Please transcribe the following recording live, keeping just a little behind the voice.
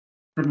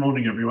Good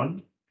morning,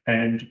 everyone,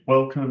 and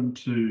welcome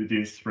to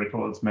this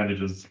Records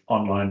Managers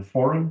Online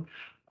Forum.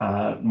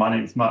 My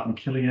name is Martin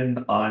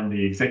Killian. I'm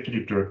the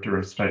Executive Director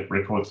of State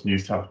Records New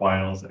South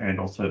Wales and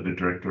also the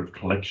Director of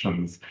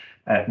Collections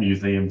at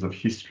Museums of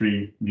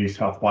History New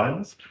South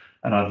Wales.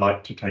 And I'd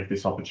like to take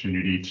this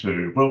opportunity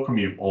to welcome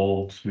you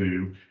all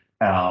to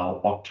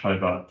our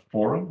October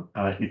forum.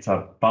 It's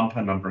a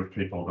bumper number of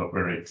people that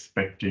we're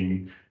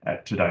expecting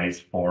at today's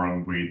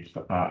forum, with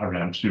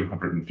around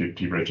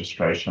 250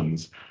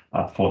 registrations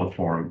for the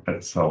forum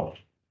itself.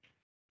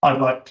 I'd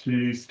like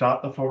to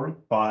start the forum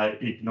by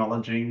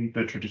acknowledging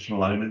the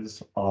traditional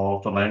owners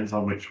of the lands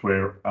on which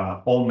we're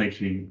all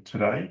meeting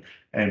today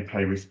and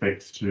pay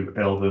respects to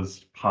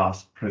elders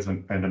past,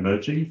 present and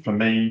emerging. For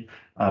me,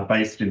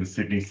 based in the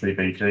Sydney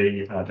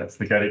CBD, that's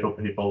the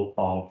Gadigal people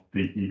of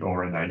the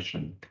Eora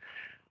Nation.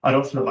 I'd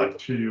also like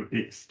to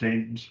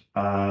extend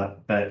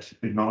that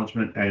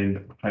acknowledgement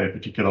and pay a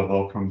particular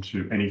welcome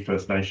to any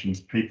First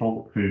Nations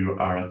people who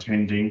are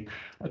attending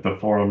the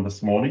forum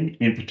this morning.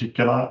 In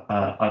particular,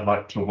 I'd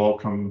like to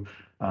welcome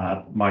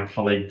my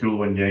colleague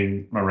Gulwin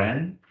Yang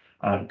Moran.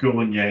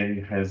 Gulwin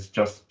Yang has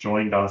just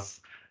joined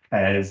us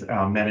as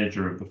our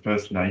manager of the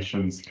First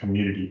Nations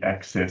Community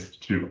Access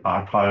to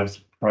Archives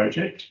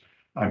project.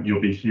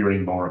 You'll be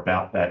hearing more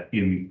about that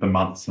in the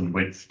months and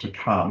weeks to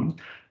come.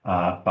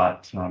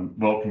 But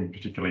welcome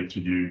particularly to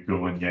you,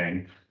 Gulwin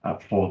Yang,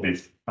 for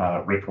this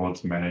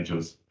Records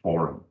Managers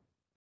Forum.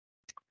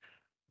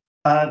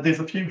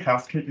 There's a few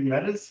housekeeping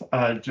matters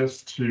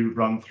just to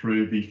run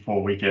through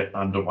before we get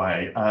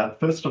underway.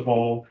 First of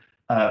all,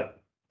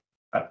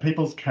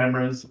 people's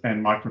cameras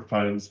and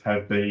microphones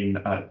have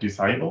been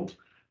disabled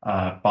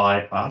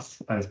by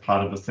us as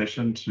part of the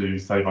session to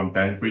save on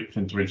bandwidth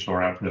and to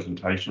ensure our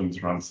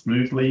presentations run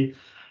smoothly.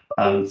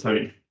 So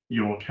if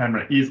your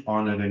camera is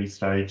on at any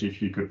stage,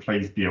 if you could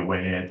please be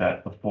aware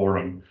that the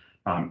forum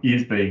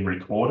is being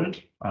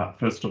recorded,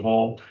 first of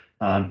all,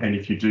 and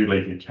if you do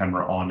leave your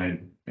camera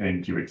on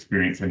and you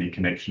experience any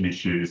connection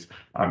issues,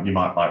 you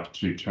might like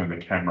to turn the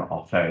camera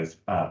off as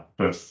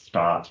first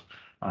start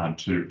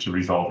to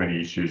resolve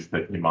any issues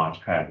that you might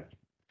have.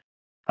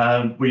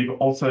 We've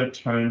also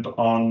turned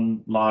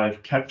on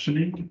live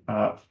captioning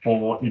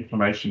for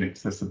information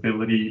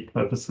accessibility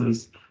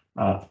purposes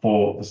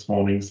for this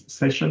morning's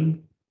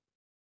session.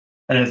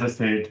 And as I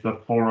said, the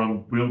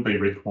forum will be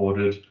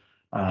recorded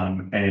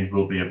and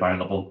will be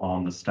available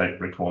on the State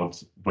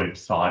Records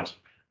website.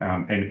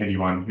 And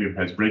anyone who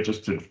has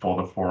registered for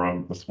the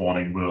forum this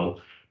morning will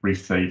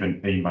receive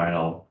an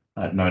email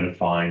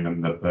notifying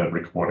them that the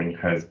recording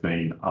has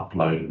been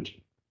uploaded.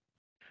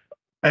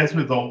 As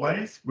with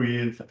always,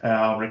 with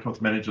our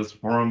Records Managers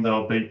Forum,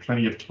 there'll be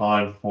plenty of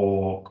time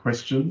for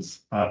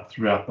questions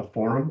throughout the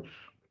forum.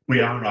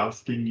 We are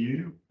asking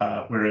you,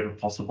 wherever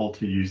possible,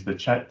 to use the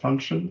chat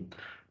function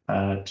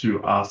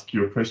to ask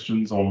your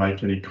questions or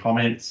make any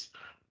comments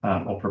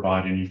or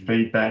provide any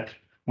feedback.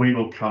 We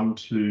will come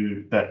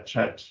to that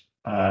chat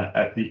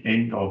at the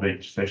end of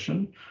each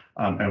session,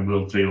 and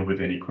we'll deal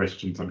with any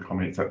questions and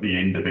comments at the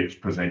end of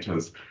each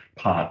presenter's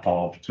part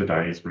of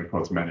today's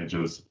Records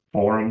Managers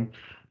Forum.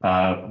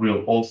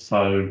 We'll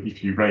also,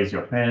 if you raise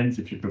your hands,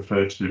 if you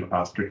prefer to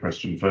ask a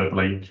question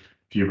verbally,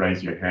 if you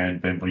raise your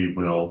hand, then we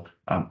will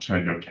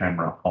turn your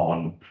camera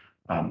on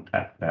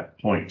at that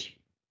point.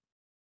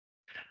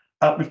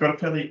 We've got a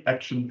fairly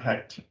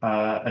action-packed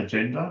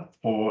agenda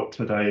for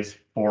today's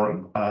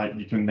forum.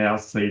 You can now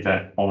see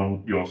that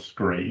on your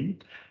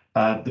screen.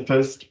 The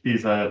first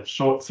is a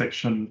short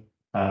section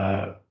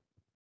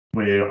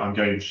where I'm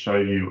going to show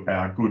you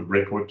our good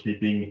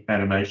record-keeping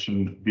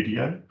animation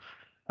video.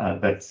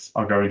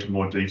 I'll go into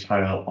more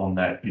detail on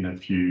that in a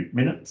few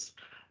minutes.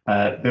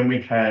 Then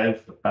we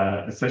have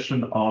a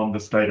session on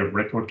the state of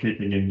record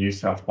keeping in New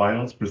South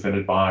Wales,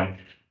 presented by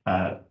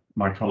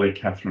my colleague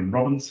Catherine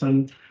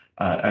Robinson.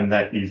 And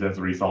that is as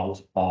a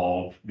result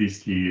of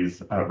this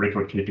year's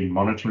record keeping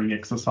monitoring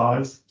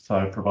exercise,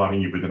 so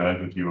providing you with an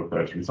overview of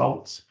those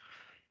results.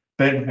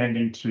 Then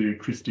handing to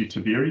Christy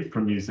Tabiri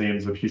from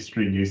Museums of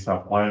History New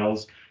South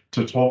Wales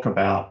to talk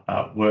about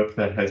work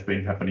that has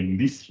been happening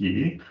this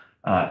year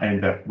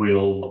and that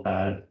will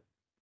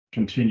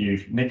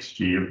continue next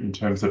year in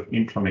terms of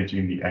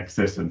implementing the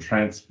access and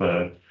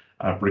transfer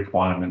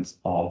requirements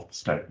of the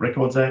State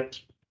Records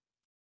Act.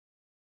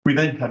 We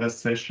then have a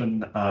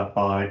session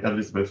by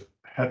Elizabeth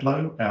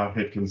Hadlow, our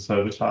head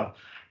conservator,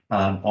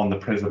 on the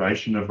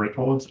preservation of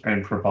records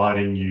and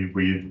providing you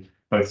with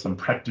both some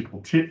practical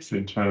tips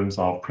in terms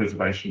of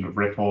preservation of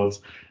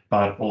records,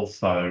 but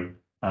also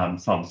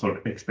some sort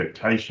of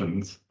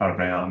expectations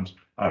around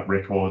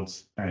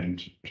records,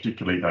 and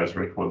particularly those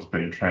records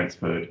being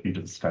transferred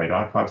into the State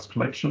Archives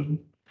collection.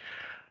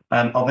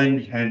 I'll then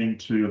be handing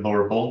to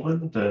Laura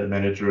Baldwin, the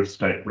Manager of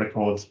State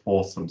Records,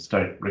 for some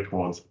State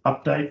Records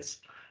updates.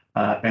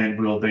 And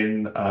we'll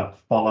then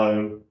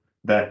follow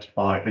that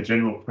by a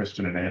general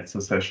question and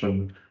answer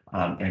session,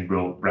 and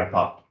we'll wrap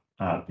up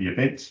the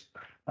event.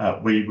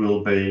 We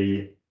will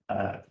be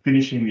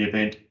finishing the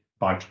event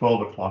by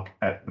 12 o'clock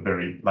at the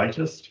very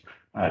latest,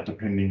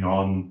 depending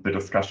on the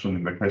discussion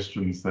and the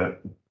questions that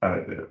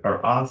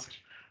are asked,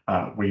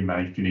 we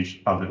may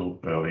finish a little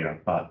earlier.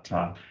 But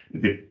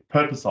the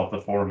purpose of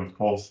the forum, of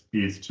course,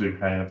 is to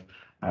have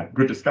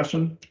good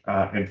discussion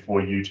and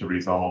for you to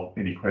resolve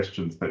any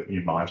questions that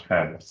you might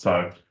have.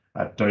 So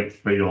don't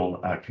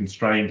feel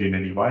constrained in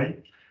any way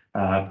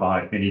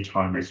by any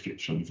time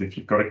restrictions. If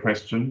you've got a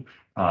question,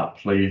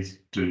 please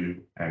do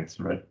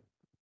answer it.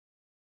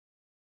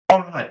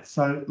 All right,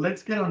 so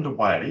let's get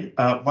underway.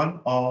 One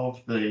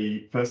of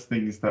the first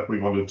things that we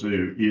want to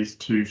do is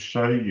to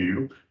show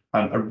you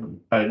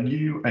a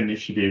new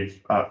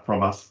initiative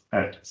from us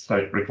at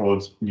State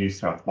Records New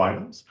South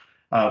Wales,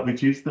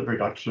 which is the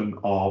production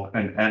of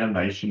an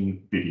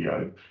animation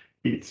video.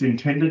 It's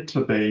intended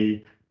to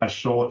be a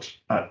short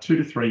 2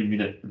 to 3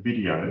 minute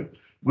video,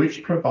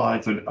 which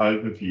provides an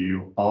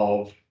overview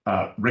of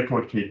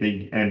record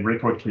keeping and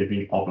record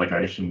keeping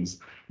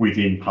obligations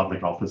within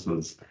public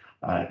offices.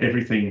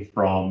 Everything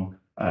from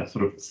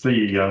sort of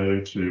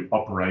CEO to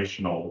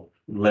operational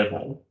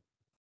level.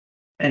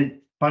 And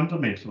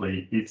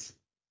fundamentally, it's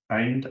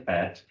aimed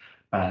at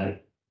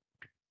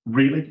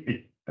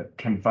really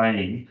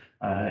conveying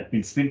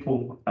in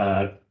simple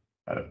and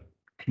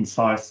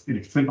concise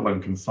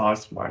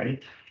way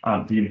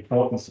the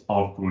importance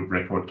of good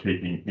record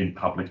keeping in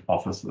public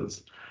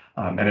offices.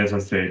 And as I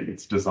said,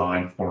 it's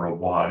designed for a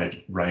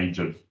wide range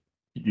of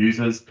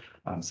users.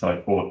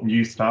 So for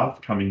new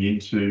staff coming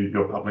into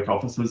your public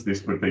offices,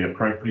 this would be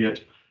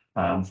appropriate.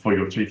 For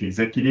your chief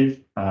executive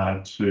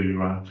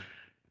to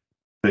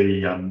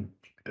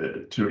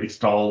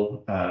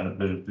extol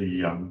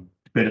the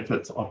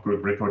benefits of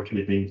good record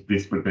keeping,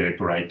 this would be a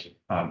great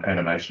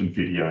animation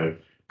video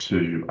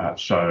to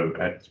show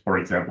at, for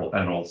example,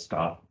 an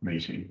all-staff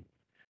meeting.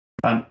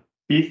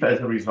 If as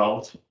a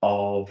result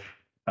of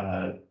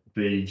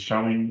the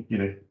showing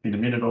in a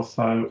minute or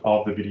so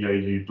of the video,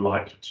 you'd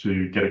like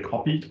to get a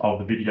copy of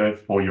the video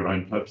for your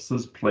own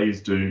purposes,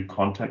 please do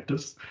contact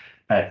us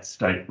at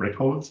State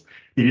Records.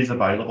 It is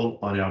available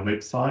on our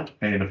website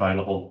and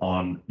available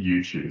on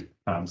YouTube.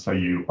 So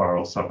you are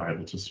also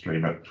able to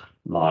stream it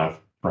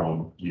live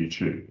from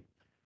YouTube.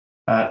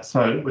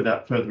 So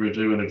without further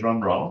ado and a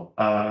drum roll,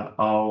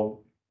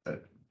 I'll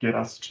get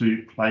us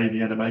to play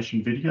the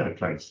animation video,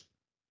 please.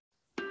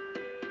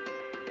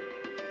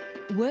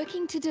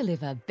 Working to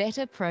deliver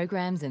better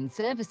programs and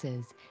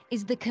services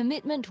is the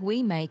commitment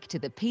we make to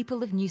the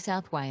people of New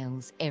South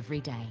Wales every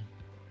day.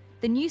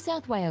 The New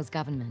South Wales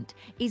Government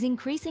is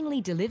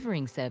increasingly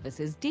delivering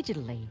services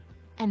digitally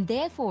and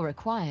therefore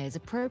requires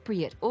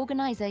appropriate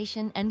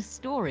organisation and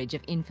storage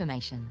of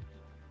information.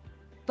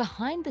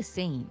 Behind the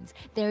scenes,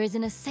 there is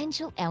an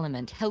essential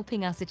element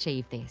helping us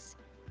achieve this: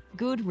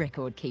 good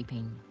record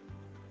keeping.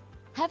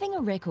 Having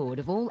a record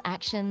of all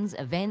actions,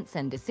 events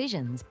and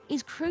decisions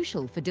is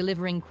crucial for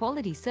delivering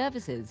quality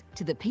services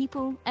to the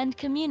people and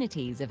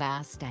communities of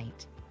our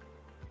state.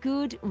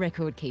 Good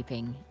record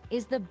keeping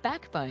is the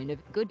backbone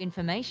of good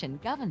information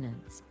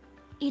governance.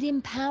 It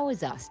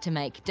empowers us to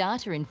make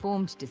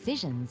data-informed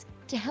decisions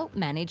to help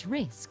manage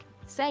risk,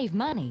 save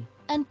money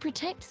and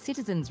protect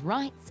citizens'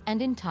 rights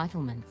and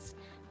entitlements.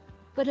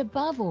 But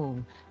above all,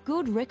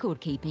 good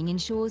record keeping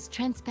ensures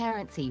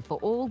transparency for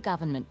all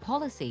government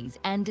policies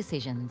and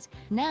decisions,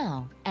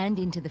 now and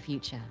into the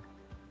future.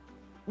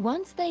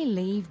 Once they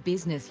leave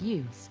business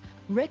use,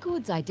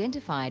 records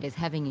identified as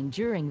having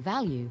enduring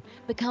value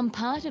become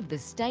part of the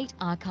State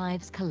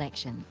Archives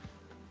collection.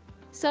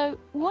 So,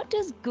 what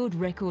does good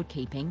record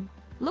keeping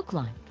look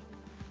like?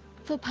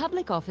 For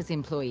public office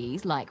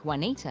employees like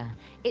Juanita,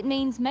 it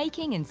means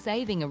making and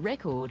saving a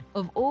record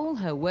of all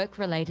her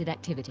work-related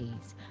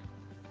activities.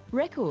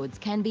 Records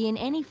can be in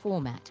any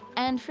format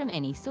and from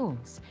any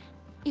source.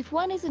 If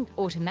one isn't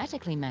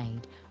automatically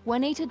made,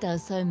 Juanita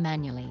does so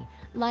manually,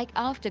 like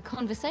after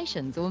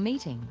conversations or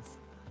meetings.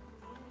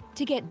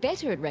 To get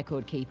better at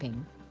record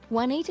keeping,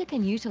 Juanita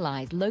can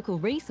utilise local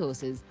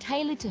resources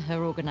tailored to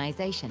her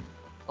organisation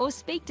or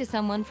speak to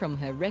someone from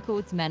her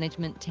records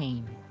management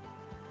team.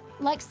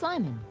 Like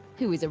Simon,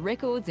 who is a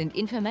records and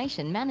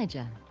information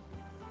manager.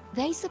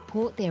 They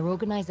support their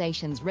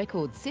organisation's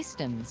record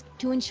systems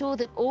to ensure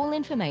that all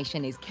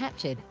information is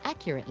captured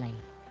accurately.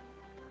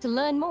 To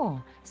learn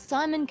more,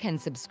 Simon can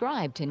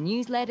subscribe to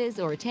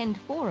newsletters or attend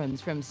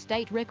forums from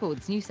State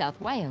Records New South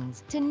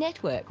Wales to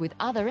network with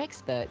other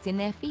experts in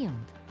their field.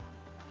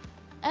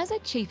 As a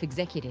chief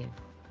executive,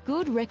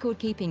 good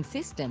record-keeping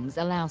systems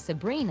allow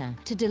Sabrina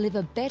to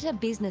deliver better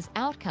business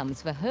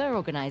outcomes for her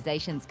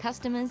organisation's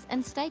customers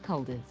and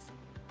stakeholders.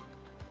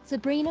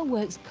 Sabrina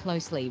works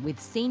closely with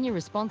Senior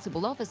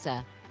Responsible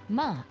Officer,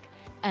 Mark,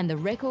 and the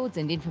Records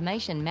and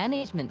Information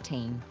Management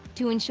team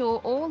to ensure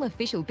all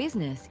official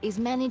business is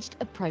managed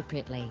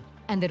appropriately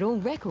and that all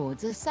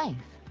records are safe.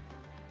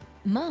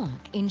 Mark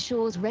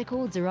ensures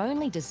records are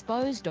only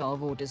disposed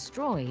of or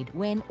destroyed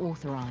when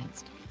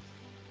authorised.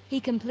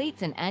 He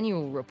completes an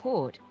annual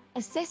report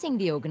assessing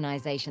the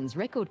organisation's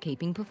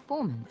record-keeping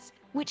performance,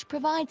 which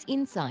provides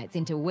insights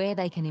into where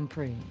they can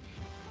improve.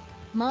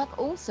 Mark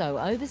also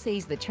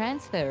oversees the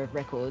transfer of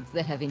records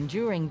that have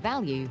enduring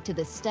value to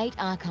the State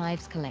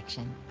Archives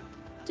collection.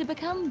 To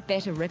become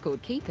better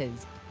record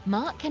keepers,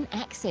 Mark can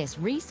access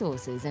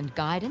resources and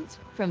guidance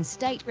from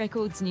State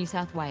Records New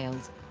South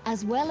Wales,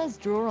 as well as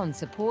draw on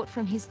support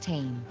from his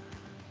team.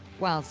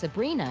 While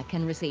Sabrina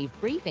can receive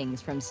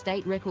briefings from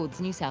State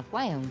Records New South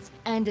Wales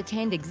and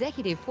attend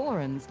executive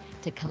forums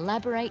to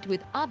collaborate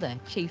with other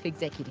chief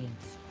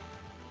executives.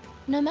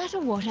 No matter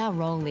what our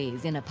role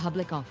is in a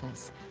public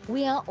office,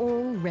 we are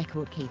all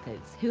record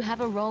keepers who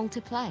have a role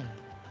to play.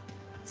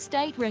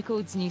 State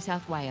Records New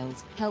South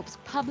Wales helps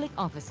public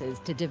officers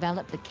to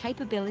develop the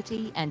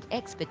capability and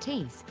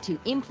expertise to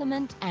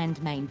implement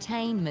and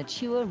maintain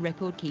mature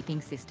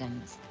record-keeping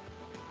systems.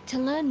 To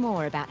learn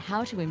more about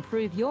how to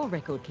improve your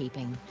record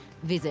keeping,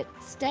 visit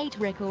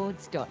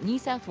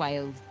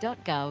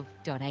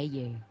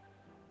staterecords.newsouthwales.gov.au.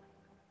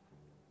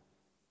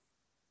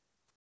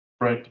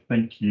 Great,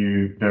 thank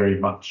you very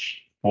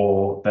much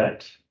for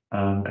that,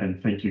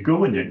 and thank you,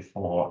 Gulwinyan,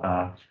 for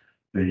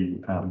the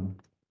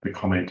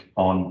comment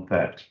on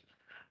that.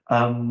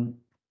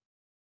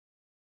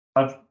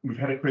 We've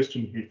had a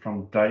question here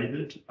from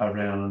David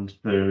around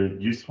the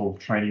useful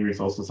training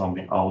resources on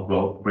the old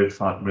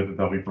website, whether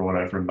they'll be brought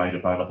over and made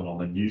available on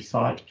the new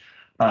site.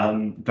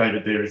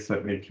 David, there is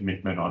certainly a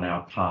commitment on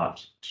our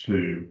part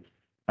to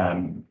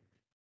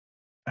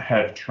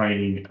have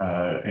training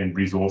and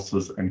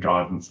resources and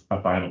guidance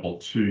available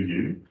to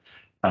you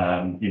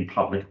in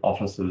public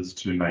offices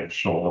to make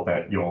sure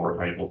that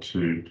you're able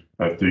to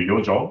both do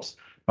your jobs,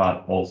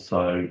 but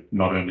also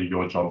not only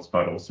your jobs,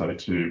 but also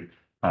to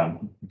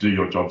do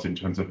your jobs in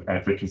terms of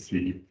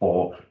advocacy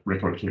for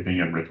record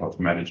keeping and records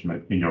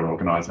management in your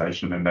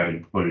organisation, and that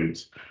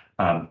includes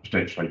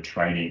potentially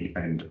training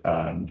and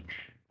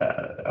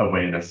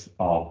awareness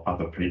of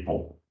other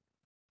people.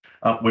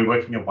 We're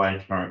working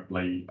away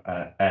currently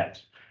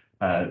at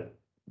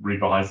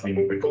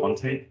revising the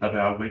content of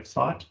our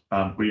website.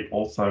 We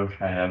also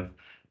have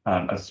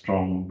a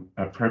strong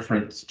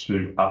preference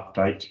to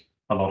update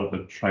a lot of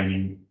the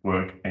training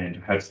work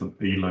and have some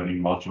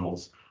e-learning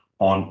modules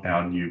on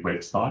our new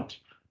website.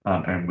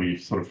 And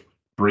we've sort of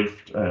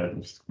briefed,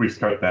 we've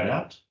scoped that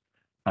out,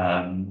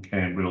 and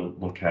we'll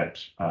look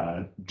at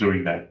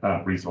doing that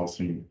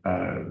resourcing,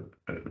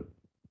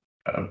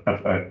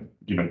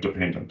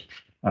 dependent.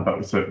 But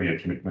we're certainly a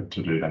commitment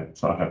to do that.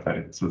 So I hope that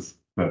answers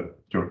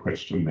your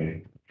question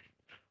there.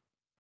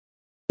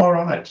 All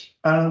right,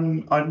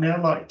 I'd now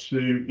like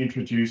to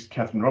introduce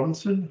Catherine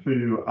Robinson,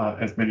 who,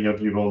 as many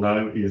of you will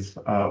know, is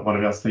one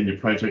of our senior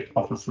project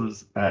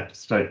officers at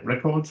State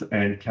Records,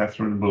 and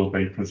Catherine will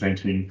be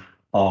presenting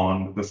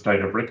on the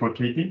state of record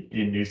keeping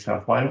in New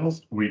South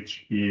Wales,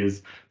 which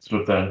is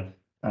sort of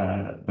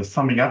the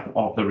summing up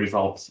of the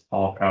results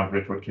of our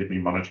record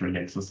keeping monitoring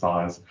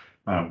exercise,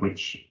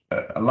 which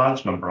a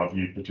large number of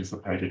you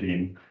participated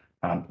in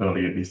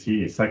earlier this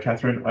year. So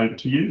Catherine, over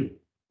to you.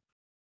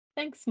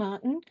 Thanks,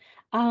 Martin.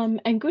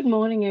 And good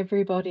morning,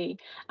 everybody.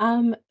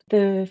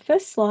 The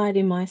first slide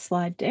in my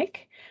slide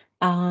deck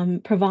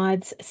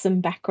provides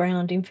some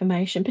background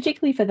information,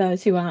 particularly for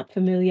those who aren't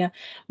familiar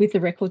with the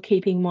record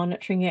keeping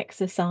monitoring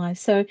exercise.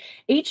 So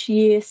each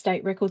year,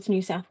 State Records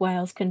New South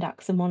Wales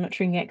conducts a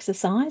monitoring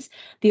exercise.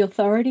 The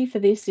authority for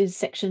this is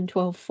Section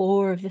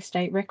 12.4 of the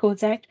State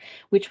Records Act,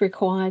 which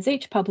requires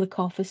each public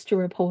office to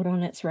report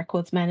on its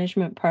records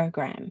management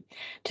program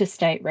to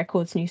State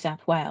Records New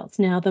South Wales.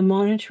 Now, the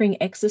monitoring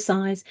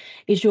exercise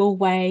is your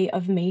way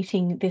of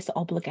meeting this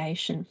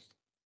obligation.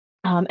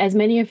 As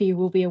many of you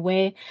will be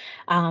aware,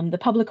 the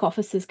public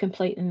officers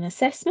complete an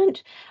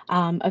assessment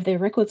of their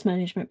records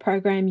management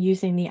program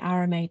using the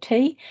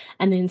RMAT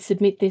and then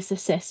submit this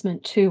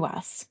assessment to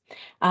us.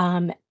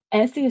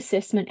 As the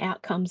assessment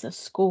outcomes are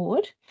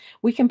scored,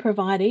 we can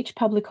provide each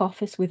public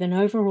office with an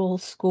overall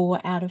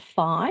score out of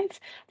 5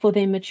 for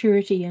their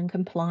maturity and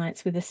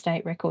compliance with the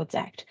State Records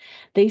Act.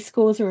 These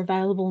scores are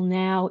available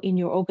now in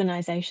your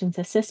organisation's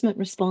assessment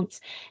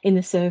response in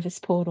the service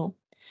portal.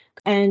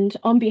 And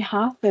on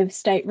behalf of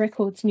State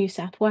Records New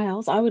South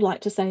Wales, I would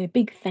like to say a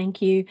big thank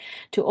you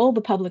to all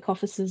the public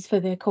officers for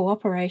their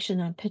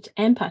cooperation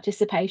and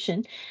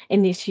participation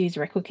in this year's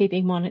record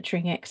keeping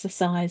monitoring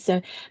exercise.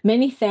 So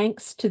many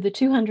thanks to the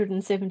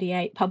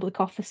 278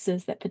 public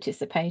officers that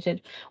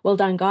participated. Well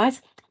done,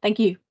 guys. Thank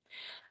you.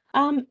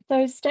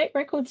 So State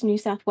Records New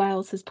South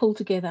Wales has pulled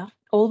together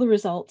all the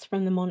results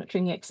from the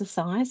monitoring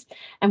exercise,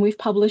 and we've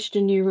published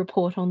a new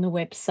report on the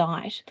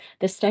website,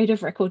 The State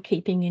of Record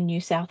Keeping in New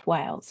South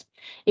Wales.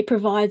 It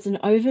provides an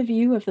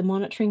overview of the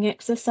monitoring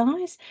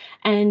exercise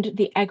and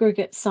the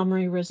aggregate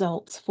summary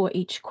results for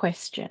each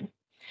question.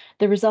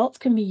 The results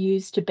can be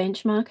used to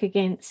benchmark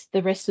against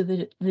the rest of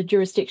the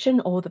jurisdiction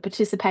or the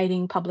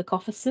participating public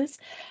officers,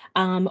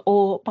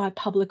 or by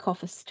public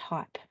office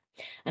type.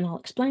 And I'll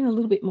explain a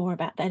little bit more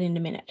about that in a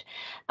minute.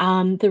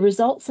 The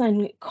results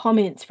and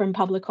comments from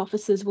public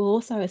officers will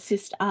also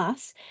assist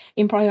us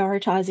in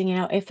prioritising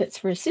our efforts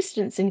for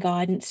assistance and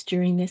guidance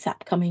during this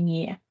upcoming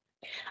year.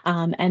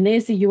 And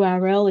there's the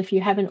URL if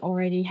you haven't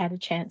already had a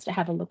chance to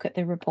have a look at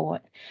the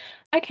report.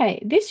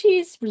 Okay, this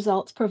year's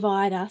results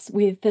provide us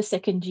with the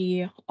second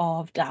year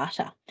of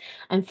data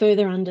and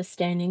further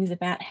understandings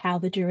about how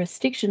the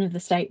jurisdiction of the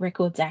State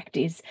Records Act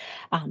is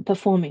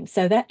performing.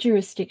 So that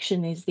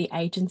jurisdiction is the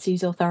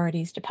agencies,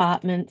 authorities,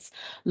 departments,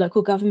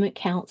 local government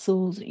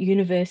councils,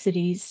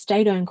 universities,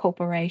 state-owned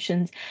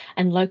corporations,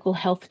 and local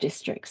health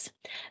districts.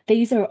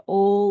 These are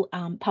all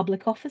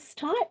public office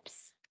types.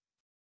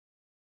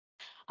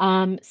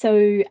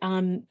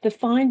 The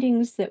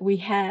findings that we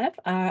have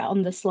are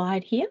on the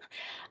slide here.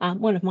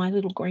 One of my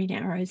little green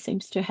arrows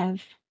seems to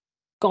have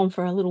gone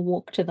for a little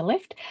walk to the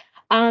left.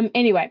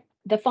 Anyway,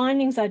 the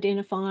findings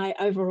identify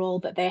overall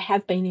that there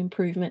have been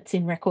improvements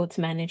in records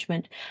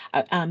management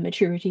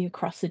maturity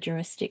across the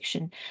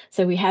jurisdiction.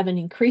 So we have an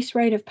increased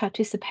rate of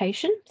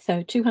participation,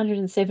 so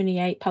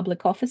 278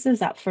 public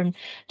officers up from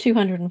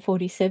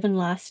 247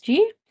 last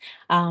year,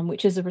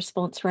 which is a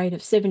response rate of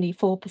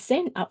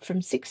 74%, up from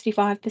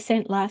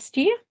 65% last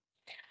year.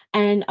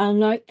 And I'll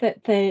note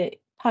that the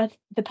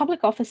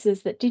public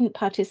officers that didn't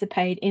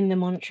participate in the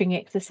monitoring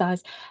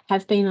exercise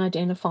have been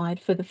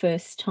identified for the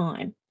first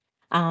time.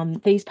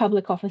 These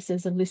public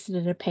officers are listed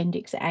at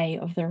Appendix A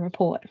of the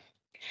report.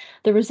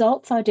 The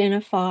results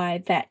identify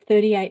that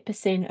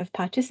 38% of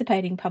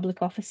participating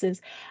public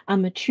officers are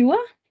mature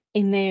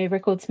in their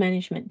records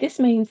management. This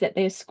means that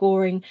they're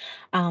scoring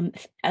a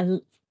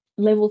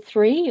level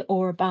 3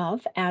 or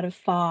above out of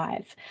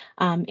 5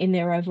 in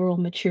their overall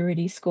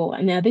maturity score.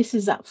 And now this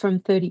is up from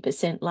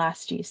 30%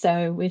 last year.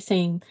 So we're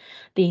seeing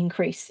the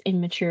increase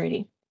in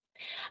maturity.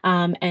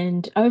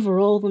 And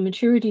overall, the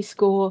maturity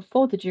score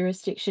for the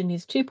jurisdiction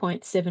is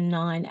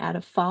 2.79 out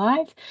of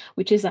 5,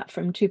 which is up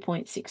from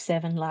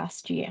 2.67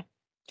 last year.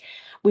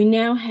 We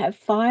now have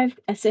 5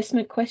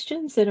 assessment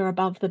questions that are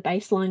above the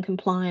baseline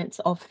compliance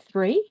of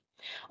 3,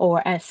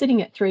 or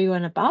sitting at 3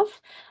 and above.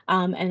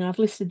 And I've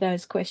listed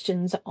those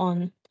questions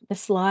on the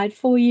slide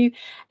for you.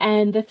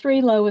 And the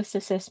 3 lowest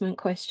assessment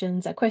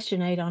questions are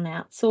question 8 on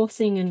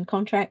outsourcing and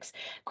contracts,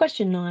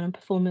 question 9 on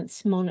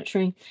performance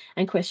monitoring,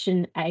 and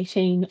question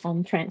 18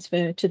 on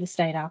transfer to the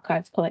State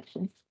Archives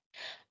collection.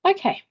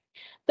 Okay.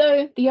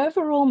 So the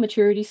overall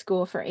maturity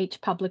score for each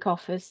public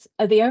office,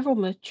 the overall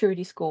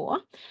maturity score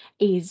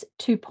is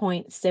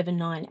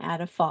 2.79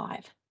 out of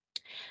 5.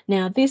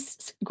 Now,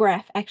 this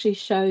graph actually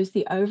shows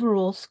the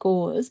overall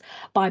scores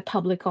by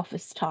public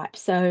office type.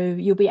 So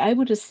you'll be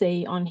able to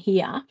see on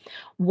here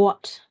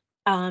what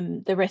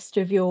the rest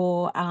of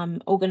your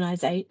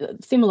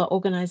similar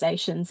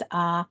organisations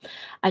are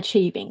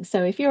achieving.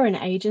 So if you're an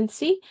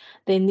agency,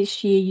 then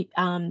this year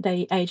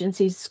the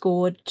agencies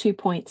scored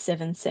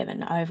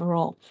 2.77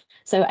 overall.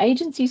 So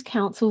agencies,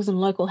 councils and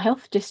local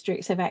health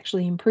districts have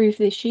actually improved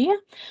this year.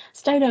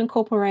 State-owned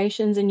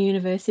corporations and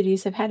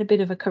universities have had a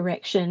bit of a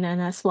correction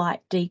and a slight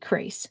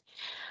decrease.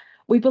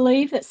 We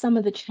believe that some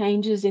of the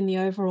changes in the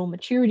overall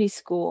maturity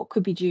score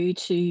could be due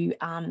to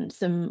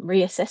some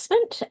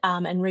reassessment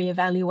and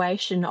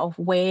reevaluation of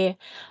where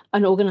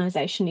an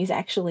organisation is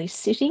actually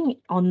sitting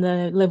on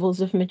the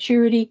levels of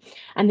maturity,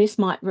 and this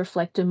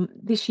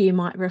year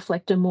might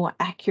reflect a more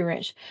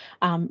accurate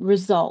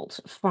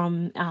result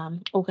from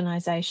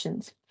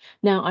organisations.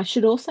 Now, I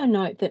should also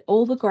note that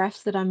all the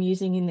graphs that I'm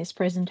using in this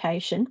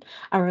presentation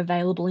are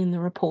available in the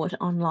report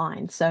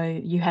online, so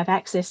you have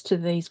access to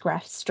these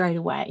graphs straight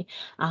away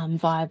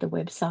via the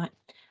website.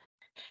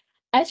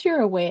 As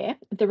you're aware,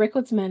 the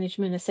Records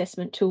Management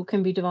Assessment Tool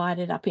can be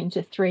divided up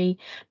into 3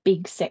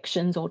 big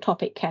sections or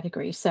topic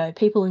categories. So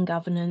people and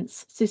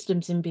governance,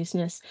 systems and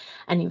business,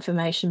 and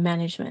information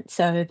management.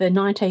 So the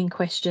 19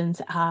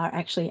 questions are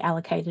actually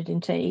allocated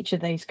into each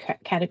of these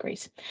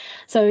categories.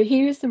 So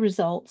here's the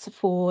results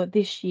for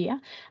this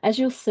year. As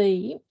you'll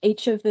see,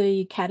 each of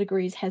the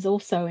categories has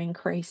also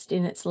increased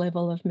in its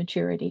level of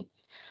maturity,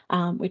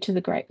 which is a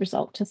great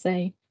result to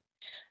see.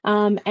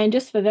 And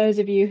just for those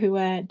of you who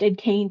are dead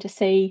keen to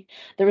see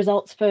the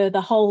results for the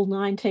whole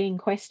 19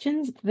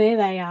 questions, there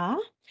they are.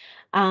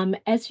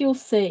 As you'll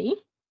see,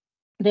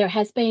 there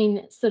has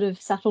been sort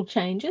of subtle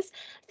changes.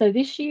 So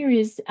this year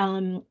is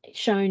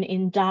shown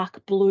in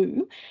dark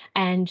blue,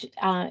 and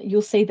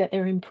you'll see that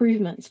there are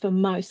improvements for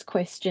most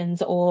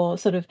questions, or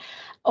sort of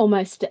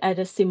almost at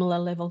a similar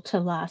level to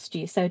last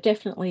year. So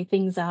definitely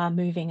things are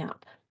moving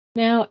up.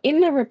 Now,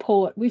 in the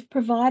report, we've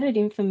provided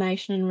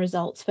information and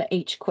results for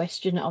each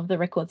question of the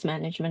Records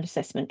Management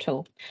Assessment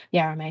Tool, the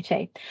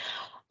RMAT.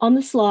 On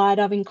the slide,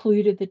 I've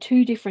included the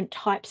 2 different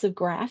types of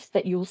graphs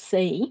that you'll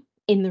see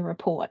in the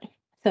report.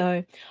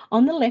 So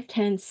on the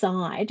left-hand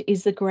side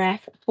is the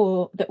graph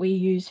that we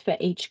use for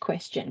each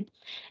question.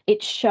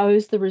 It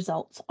shows the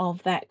results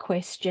of that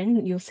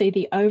question. You'll see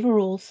the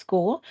overall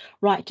score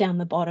right down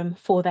the bottom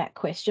for that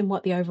question,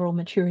 what the overall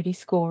maturity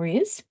score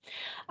is.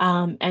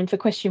 And for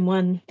question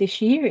 1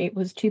 this year, it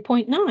was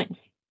 2.9.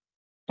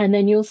 And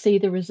then you'll see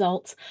the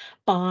results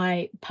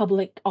by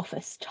public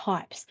office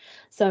types.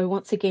 So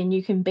once again,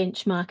 you can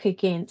benchmark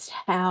against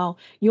how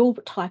your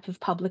type of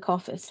public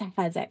office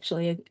has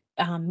actually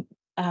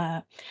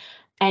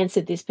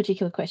answered this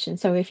particular question.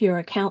 So if you're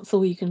a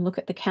council, you can look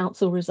at the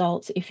council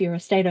results. If you're a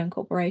state-owned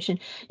corporation,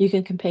 you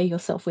can compare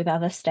yourself with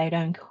other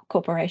state-owned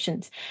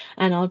corporations.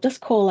 And I'll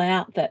just call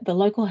out that the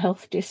local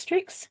health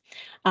districts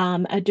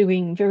are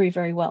doing very,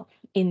 very well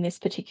in this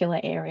particular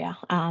area.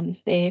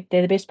 They're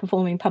the best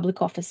performing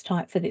public office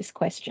type for this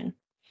question.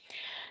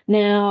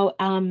 Now,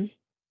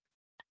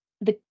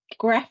 the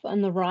graph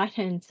on the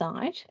right-hand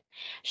side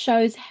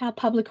shows how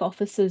public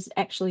officers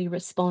actually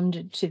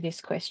responded to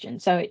this question.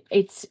 So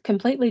it's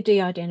completely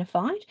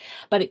de-identified,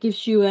 but it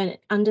gives you an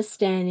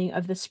understanding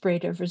of the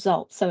spread of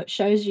results. So it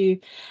shows you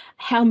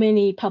how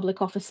many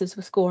public officers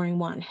were scoring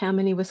 1, how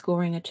many were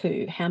scoring a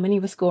 2, how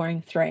many were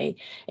scoring 3,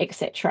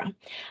 etc.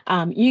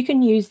 You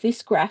can use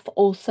this graph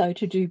also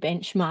to do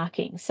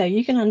benchmarking. So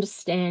you can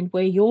understand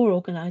where your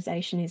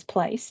organisation is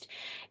placed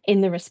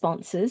in the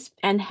responses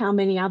and how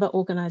many other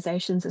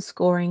organisations are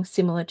scoring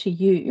similar to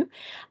you,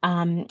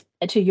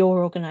 to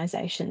your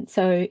organisation.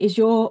 So is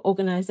your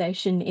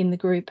organisation in the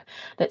group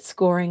that's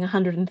scoring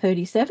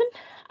 137?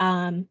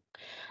 Are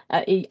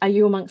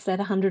you amongst that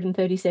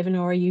 137,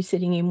 or are you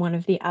sitting in one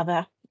of the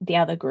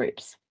other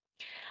groups?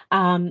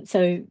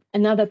 So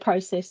another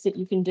process that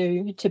you can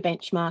do to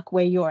benchmark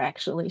where you're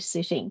actually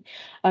sitting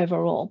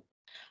overall.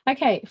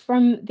 Okay,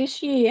 from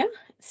this year,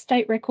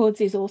 State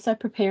Records is also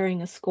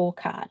preparing a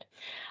scorecard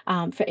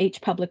for each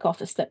public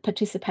office that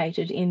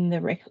participated in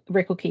the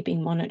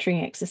record-keeping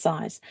monitoring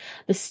exercise.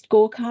 The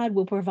scorecard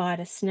will provide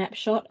a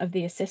snapshot of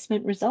the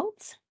assessment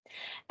results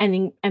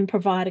and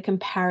provide a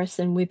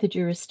comparison with the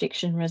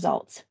jurisdiction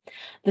results.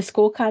 The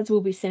scorecards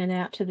will be sent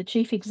out to the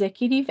Chief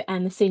Executive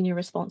and the Senior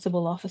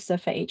Responsible Officer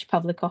for each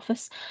public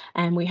office,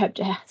 and we hope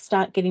to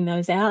start getting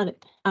those out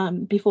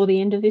before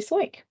the end of this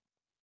week.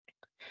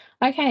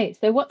 Okay,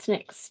 so what's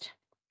next?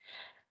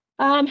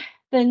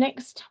 The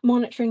next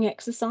monitoring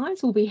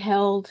exercise will be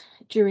held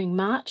during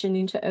March and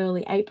into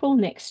early April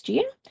next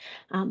year.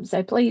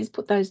 So please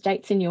put those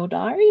dates in your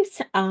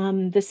diaries.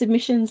 The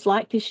submissions,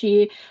 like this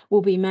year,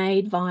 will be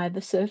made via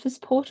the Surface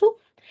portal.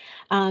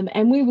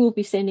 And we will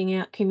be sending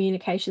out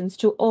communications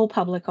to all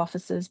public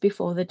officers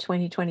before the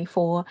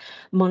 2024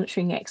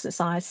 monitoring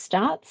exercise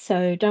starts.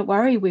 So don't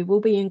worry, we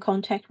will be in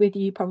contact with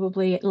you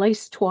probably at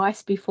least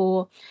twice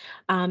before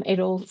it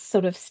all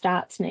sort of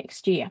starts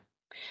next year.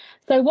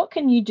 So what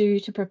can you do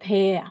to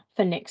prepare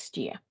for next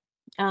year?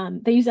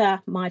 These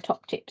are my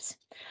top tips.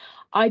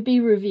 I'd be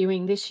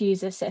reviewing this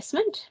year's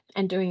assessment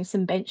and doing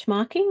some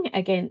benchmarking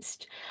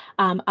against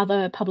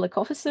other public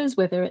officers,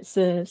 whether it's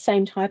the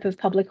same type of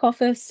public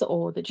office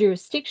or the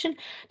jurisdiction,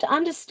 to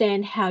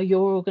understand how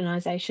your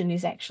organisation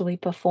is actually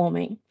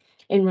performing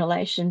in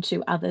relation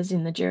to others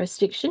in the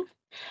jurisdiction.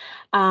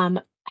 Have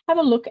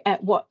a look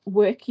at what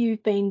work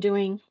you've been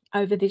doing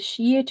over this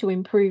year to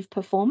improve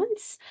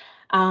performance.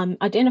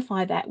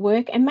 Identify that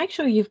work and make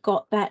sure you've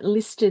got that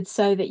listed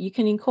so that you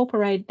can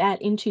incorporate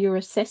that into your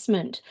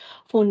assessment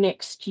for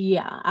next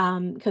year,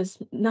 because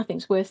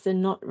nothing's worse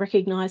than not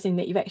recognising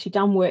that you've actually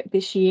done work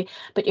this year,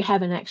 but you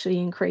haven't actually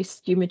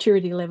increased your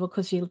maturity level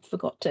because you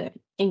forgot to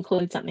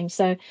include something.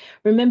 So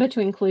remember to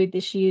include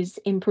this year's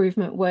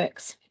improvement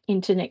works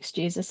into next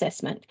year's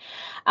assessment.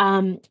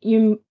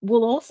 You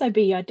will also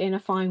be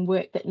identifying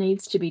work that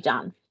needs to be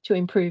done to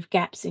improve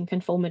gaps in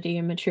conformity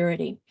and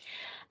maturity.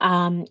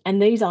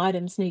 And these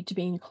items need to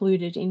be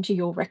included into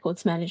your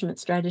records management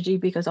strategy,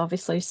 because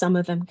obviously some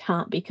of them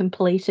can't be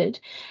completed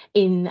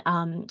in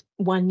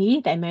 1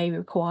 year. They may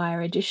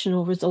require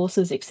additional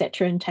resources,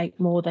 etc., and take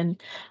more than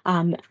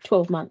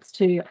 12 months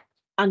to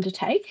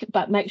undertake,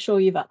 but make sure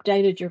you've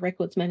updated your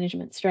records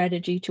management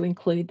strategy to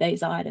include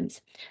these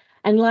items.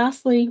 And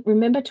lastly,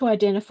 remember to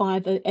identify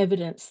the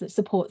evidence that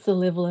supports the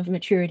level of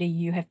maturity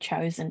you have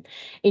chosen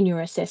in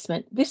your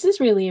assessment. This is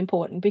really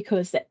important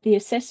because the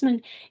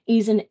assessment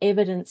is an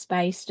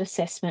evidence-based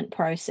assessment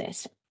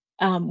process.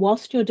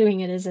 Whilst you're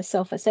doing it as a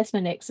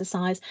self-assessment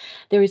exercise,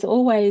 there is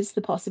always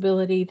the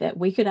possibility that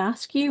we could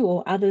ask you,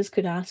 or others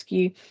could ask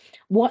you,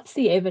 what's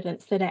the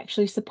evidence that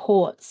actually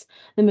supports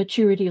the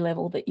maturity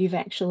level that you've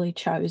actually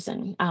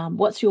chosen?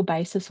 What's your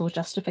basis or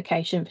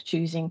justification for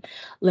choosing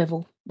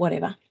level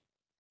whatever?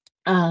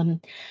 Those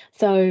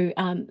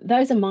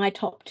are my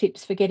top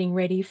tips for getting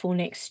ready for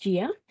next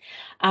year.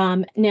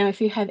 Now,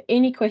 if you have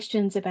any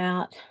questions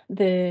about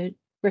the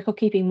record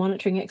keeping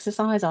monitoring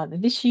exercise, either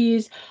this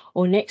year's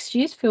or next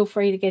year's, feel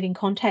free to get in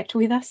contact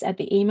with us at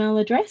the email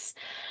address.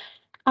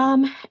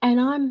 And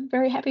I'm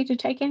very happy to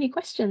take any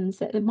questions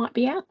that might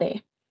be out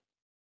there.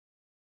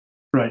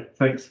 Great,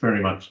 thanks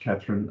very much,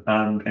 Catherine.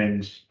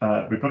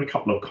 We've got a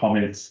couple of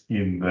comments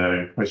in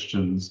the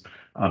questions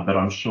that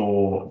I'm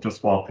sure,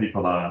 just while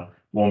people are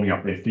warming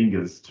up their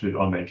fingers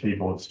on their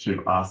keyboards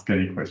to ask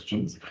any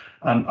questions.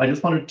 I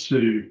just wanted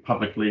to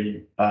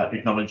publicly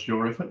acknowledge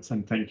your efforts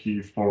and thank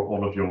you for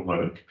all of your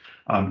work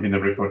in the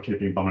record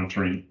keeping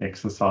monitoring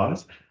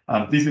exercise.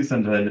 This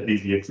isn't an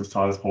easy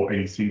exercise for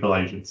any single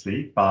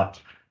agency,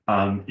 but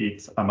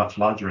it's a much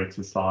larger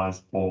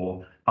exercise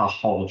for a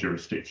whole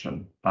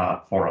jurisdiction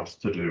for us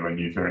to do, and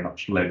you very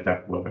much led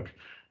that work.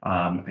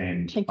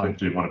 And Thank I you.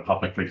 do want to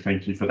publicly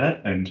thank you for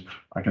that. And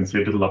I can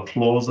see a little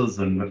applauses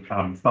and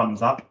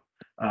thumbs up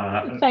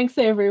Thanks,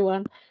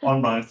 everyone.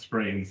 on my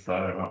screen.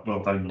 So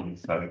well done you.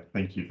 So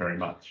thank you very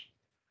much.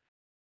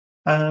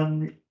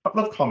 A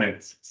couple of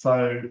comments.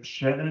 So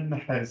Shannon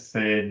has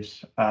said,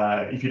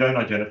 if you don't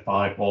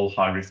identify all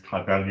high risk,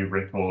 high value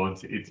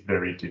records, it's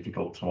very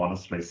difficult to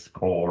honestly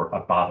score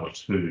above a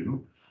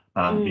 2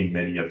 in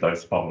many of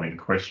those following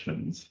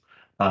questions.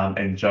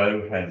 And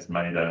Joe has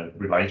made a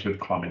related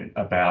comment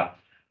about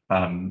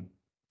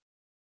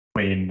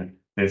when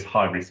there's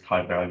high risk,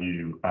 high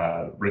value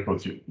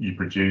records you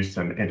produce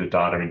and enter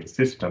data into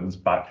systems,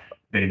 but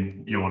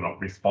then you're not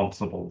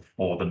responsible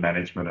for the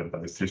management of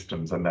those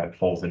systems, and that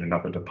falls in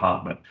another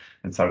department.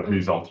 And so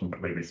who's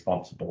ultimately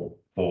responsible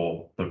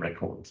for the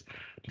records?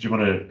 Did you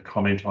want to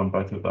comment on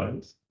both of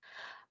those?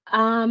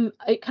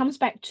 It comes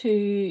back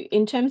to,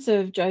 in terms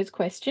of Joe's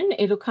question,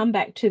 it'll come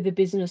back to the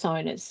business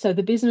owners. So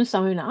the business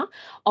owner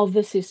of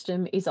the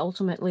system is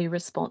ultimately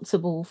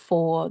responsible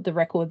for the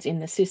records in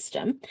the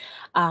system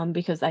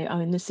because they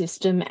own the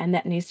system, and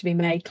that needs to be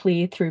made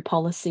clear through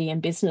policy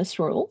and business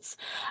rules.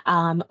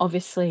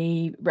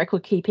 Obviously,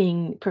 record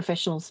keeping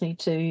professionals need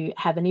to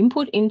have an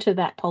input into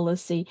that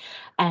policy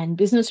and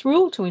business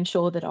rule to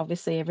ensure that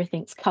obviously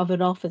everything's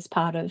covered off as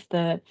part of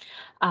the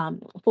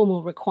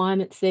formal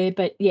requirements there.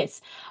 But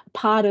yes,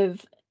 part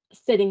of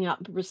setting up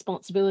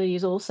responsibility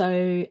is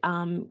also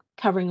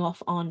covering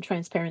off on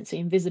transparency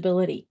and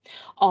visibility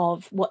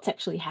of what's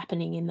actually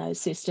happening in those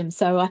systems.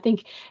 So I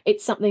think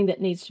it's something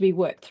that needs to be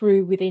worked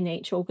through within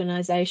each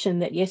organisation,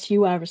 that yes,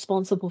 you are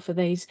responsible for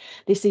these,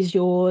 this is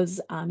yours,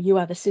 you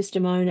are the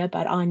system owner,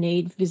 but I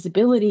need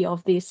visibility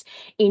of this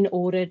in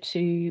order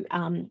to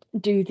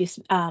do this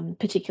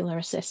particular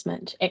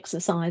assessment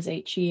exercise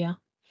each year.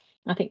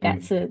 I think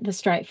that's the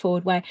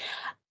straightforward way.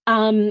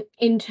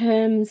 In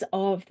terms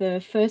of the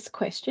first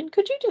question,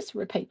 could you just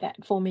repeat that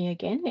for me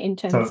again in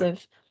terms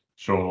of?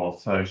 Sure.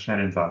 So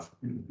Shannon's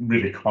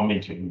really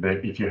commenting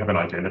that if you haven't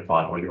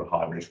identified all your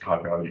high risk,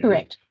 high value,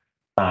 Correct.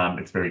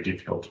 It's very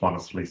difficult to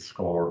honestly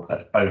score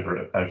over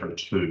a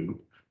 2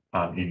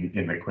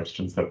 in the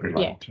questions that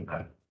relate to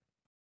that.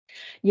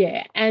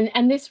 Yeah,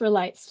 and this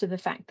relates to the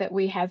fact that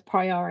we have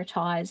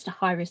prioritised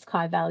high risk,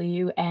 high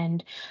value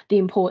and the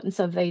importance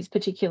of these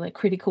particular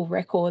critical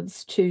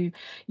records to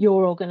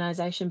your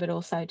organisation, but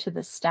also to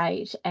the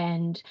state.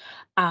 And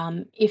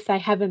if they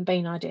haven't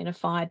been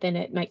identified, then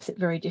it makes it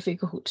very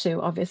difficult to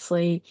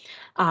obviously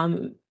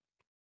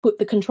put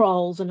the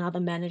controls and other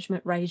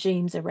management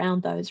regimes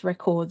around those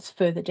records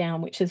further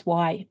down, which is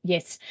why,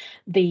 yes,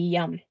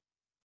 the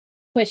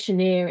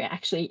questionnaire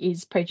actually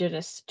is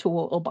prejudiced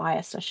toward, or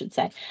biased, I should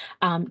say,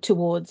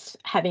 towards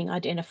having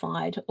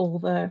identified all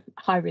the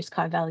high risk,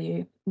 high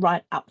value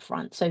right up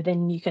front. So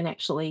then you can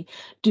actually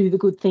do the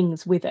good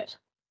things with it,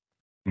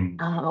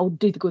 or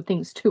do the good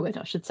things to it,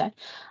 I should say,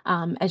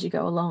 as you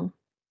go along.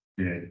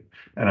 Yeah,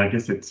 and I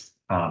guess it's,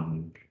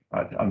 I'm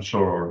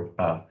sure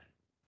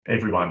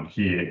everyone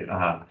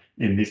here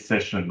in this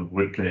session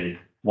would be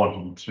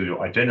wanting to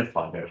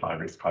identify their high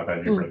risk, high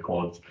value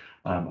records.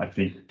 I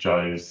think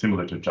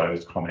similar to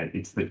Joe's comment,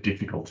 it's the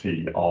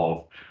difficulty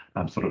of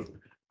sort of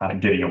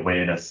getting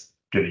awareness,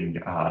 being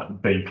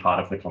part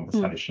of the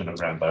conversation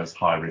around those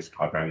high risk,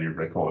 high value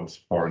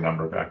records for a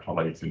number of our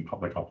colleagues in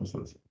public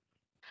offices.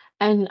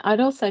 And I'd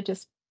also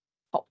just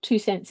pop 2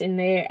 cents in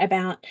there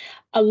about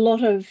a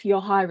lot of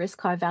your high risk,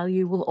 high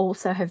value will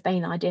also have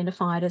been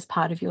identified as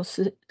part of your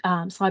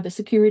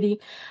cybersecurity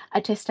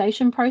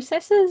attestation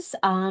processes.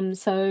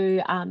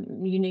 So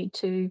you need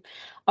to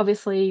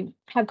obviously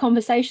have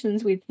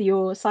conversations with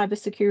your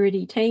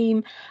cybersecurity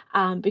team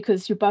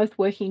because you're both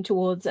working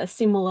towards a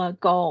similar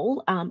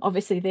goal.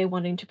 Obviously, they're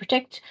wanting to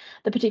protect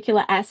the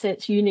particular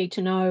assets. You need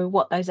to know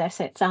what those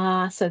assets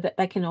are so that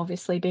they can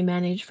obviously be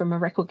managed from a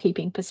record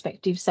keeping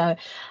perspective. So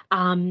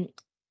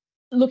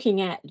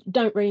looking at,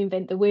 don't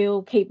reinvent the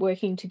wheel, keep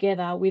working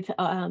together with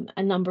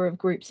a number of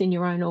groups in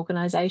your own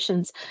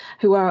organisations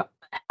who are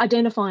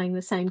identifying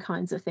the same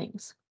kinds of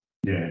things.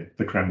 Yeah,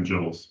 the crown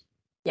jewels.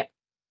 Yep.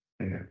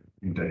 Yeah,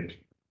 indeed.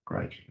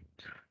 Great.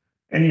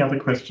 Any other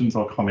questions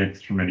or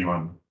comments from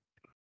anyone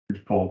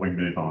before we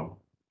move on?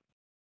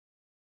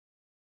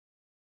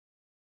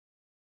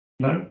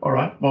 No? All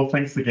right. Well,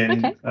 thanks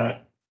again.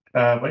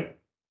 Okay.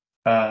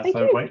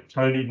 Wait,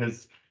 Tony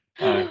has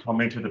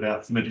commented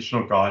about some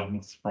additional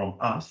guidance from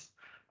us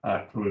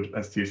could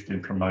assist in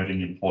promoting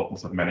the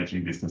importance of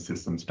managing business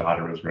systems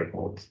data as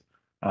records.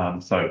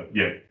 So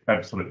yeah,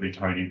 absolutely,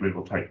 Tony, we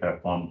will take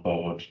that on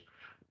board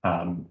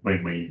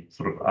when we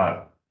sort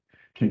of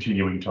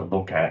continuing to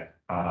look at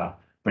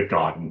the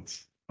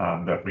guidance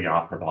that we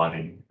are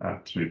providing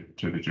to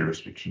the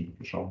jurisdiction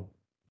for sure.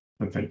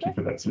 So thank you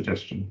for that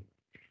suggestion.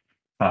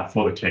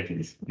 For the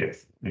techies,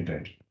 yes,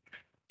 indeed.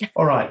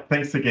 All right,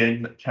 thanks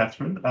again,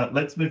 Catherine.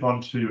 Let's move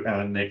on to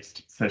our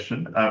next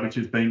session, which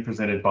is being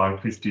presented by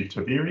Christy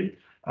Tabiri.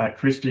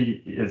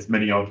 Christy, as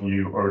many of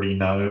you already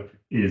know,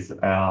 is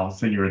our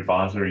Senior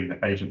Advisor in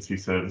Agency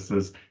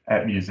Services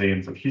at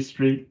Museums of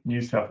History,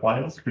 New South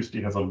Wales.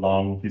 Christy has a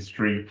long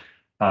history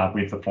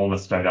with the former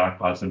State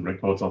Archives and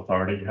Records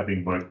Authority,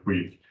 having worked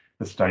with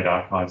the State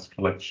Archives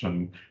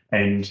collection,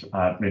 and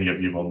many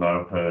of you will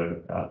know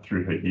her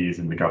through her years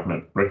in the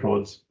Government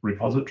Records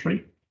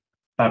Repository.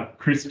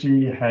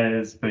 Christy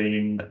has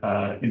been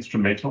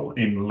instrumental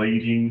in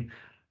leading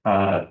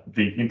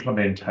the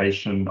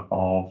implementation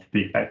of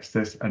the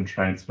access and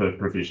transfer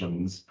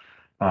provisions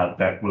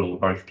that will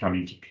both come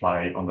into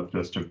play on the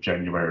 1st of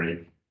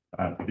January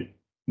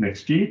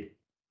next year.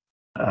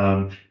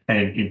 And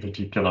in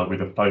particular,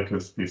 with a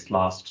focus this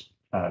last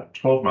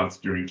 12 months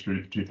during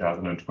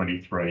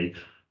 2023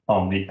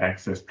 on the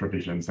access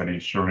provisions and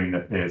ensuring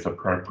that there's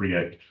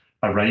appropriate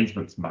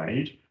arrangements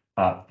made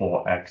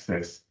for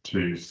access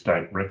to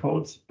state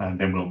records. And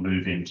then we'll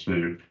move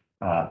into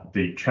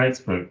the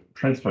transfer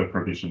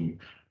provision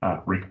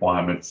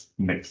requirements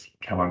next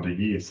calendar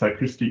year. So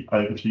Christy,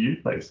 over to you,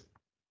 please.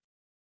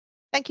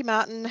 Thank you,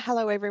 Martin.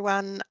 Hello,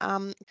 everyone.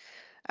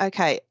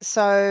 Okay,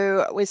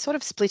 so we're sort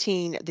of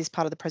splitting this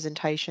part of the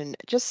presentation,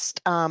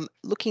 just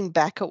looking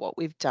back at what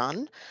we've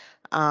done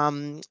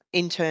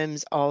in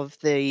terms of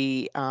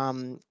the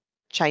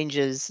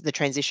changes, the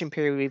transition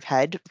period we've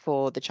had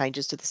for the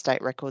changes to the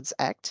State Records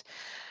Act.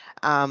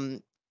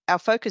 Our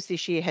focus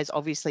this year has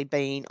obviously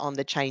been on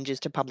the changes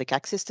to public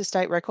access to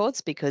state records,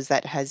 because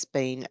that has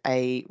been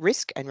a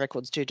risk and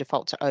records do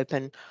default to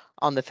open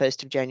on the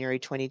 1st of January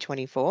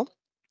 2024.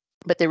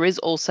 But there is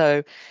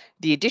also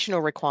the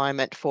additional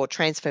requirement for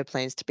transfer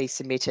plans to be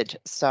submitted.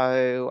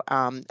 So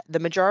the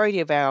majority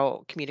of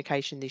our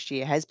communication this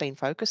year has been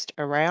focused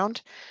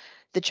around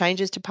the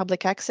changes to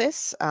public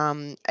access.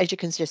 As you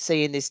can just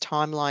see in this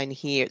timeline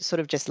here, it sort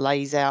of just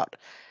lays out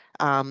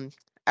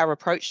our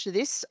approach to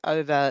this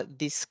over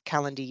this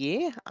calendar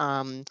year.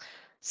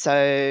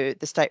 So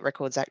the State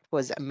Records Act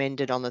was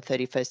amended on the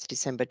 31st of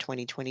December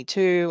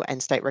 2022,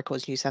 and State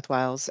Records New South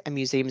Wales and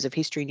Museums of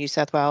History New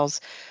South Wales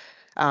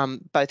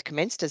both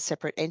commenced as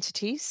separate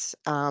entities,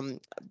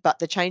 but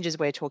the changes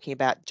we're talking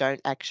about don't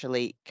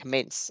actually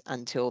commence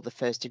until the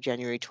 1st of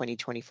January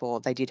 2024.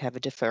 They did have a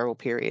deferral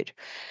period.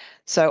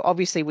 So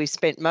obviously we've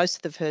spent most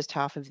of the first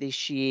half of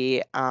this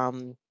year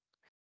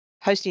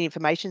hosting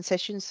information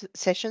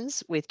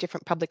sessions with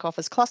different public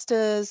office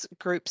clusters,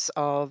 groups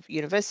of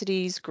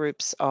universities,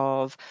 groups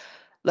of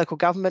local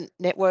government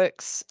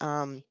networks.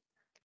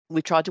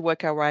 We tried to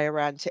work our way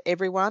around to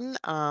everyone.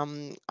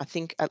 I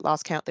think at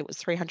last count there was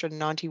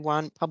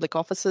 391 public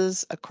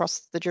offices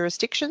across the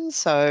jurisdiction.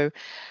 So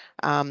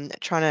trying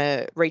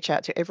to reach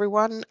out to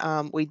everyone.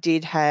 We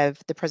did have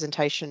the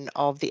presentation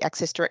of the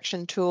access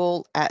direction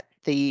tool at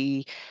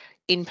the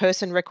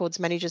in-person Records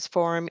Managers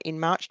Forum in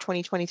March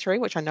 2023,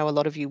 which I know a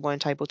lot of you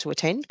weren't able to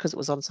attend because it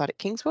was on site at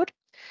Kingswood.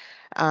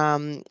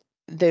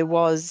 There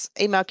was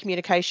email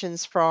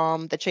communications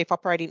from the Chief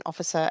Operating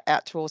Officer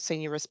out to all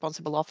senior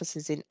responsible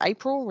officers in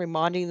April,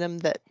 reminding them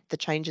that the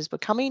changes were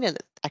coming and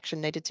that action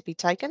needed to be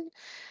taken.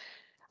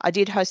 I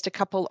did host a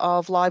couple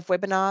of live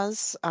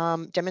webinars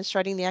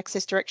demonstrating the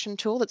access direction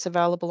tool that's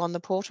available on the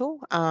portal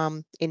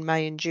in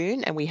May and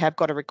June, and we have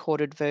got a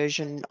recorded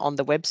version on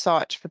the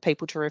website for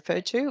people to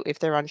refer to if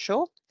they're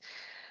unsure.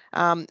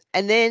 And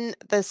then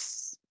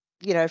this,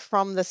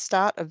 from the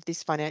start of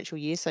this financial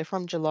year, so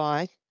from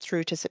July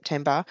through to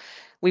September,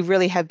 we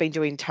really have been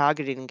doing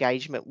targeted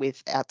engagement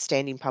with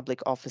outstanding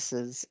public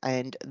officers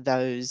and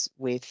those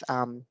with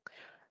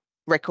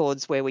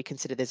records where we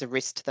consider there's a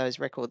risk to those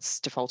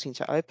records defaulting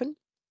to open.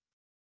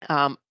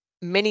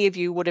 Many of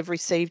you would have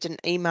received an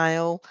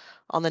email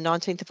on the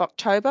 19th of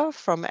October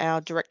from our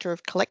Director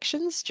of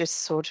Collections, just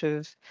sort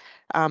of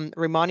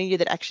reminding you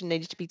that action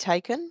needed to be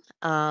taken.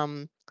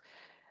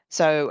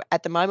 So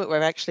at the moment,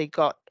 we've actually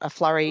got a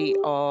flurry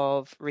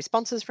of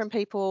responses from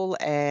people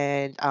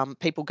and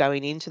people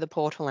going into the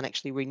portal and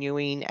actually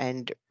renewing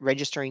and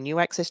registering new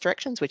access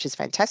directions, which is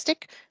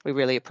fantastic. We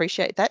really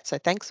appreciate that. So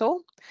thanks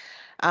all.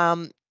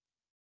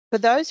 For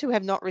those who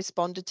have not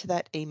responded to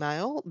that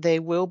email,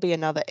 there will be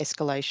another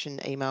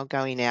escalation email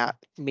going out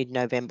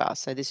mid-November.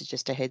 So this is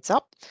just a heads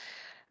up.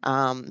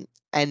 And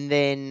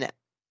then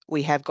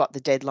we have got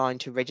the deadline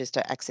to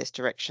register access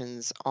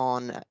directions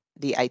on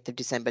the 8th of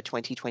December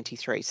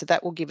 2023. So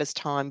that will give us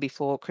time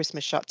before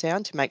Christmas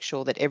shutdown to make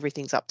sure that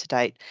everything's up to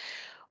date,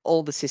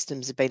 all the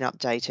systems have been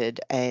updated,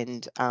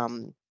 and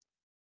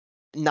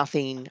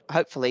nothing,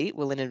 hopefully,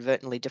 will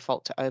inadvertently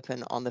default to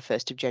open on the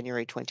 1st of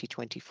January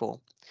 2024.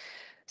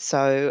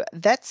 So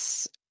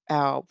that's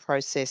our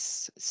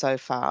process so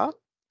far.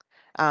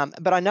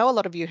 But I know a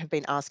lot of you have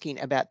been asking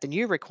about the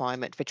new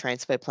requirement for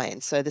transfer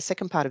plans. So the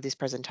second part of this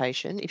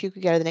presentation, if you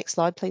could go to the next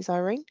slide, please,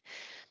 Irene.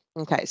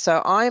 Okay,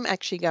 so I'm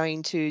actually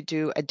going to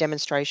do a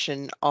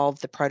demonstration of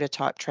the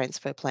prototype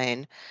transfer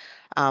plan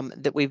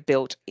that we've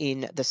built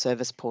in the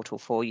service portal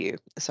for you.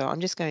 So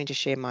I'm just going to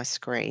share my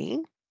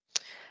screen.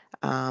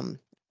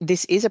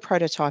 This is a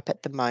prototype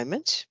at the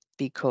moment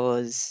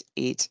because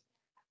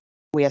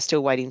we are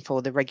still waiting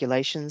for the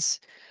regulations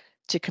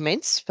to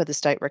commence for the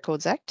State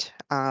Records Act.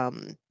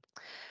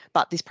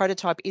 But this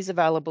prototype is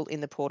available in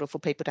the portal for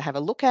people to have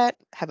a look at,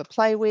 have a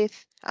play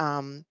with.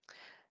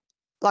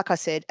 like I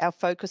said, our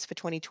focus for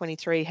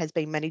 2023 has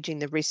been managing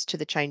the risk to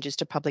the changes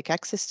to public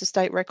access to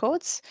state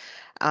records.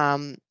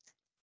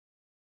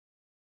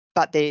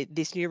 But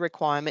this new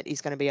requirement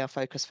is going to be our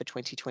focus for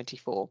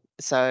 2024.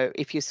 So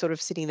if you're sort of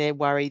sitting there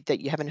worried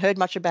that you haven't heard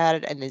much about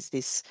it and there's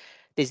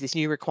this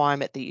new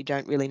requirement that you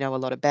don't really know a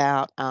lot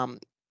about,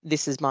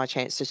 this is my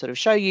chance to sort of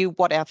show you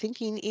what our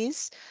thinking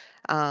is,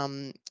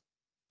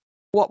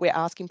 what we're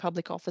asking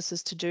public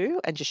officers to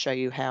do, and just show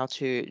you how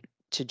to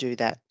do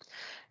that.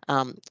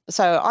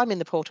 So I'm in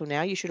the portal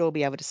now. You should all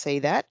be able to see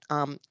that.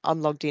 I'm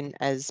logged in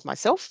as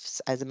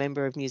myself, as a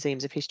member of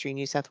Museums of History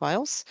New South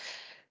Wales.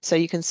 So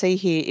you can see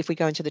here, if we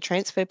go into the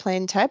transfer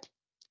plan tab,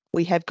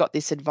 we have got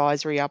this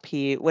advisory up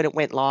here. When it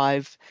went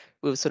live,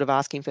 we were sort of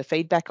asking for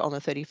feedback on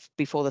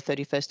before the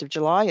 31st of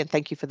July. And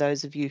thank you for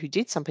those of you who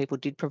did. Some people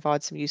did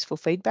provide some useful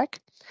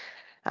feedback.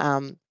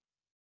 And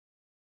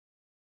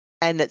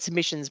that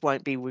submissions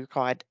won't be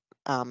required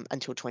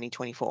until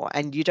 2024.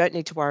 And you don't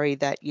need to worry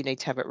that you need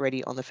to have it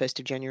ready on the 1st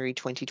of January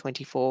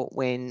 2024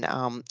 when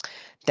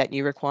that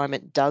new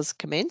requirement does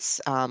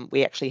commence.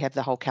 We actually have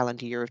the whole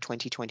calendar year of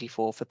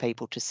 2024 for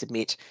people to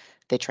submit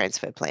their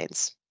transfer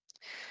plans.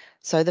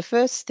 So the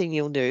first thing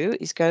you'll do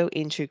is go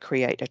into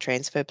create a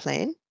transfer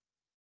plan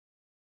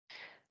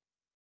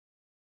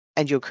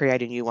and you'll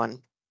create a new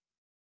one.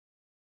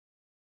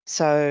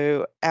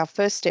 So our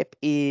first step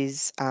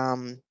is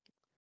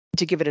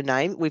to give it a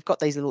name. We've got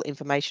these little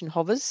information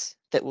hovers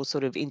that will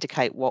sort of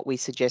indicate what we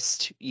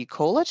suggest you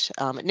call it.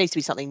 It needs to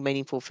be something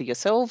meaningful for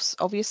yourselves,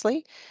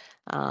 obviously.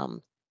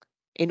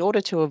 In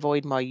order to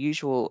avoid my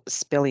usual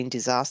spelling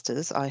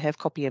disasters, I have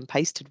copy and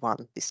pasted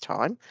one this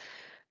time,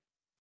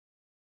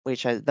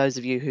 which those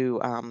of you who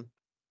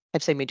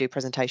have seen me do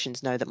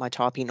presentations know that my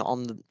typing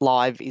on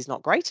live is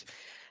not great.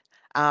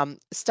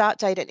 Start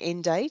date and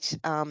end date,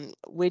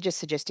 we're just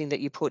suggesting that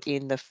you put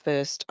in the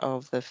 1st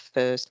of the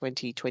 1st,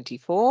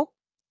 2024.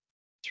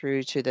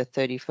 Through to the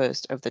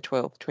 31st of the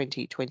 12th,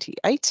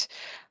 2028.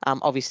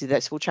 Obviously,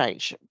 this will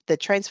change. The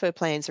transfer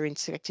plans are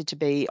expected to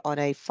be on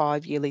a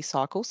 5-yearly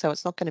cycle, so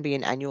it's not going to be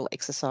an annual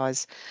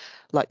exercise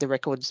like the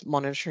records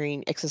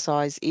monitoring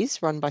exercise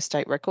is run by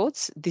State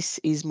Records. This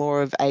is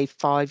more of a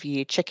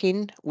 5-year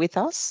check-in with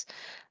us,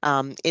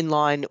 in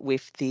line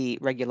with the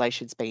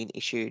regulations being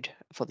issued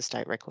for the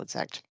State Records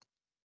Act.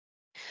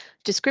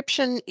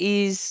 Description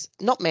is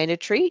not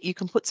mandatory. You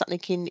can put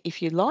something in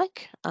if you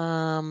like.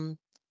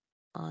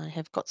 I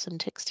have got some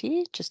text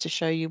here just to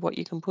show you what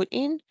you can put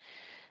in.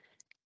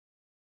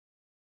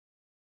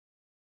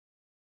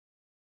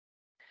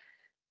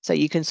 So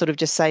you can sort of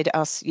just say to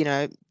us, you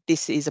know,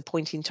 this is a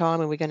point in time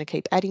and we're going to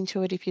keep adding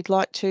to it if you'd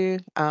like to,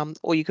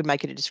 or you could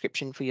make it a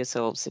description for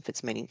yourselves if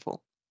it's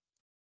meaningful.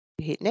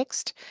 You hit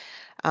next.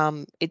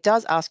 It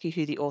does ask you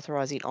who the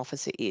authorising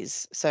officer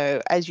is.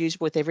 So as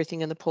usual with everything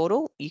in the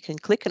portal, you can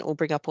click and it will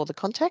bring up all the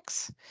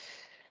contacts.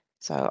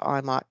 So I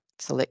might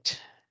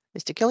select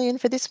Mr. Gillian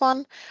for this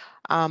one.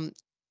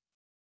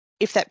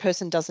 If that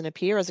person doesn't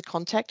appear as a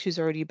contact who's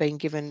already been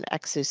given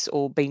access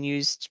or been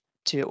used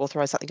to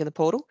authorise something in the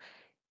portal,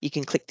 you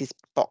can click this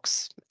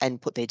box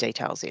and put their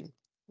details in.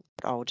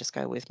 But I'll just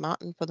go with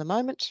Martin for the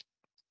moment.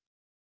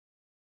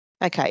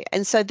 Okay,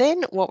 and so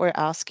then what we're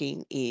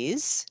asking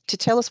is to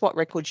tell us what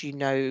records you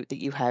know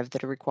that you have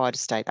that are required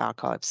of state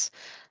archives.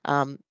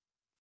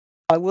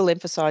 I will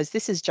emphasise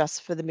this is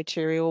just for the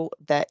material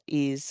that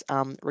is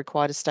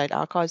required of state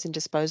archives and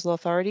disposal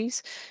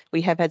authorities.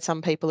 We have had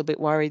some people a bit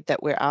worried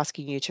that we're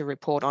asking you to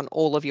report on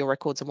all of your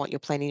records and what you're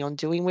planning on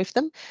doing with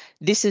them.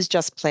 This is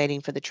just planning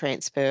for the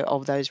transfer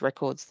of those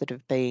records that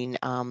have been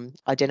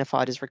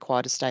identified as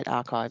required of state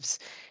archives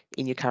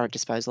in your current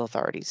disposal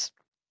authorities.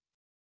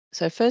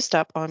 So first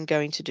up, I'm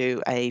going to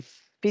do a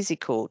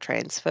physical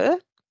transfer.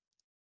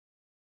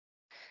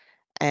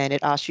 And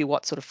it asks you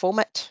what sort of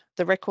format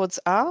the records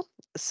are.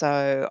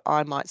 So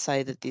I might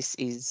say that this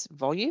is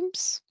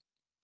volumes.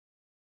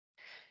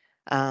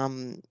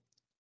 An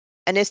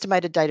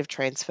estimated date of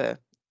transfer.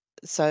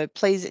 So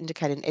please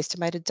indicate an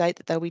estimated date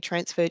that they'll be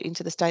transferred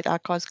into the State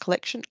Archives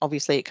collection.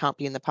 Obviously, it can't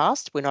be in the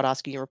past. We're not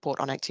asking you to report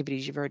on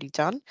activities you've already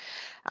done.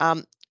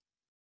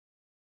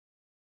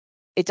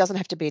 It doesn't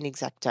have to be an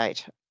exact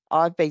date.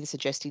 I've been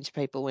suggesting to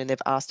people when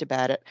they've asked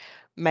about it,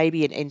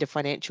 maybe an end of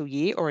financial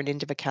year or an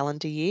end of a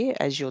calendar year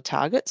as your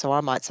target. So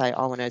I might say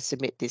I want to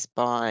submit this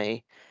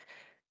by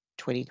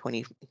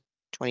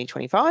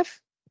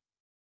 2025.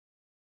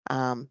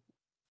 And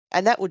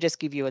that will just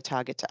give you a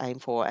target to aim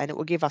for, and it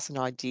will give us an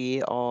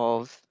idea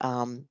of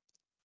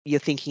your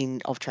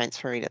thinking of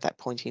transferring at that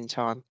point in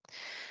time.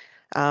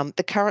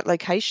 The current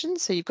location,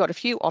 so you've got a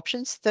few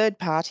options. Third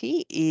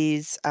party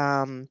is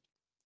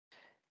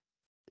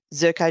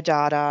Zerco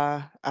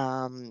data,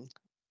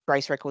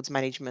 Grace Records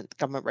Management,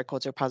 Government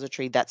Records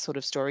Repository, that sort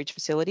of storage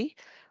facility.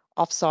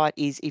 Offsite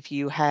is if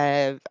you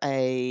have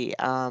a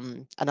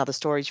another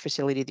storage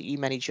facility that you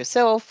manage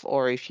yourself,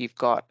 or if you've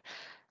got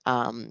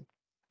an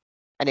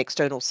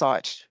external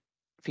site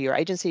for your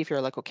agency, if you're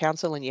a local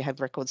council and you have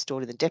records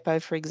stored in the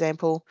depot, for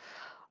example.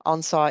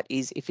 On-site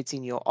is if it's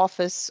in your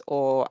office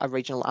or a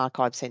regional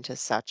archive centre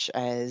such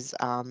as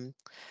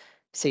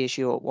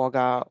CSU at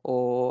Wagga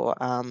or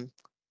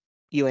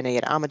UNE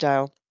at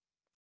Armidale.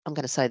 I'm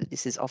going to say that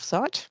this is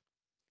offsite.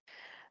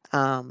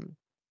 And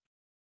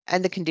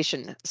the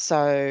condition.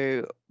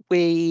 So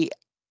we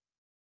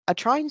are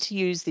trying to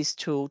use this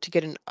tool to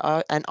get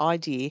an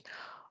idea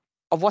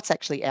of what's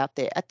actually out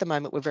there. At the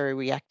moment, we're very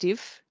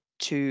reactive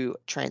to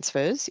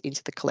transfers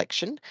into the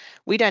collection.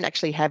 We don't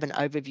actually have an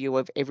overview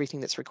of everything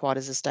that's required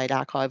as a state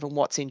archive and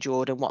what's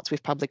endured and what's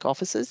with public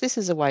officers. This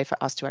is a way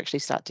for us to actually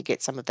start to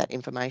get some of that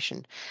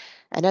information.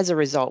 And as a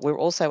result, we're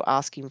also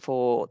asking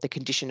for the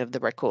condition of the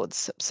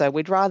records. So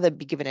we'd rather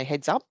be given a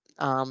heads up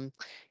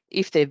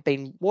if they've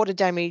been water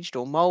damaged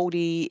or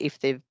mouldy, if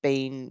they've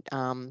been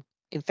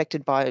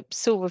infected by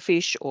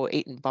silverfish or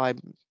eaten by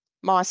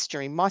mice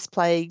during mice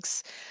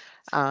plagues.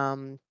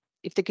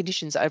 If the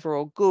condition's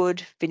overall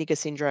good, vinegar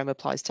syndrome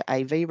applies to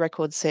AV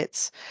record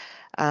sets.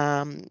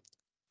 I'm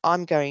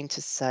going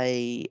to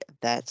say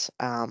that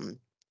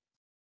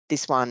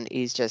this one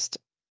is just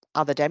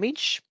other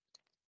damage.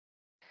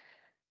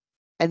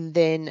 And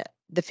then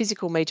the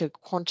physical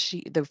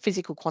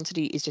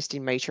quantity is just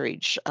in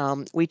meterage.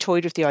 We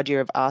toyed with the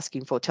idea of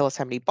asking for tell us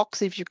how many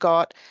boxes you've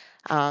got,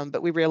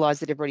 but we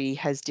realised that everybody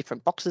has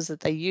different boxes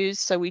that they use,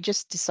 so we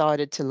just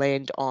decided to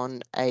land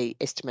on a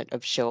estimate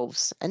of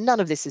shelves. And none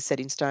of this is set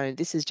in stone.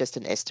 This is just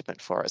an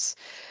estimate for us.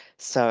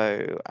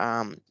 So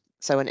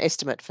so an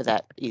estimate for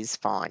that is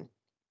fine.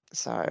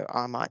 So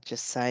I might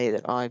just say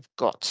that I've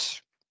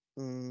got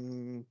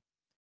 2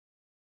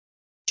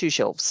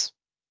 shelves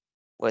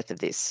worth of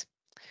this.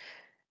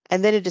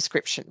 And then a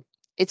description.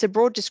 It's a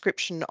broad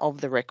description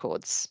of the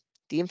records.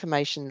 The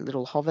information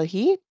little hover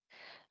here.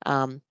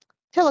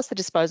 Tell us the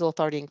disposal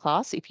authority and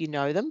class if you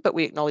know them, but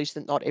we acknowledge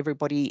that not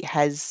everybody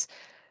has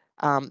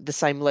the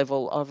same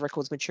level of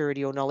records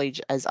maturity or knowledge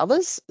as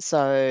others.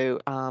 So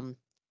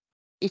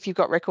if you've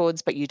got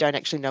records but you don't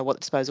actually know what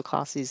the disposal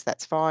class is,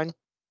 that's fine.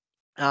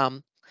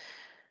 But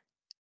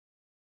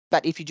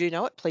if you do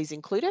know it, please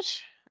include it.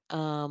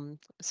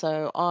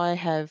 So I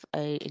have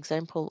an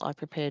example I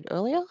prepared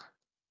earlier.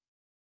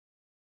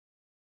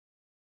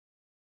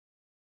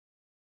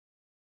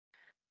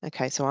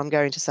 Okay, so I'm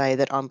going to say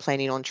that I'm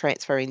planning on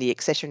transferring the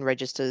accession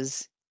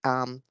registers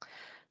for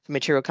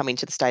material coming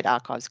to the State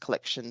Archives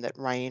collection that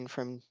ran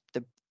from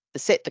the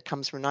set that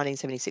comes from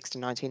 1976 to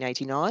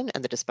 1989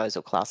 and the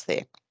disposal class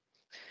there.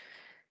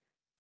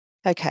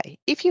 Okay,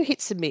 if you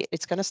hit submit,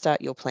 it's going to start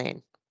your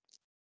plan,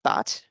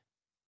 but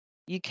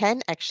you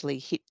can actually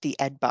hit the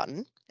add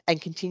button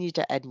and continue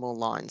to add more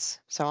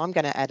lines. So I'm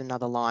going to add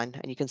another line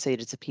and you can see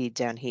it's appeared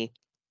down here.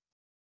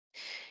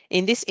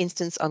 In this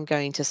instance, I'm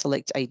going to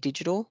select a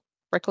digital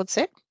record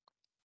set.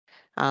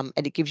 And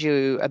it gives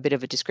you a bit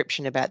of a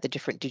description about the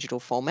different digital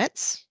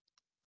formats.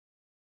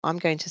 I'm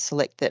going to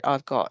select that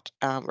I've got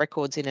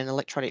records in an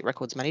electronic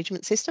records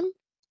management system.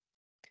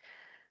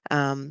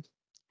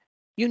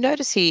 You'll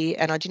notice here,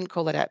 and I didn't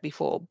call that out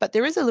before, but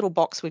there is a little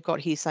box we've got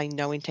here saying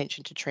no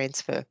intention to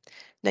transfer.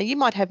 Now, you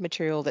might have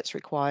material that's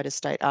required as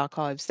state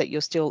archives that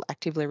you're still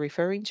actively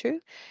referring to.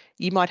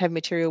 You might have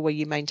material where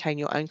you maintain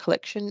your own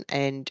collection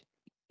and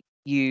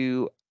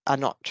you are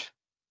not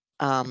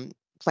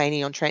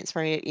planning on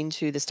transferring it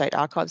into the State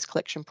Archives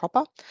collection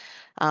proper.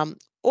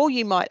 Or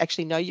you might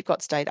actually know you've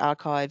got State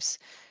Archives,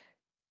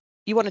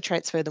 you want to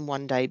transfer them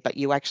one day, but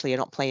you actually are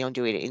not planning on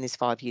doing it in this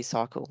 5-year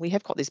cycle. We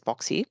have got this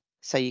box here,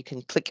 so you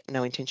can click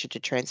no intention to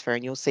transfer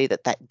and you'll see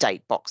that that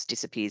date box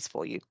disappears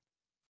for you.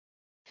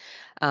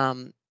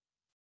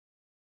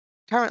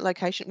 Current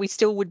location, we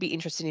still would be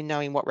interested in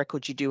knowing what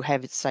records you do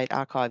have at State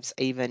Archives,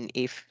 even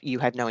if you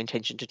have no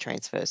intention to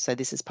transfer. So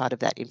this is part of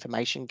that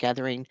information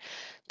gathering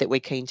that we're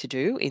keen to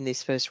do in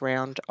this first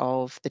round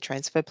of the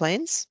transfer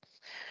plans.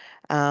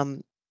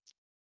 So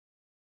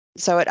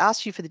it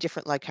asks you for the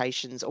different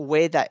locations or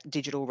where that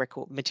digital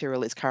record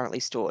material is currently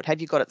stored. Have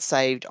you got it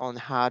saved on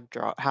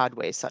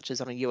hardware, such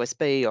as on a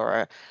USB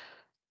or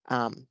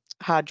a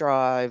hard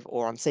drive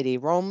or on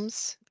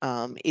CD-ROMs?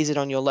 Is it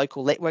on your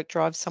local network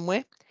drive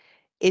somewhere?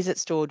 Is it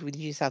stored with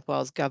New South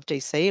Wales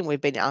GovDC? And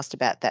we've been asked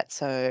about that.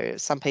 So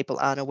some people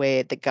aren't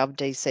aware that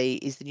GovDC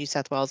is the New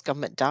South Wales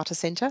Government Data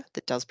Centre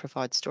that does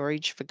provide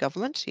storage for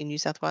government in New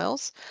South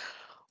Wales.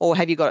 Or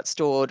have you got it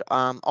stored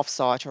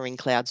off-site or in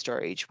cloud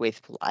storage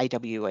with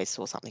AWS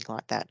or something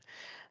like that?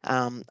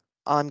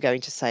 I'm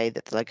going to say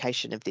that the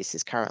location of this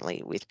is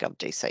currently with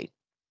GovDC.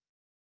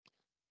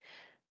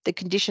 The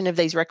condition of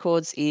these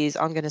records is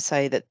I'm going to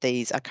say that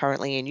these are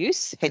currently in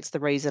use, hence the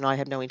reason I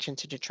have no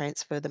intention to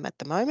transfer them at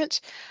the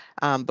moment.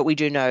 But we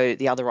do know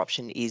the other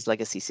option is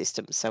legacy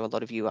systems. So a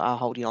lot of you are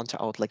holding on to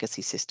old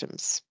legacy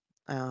systems.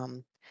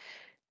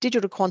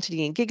 Digital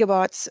quantity in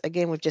gigabytes,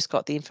 again, we've just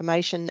got the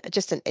information,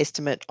 just an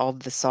estimate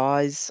of the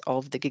size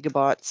of the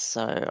gigabytes.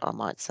 So I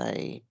might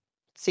say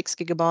 6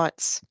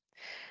 gigabytes.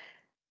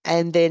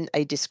 And then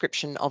a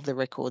description of the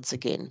records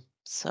again.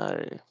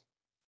 So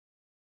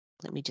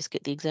let me just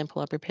get the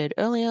example I prepared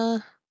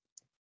earlier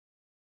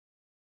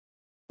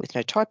with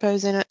no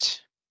typos in it.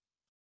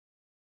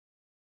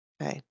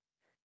 Okay.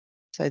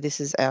 So this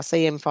is our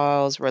CM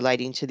files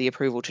relating to the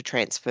approval to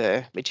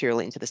transfer material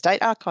into the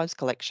State Archives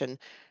collection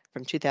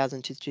from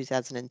 2000 to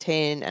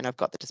 2010, and I've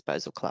got the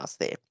disposal class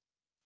there.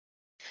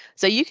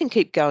 So you can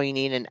keep going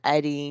in and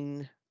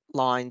adding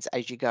lines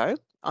as you go.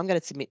 I'm going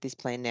to submit this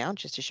plan now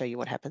just to show you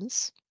what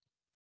happens.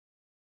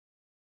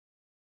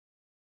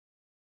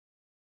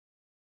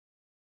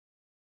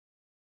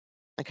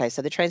 Okay,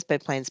 so the transfer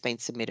plan's been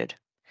submitted.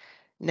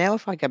 Now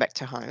if I go back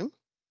to home,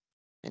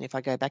 and if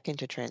I go back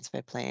into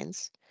transfer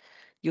plans,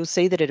 you'll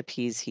see that it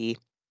appears here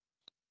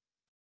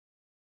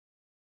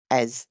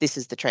as this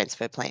is the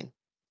transfer plan.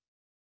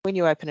 When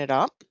you open it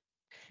up,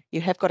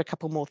 you have got a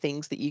couple more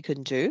things that you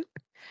can do.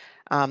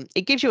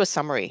 It gives you a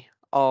summary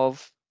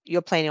of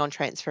you're planning on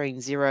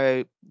transferring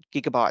 0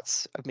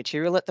 gigabytes of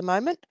material at the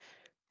moment,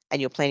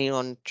 and you're planning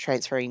on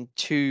transferring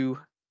 2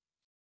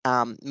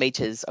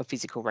 meters of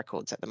physical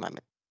records at the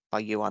moment. By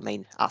you, I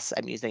mean us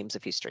at Museums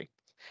of History.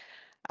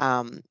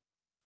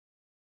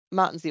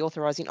 Martin's the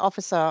authorising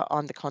officer.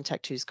 I'm the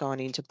contact who's gone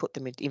in to put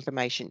the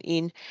information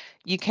in.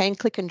 You can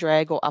click and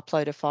drag or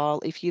upload a file.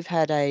 If you've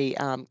had a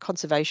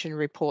conservation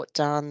report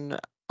done,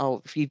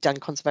 or if you've done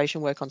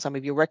conservation work on some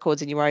of your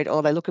records and you're worried,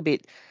 oh, they look a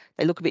bit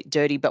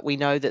dirty, but we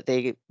know that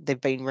they've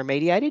been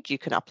remediated, you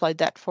can upload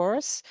that for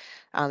us.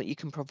 You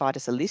can provide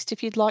us a list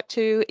if you'd like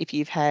to. If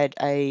you've had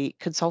a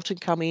consultant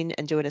come in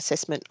and do an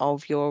assessment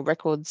of your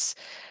records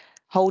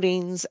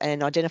holdings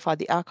and identify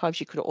the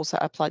archives, you could also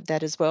upload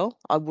that as well.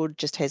 I would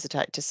just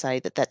hesitate to say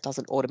that that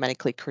doesn't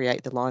automatically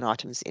create the line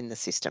items in the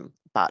system,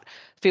 but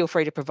feel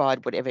free to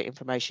provide whatever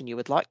information you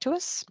would like to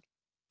us.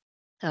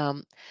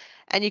 And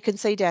you can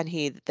see down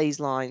here that these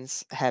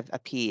lines have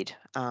appeared.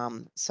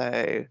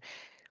 So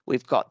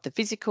we've got the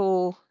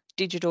physical,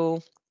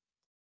 digital.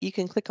 You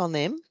can click on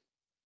them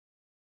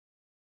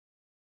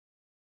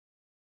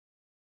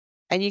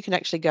and you can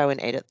actually go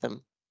and edit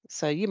them.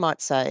 So you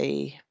might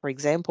say, for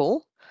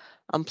example,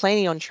 I'm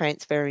planning on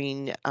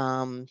transferring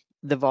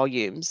the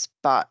volumes,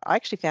 but I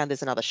actually found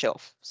there's another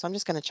shelf. So I'm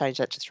just going to change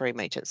that to 3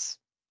 meters.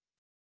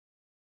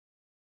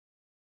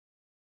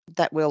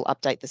 That will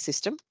update the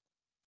system.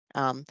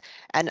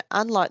 And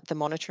unlike the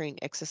monitoring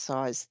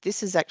exercise,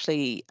 this is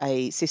actually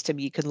a system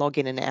you can log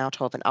in and out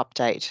of and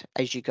update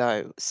as you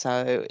go.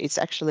 So it's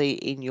actually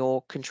in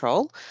your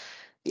control.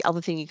 The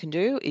other thing you can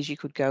do is you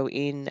could go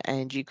in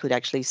and you could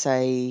actually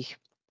say,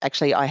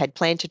 actually, I had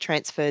planned to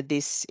transfer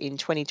this in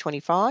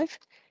 2025.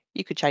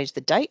 You could change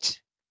the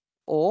date,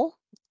 or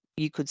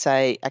you could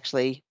say,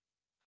 actually,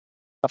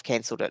 I've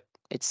cancelled it.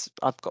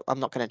 I'm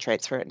not going to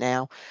transfer it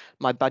now.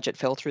 My budget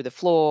fell through the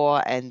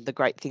floor, and the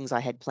great things I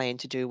had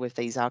planned to do with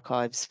these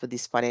archives for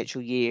this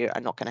financial year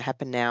are not going to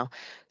happen now.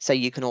 So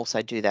you can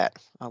also do that.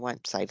 I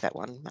won't save that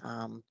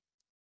one.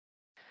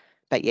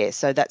 But yeah,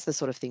 so that's the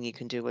sort of thing you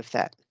can do with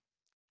that.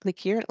 Click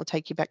here and it will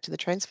take you back to the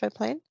transfer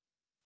plan.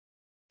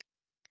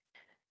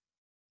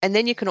 And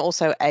then you can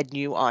also add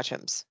new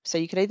items. So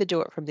you can either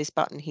do it from this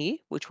button here,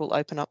 which will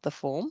open up the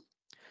form,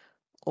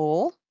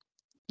 or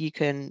you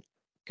can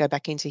go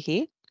back into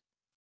here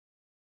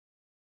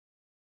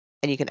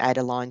and you can add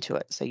a line to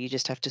it. So you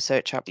just have to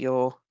search up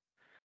your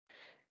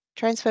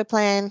transfer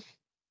plan.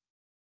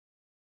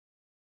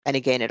 And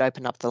again, it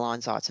opened up the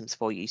lines items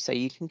for you. So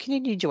you can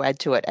continue to add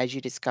to it as you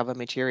discover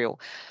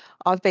material.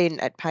 I've been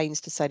at pains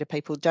to say to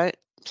people,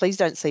 please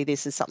don't see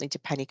this as something to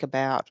panic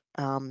about.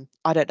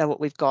 I don't know what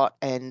we've got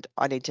and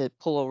I need to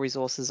pull all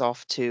resources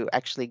off to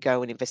actually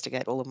go and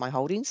investigate all of my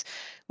holdings.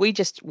 We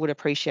just would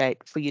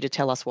appreciate for you to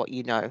tell us what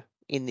you know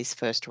in this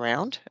first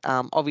round.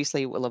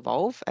 Obviously, it will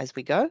evolve as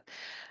we go,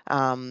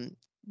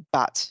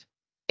 but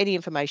any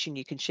information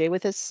you can share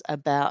with us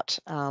about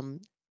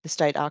the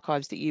state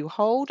archives that you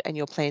hold and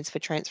your plans for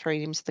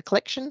transferring them to the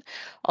collection.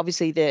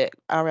 Obviously, the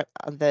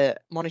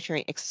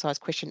monitoring exercise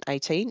question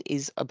 18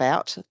 is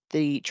about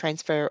the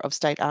transfer of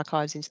state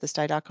archives into the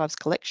state archives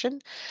collection.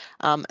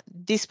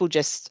 This will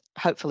just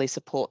hopefully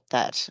support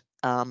that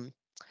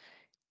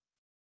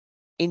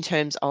in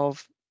terms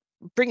of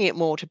bringing it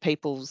more to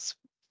people's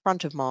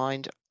front of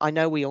mind. I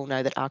know we all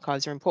know that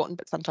archives are important,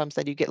 but sometimes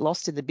they do get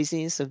lost in the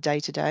busyness of day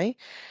to day.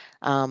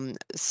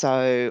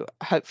 So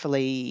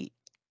hopefully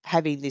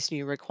having this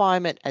new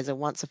requirement as a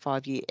once a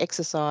 5-year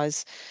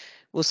exercise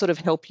will sort of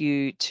help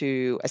you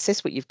to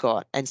assess what you've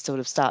got and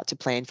sort of start to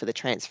plan for the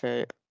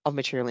transfer of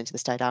material into the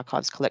State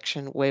Archives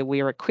collection, where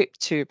we are equipped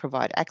to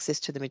provide access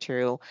to the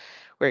material.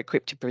 We're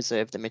equipped to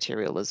preserve the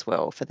material as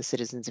well for the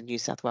citizens of New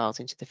South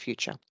Wales into the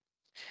future.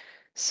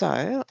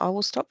 So I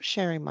will stop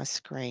sharing my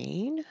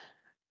screen,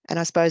 and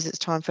I suppose it's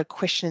time for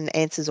question and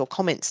answers or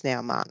comments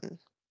now, Martin.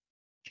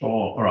 Sure.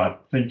 All right.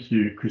 Thank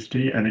you,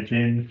 Christy. And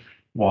again,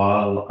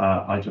 while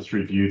I just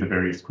review the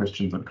various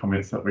questions and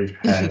comments that we've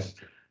had,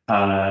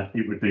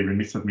 it would be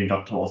remiss of me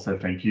not to also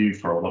thank you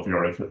for all of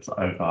your efforts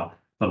over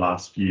the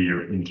last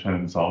year in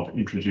terms of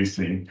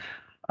introducing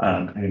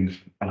and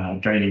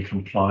gaining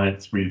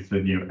compliance with the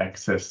new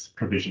access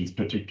provisions,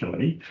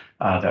 particularly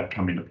that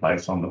come into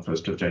place on the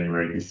 1st of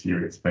January this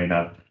year. It's been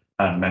a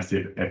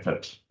massive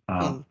effort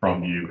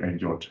from you and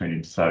your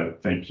team. So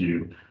thank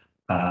you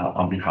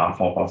on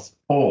behalf of us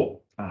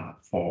all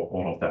for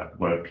all of that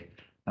work,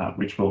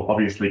 which will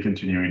obviously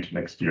continue into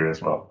next year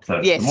as well.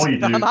 So yes, the more you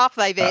do, I'm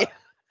halfway there.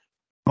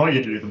 The more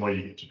you do, the more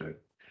you get to do.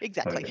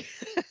 Exactly.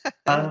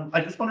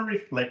 I just want to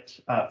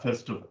reflect,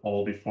 first of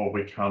all, before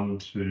we come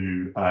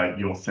to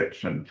your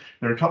section.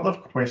 There are a couple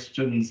of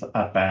questions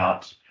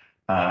about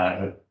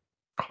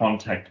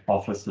contact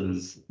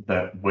officers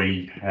that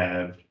we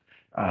have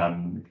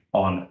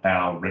on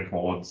our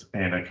records,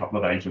 and a couple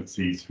of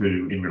agencies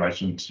who, in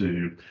relation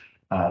to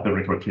the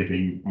record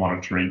keeping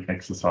monitoring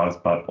exercise,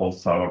 but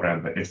also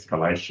around the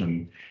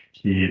escalation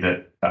here,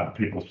 that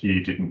people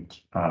here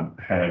didn't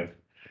have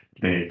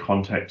their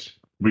contact.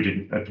 We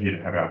didn't appear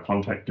to have our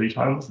contact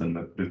details, and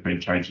that there's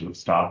been changes of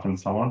staff and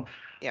so on.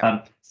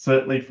 Yeah.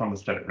 Certainly from the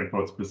State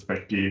Records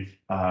perspective,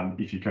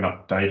 if you can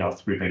update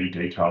us with any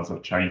details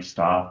of changed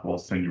staff or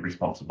senior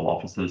responsible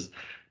officers,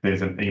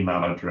 there's an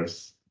email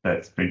address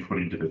that's been put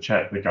into the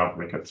chat, the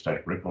GovRec at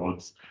State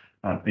Records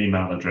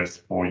email address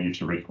for you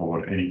to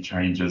record any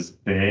changes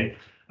there.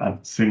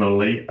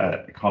 Similarly,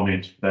 a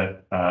comment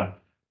that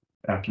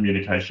our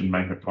communication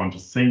may have gone to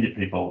senior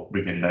people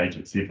within an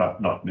agency,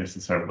 but not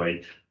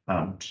necessarily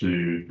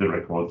to the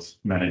records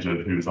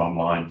manager who is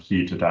online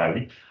here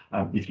today.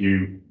 If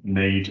you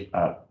need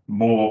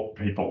more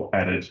people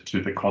added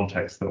to the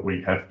contacts that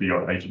we have for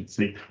your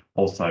agency,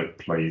 also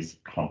please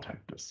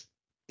contact us.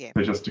 Yeah.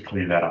 So just to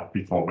clear that up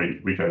before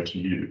we go to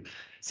you.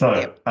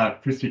 So,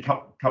 Christy,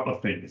 couple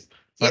of things.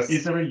 So Yes.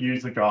 Is there a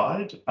user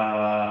guide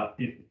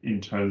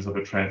in terms of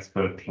a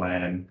transfer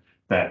plan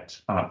that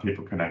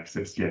people can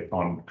access yet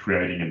on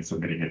creating and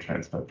submitting a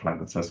transfer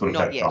plan? So sort of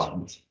Not that yet.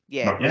 guidance.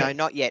 Yeah, Not yet? no,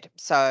 not yet.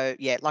 So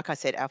yeah, like I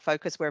said, our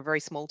focus, we're a very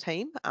small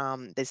team.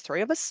 There's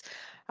 3 of us,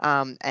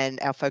 and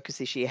our focus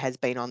this year has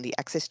been on the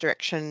access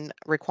direction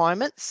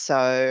requirements.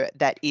 So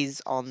that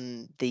is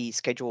on the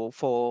schedule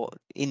for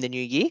in the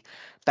new year.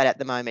 But at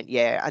the moment,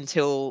 yeah,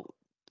 until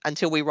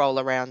we roll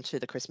around to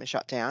the Christmas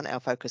shutdown, our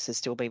focus has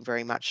still been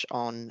very much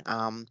on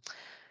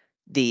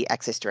the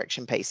access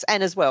direction piece.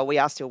 And as well, we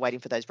are still waiting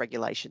for those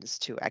regulations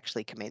to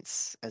actually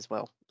commence as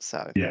well.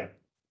 So yeah.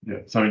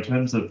 So in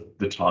terms of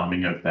the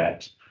timing of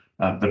that,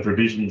 the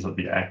provisions of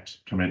the Act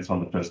commence on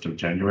the 1st of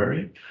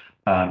January.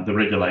 The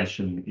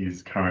regulation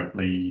is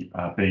currently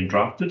being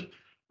drafted,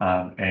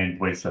 and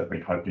we're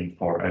certainly hoping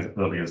for as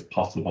early as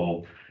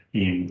possible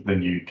in the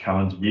new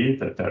calendar year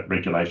that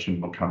regulation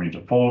will come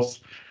into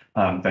force.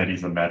 That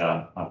is a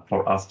matter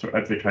for us to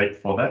advocate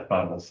for that,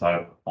 but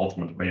also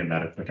ultimately a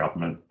matter for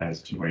government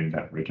as to when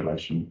that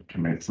regulation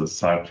commences.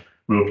 So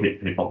we'll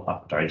keep people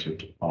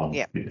updated on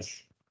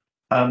this.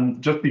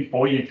 Just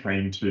before you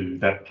came to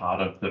that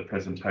part of the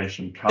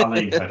presentation,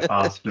 Carleen had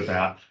asked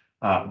about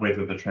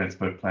whether the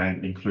transfer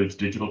plan includes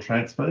digital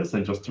transfers,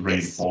 and just to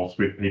reinforce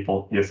with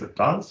people, yes, it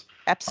does.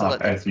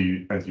 Absolutely. As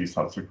you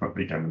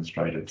subsequently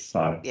demonstrated.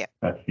 So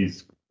that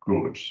is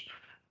good.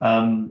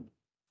 And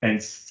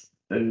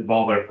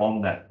while we're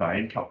on that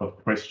vein, a couple of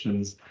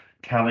questions.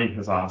 Callie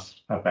has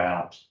asked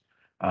about,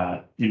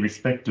 in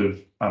respect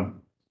of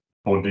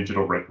for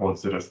digital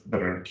records that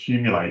are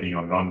accumulating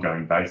on an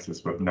ongoing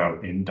basis with no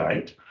end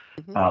date,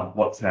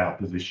 what's our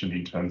position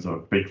in terms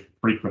of big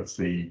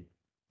frequency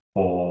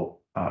for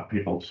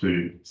people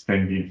to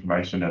send the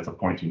information at a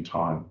point in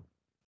time?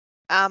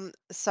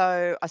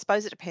 So I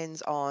suppose it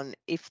depends on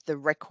if the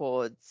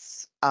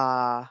records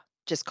are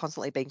just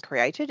constantly being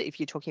created. If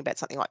you're talking about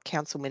something like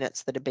council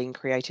minutes that are being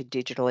created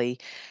digitally,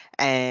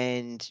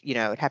 and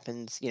it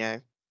happens,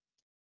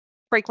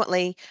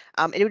 frequently,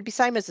 it would be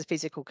same as the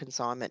physical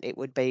consignment. It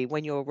would be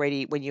when you're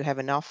ready, when you have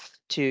enough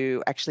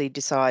to actually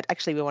decide,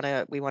 actually we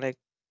want to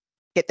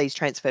get these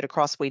transferred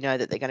across. We know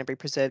that they're going to be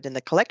preserved in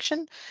the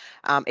collection.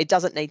 It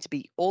doesn't need to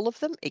be all of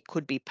them. It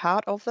could be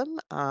part of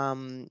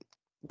them.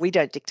 We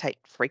don't dictate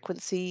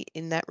frequency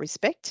in that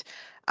respect,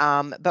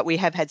 but we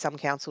have had some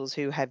councils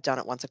who have done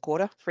it once a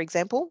quarter, for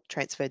example,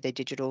 transferred their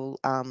digital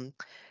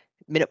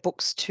minute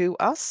books to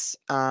us.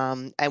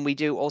 And we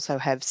do also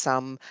have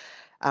some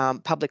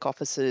public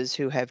officers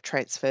who have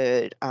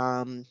transferred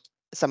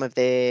some of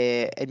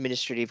their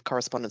administrative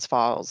correspondence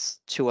files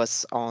to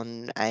us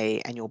on an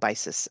annual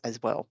basis as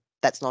well.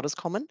 That's not as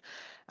common,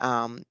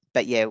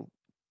 but yeah,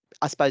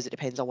 I suppose it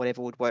depends on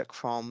whatever would work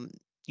from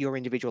your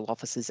individual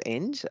officer's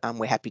end.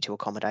 We're happy to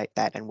accommodate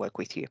that and work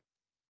with you.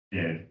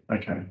 Yeah,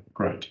 okay,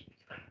 great.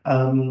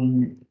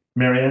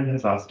 Marianne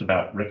has asked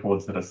about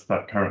records that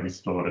are currently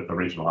stored at the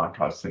regional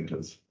archive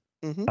centres,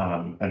 and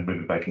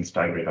whether they can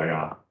stay where they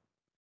are.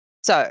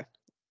 So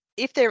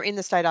if they're in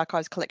the State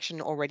Archives collection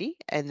already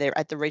and they're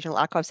at the Regional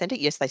Archive Centre,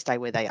 yes, they stay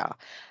where they are.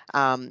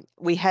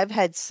 We have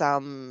had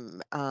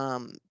some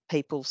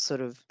people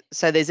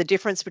so there's a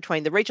difference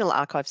between the Regional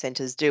Archive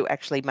Centres do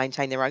actually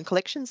maintain their own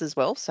collections as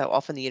well. So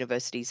often the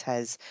universities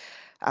has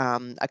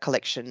a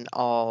collection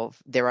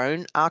of their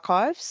own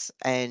archives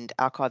and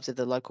archives of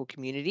the local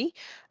community.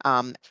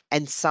 And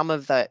some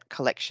of that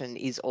collection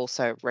is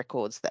also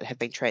records that have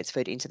been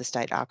transferred into the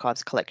State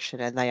Archives collection,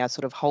 and they are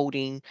sort of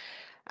holding,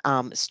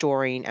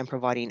 storing and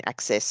providing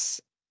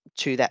access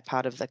to that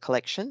part of the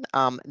collection.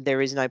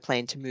 There is no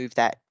plan to move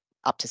that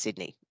up to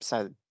Sydney,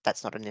 so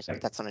that's not an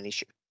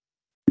issue.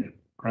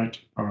 Great.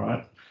 All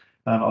right.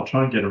 I'll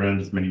try and get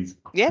around as many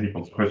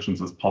people's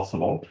questions as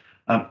possible.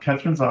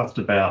 Catherine's asked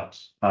about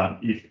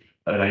if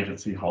an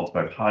agency holds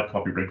both hard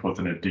copy records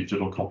and a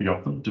digital copy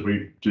of them.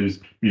 Do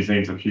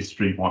museums of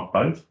history want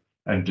both?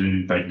 And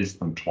do they list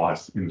them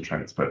twice in the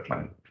transfer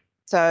plan?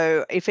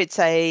 So if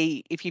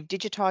you've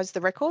digitized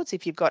the records,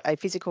 if you've got a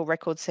physical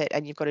record set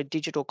and you've got a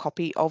digital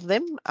copy of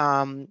them,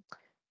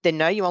 then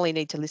no, you only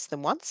need to list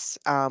them once.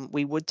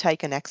 We would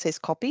take an access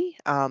copy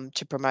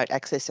to promote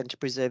access and to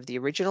preserve the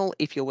original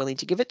if you're willing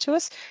to give it to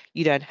us.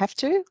 You don't have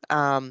to,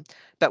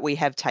 but we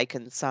have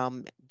taken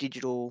some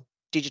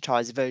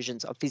digitized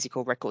versions of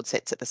physical record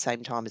sets at the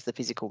same time as the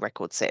physical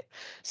record set.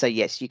 So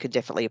yes, you can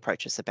definitely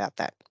approach us about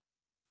that.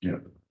 Yeah,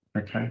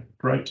 okay,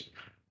 great.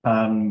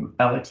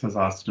 Alex has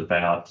asked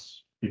about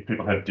if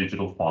people have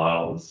digital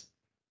files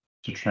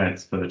to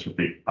transfer to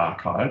the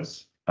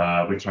archives,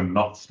 which are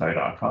not state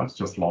archives,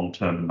 just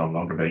long-term and no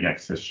longer being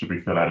accessed, should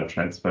we fill out a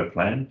transfer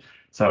plan?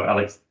 So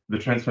Alex, the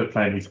transfer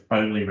plan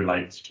only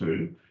relates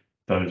to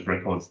those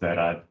records that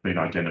have been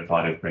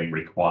identified as being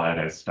required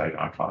as state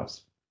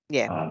archives.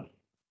 Yeah.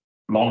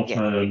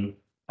 Long-term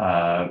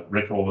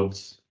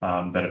records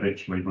that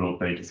eventually will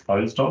be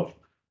disposed of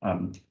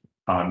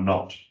are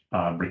not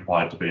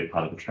required to be a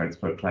part of the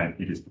transfer plan.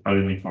 It is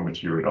only for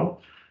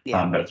material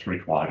that's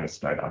required as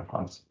state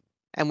archives.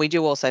 And we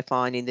do also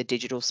find in the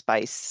digital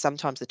space,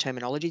 sometimes the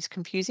terminology is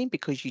confusing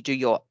because you do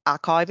your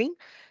archiving,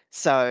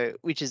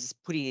 which is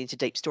putting it into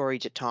deep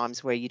storage at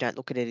times where you don't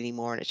look at it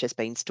anymore and it's just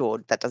being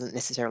stored. That doesn't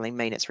necessarily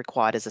mean it's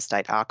required as a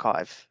state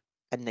archive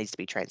and needs to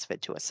be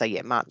transferred to us. So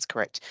yeah, Martin's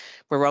correct.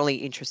 We're only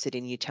interested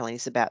in you telling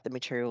us about the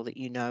material that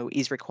you know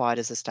is required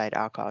as a state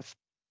archive.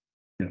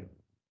 Yeah.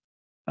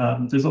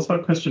 There's also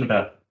a question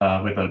about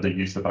whether the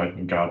use of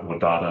OpenGov or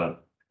Data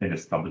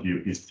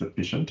NSW is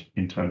sufficient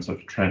in terms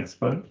of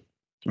transfer.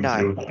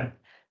 No.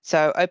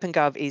 So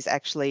OpenGov is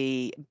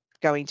actually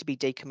going to be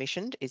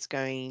decommissioned. It's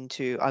going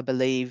to, I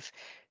believe,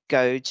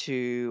 go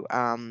to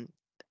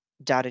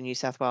Data New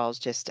South Wales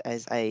just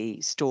as a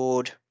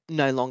stored,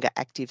 no longer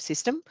active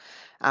system.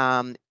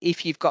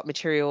 If you've got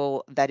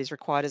material that is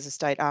required as a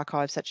state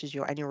archive, such as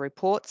your annual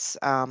reports,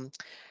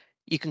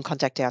 you can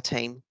contact our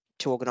team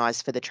to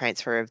organise for the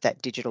transfer of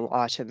that digital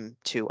item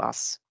to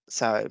us.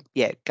 So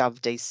yeah,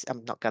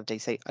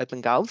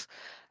 OpenGov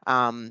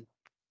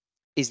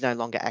is no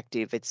longer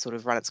active. It's sort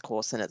of run its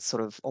course and it's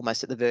sort of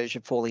almost at the verge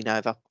of falling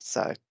over.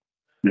 So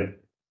yeah,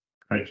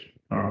 great.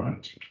 All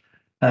right.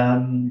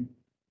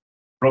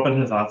 Robert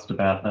has asked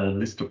about a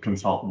list of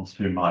consultants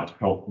who might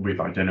help with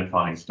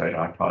identifying state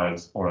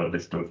archives or a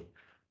list of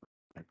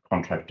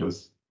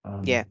contractors.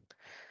 Yeah.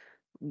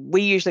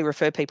 We usually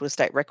refer people to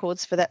State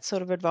Records for that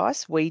sort of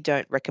advice. We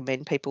don't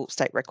recommend people,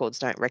 State Records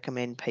don't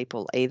recommend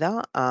people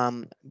either.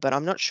 But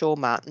I'm not sure,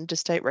 Martin, do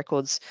State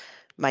Records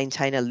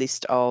maintain a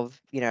list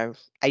of,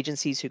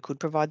 agencies who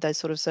could provide those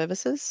sort of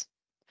services?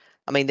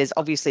 I mean, there's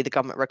obviously the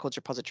Government Records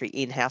Repository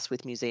in-house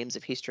with Museums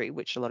of History,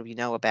 which a lot of you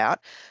know about,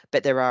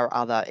 but there are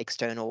other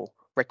external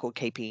record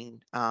keeping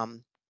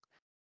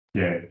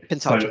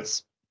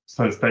consultants.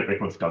 So State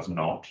Records does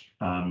not.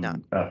 No.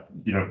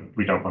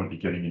 We don't want to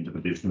be getting into the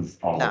business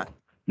of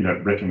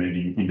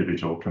recommending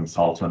individual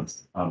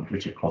consultants,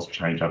 which of course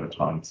change over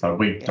time. So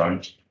we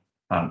don't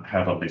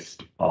have a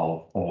list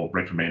of or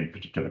recommend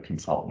particular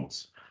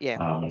consultants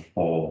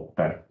for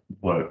that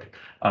work.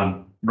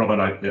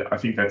 Robert, I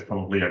think that's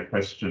probably a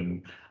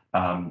question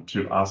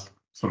to ask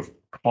sort of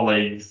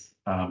colleagues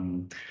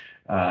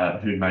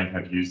who may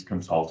have used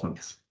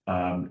consultants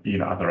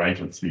in other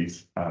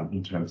agencies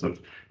in terms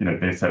of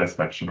their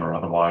satisfaction or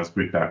otherwise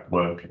with that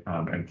work,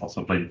 and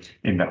possibly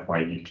in that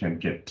way you can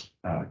get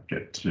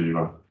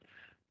to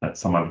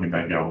someone who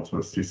may be able to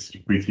assist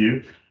with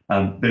you.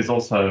 There's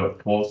also,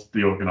 of course,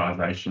 the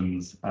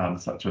organisations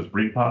such as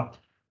RIPA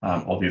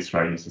or the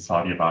Australian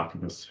Society of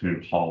Archivists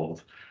who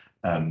hold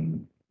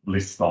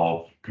lists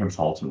of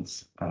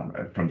consultants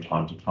from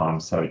time to time,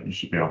 so you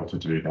should be able to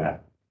do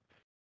that.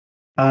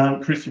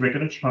 Christy, we're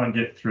going to try and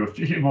get through a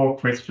few more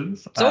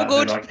questions. It's all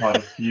good. There are quite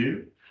a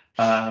few.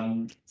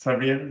 So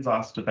Rhiannon's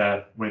asked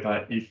about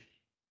whether if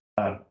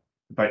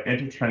they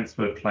enter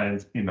transfer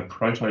plans in the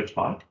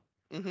prototype,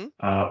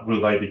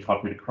 will they be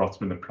copied across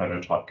when the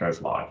prototype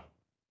goes live?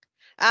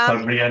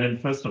 So Rhiannon,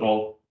 first of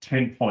all,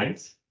 10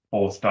 points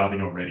for starting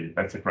already.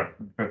 That's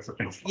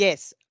excellent.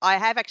 Yes, I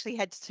have actually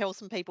had to tell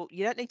some people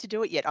you don't need to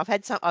do it yet. I've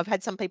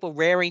had some people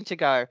raring to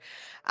go.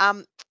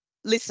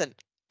 Listen,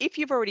 if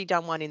you've already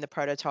done one in the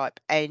prototype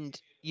and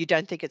you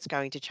don't think it's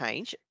going to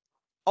change,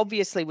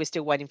 obviously we're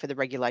still waiting for the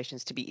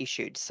regulations to be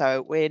issued.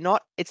 So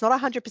it's not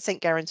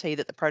 100% guarantee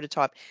that the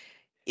prototype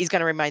is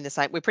going to remain the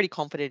same. We're pretty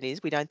confident it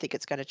is. We don't think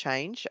it's going to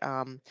change.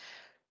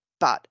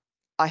 But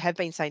I have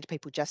been saying to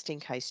people, just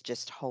in case,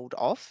 just hold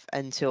off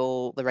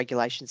until the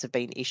regulations have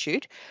been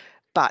issued.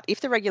 But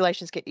if the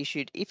regulations get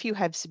issued, if you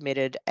have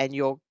submitted and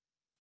you're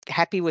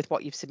happy with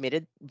what you've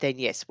submitted, then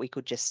yes, we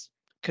could just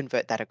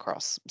convert that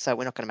across. So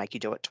we're not going to make you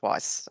do it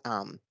twice.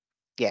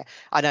 Yeah,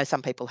 I know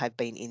some people have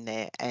been in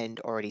there and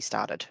already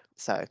started.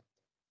 So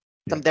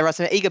there are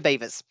some eager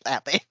beavers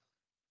out there,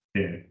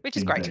 which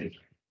is great.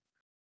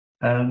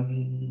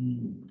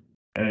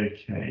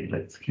 Okay,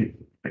 let's keep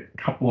a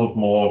couple of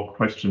more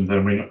questions,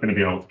 and we're not going to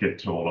be able to get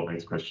to all of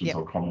these questions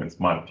or comments.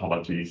 My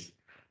apologies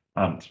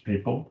to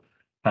people.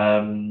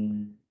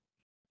 Can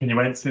you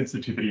add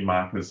sensitivity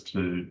markers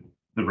to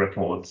the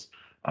records,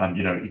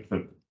 if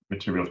the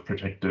material is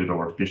protected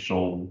or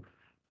official,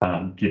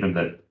 given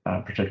that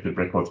protected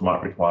records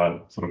might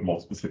require sort of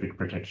more specific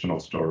protection or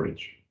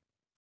storage?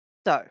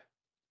 So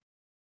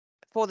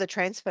for the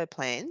transfer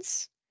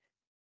plans,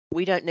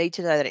 we don't need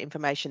to know that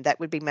information. That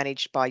would be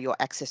managed by your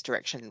access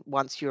direction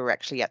once you're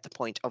actually at the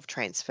point of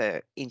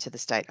transfer into the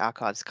State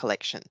Archives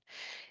collection.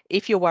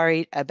 If you're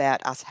worried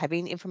about us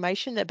having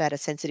information about a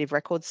sensitive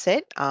record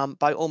set,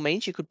 by all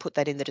means, you could put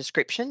that in the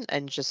description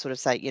and just sort of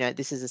say,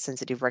 this is a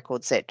sensitive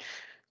record set.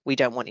 We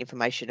don't want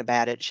information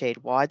about it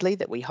shared widely,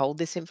 that we hold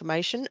this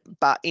information.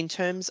 But in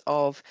terms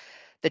of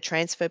the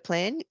transfer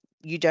plan,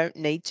 you don't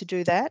need to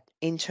do that.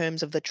 In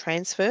terms of the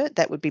transfer,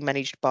 that would be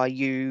managed by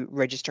you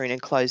registering and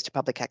closed to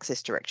public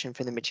access direction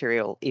for the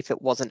material if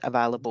it wasn't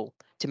available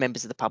to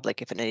members of the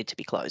public, if it needed to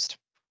be closed.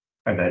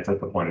 And that's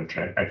at the point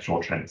of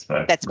actual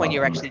transfer. That's when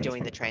you're actually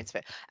doing the transfer.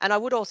 And I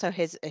would also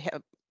I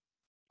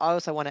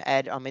also want to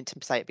add, I meant to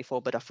say it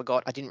before, but I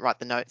forgot. I didn't write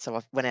the note, so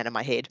I went out of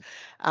my head.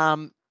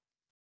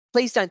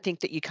 Please don't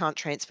think that you can't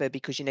transfer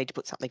because you need to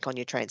put something on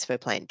your transfer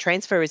plan.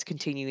 Transfer is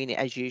continuing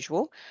as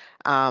usual.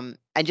 And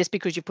just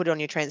because you put it on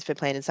your transfer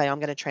plan and say, I'm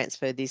going to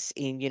transfer this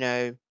in,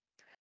 the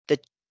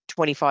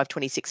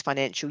 25-26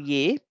 financial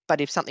year,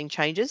 but if something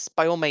changes,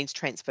 by all means,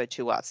 transfer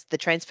to us. The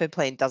transfer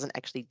plan doesn't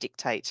actually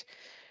dictate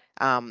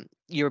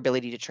your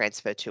ability to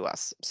transfer to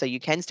us. So you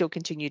can still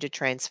continue to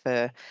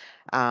transfer.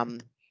 Yeah.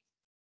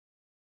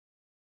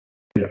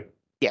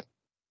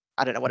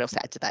 I don't know what else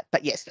to add to that,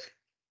 but yes.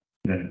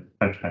 Yeah,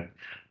 okay.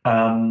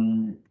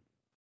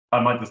 I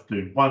might just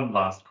do one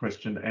last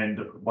question, and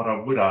what I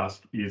would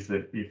ask is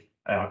that if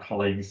our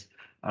colleagues,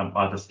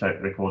 either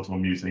State Records or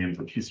Museums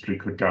of History,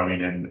 could go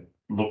in and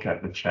look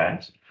at the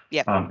chat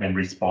and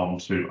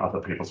respond to other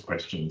people's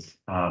questions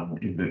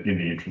in the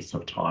interest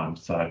of time.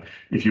 So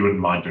if you wouldn't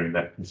mind doing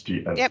that,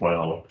 Christy, as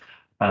well.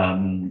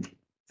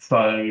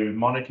 So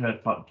Monica,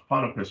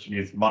 final question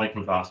is, Monica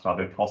was asked, are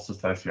there costs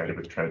associated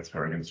with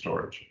transferring and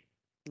storage?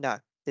 No,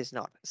 there's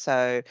not.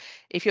 So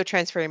if you're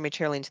transferring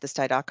material into the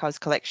State Archives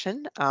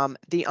collection,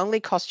 the only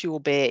cost you will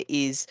bear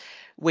is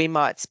we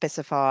might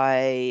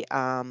specify,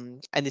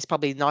 and this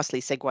probably nicely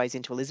segues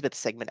into Elizabeth's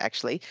segment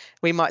actually,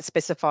 we might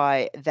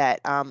specify that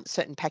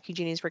certain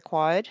packaging is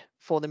required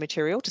for the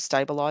material to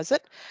stabilise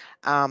it.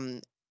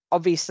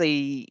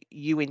 Obviously,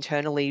 you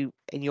internally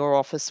in your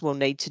office will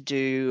need to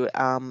do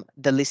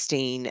the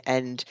listing,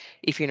 and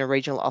if you're in a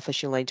regional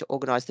office, you'll need to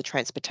organise the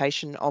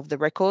transportation of the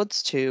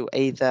records to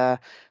either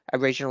a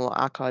regional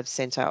archive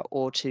centre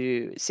or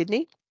to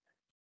Sydney.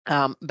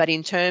 But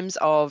in terms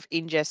of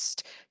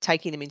just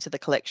taking them into the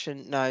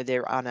collection, no,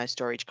 there are no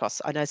storage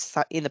costs. I know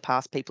in the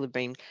past people have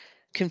been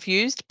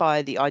confused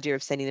by the idea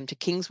of sending them to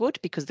Kingswood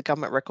because the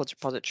Government Records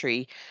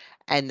Repository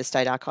and the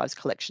State Archives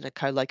collection are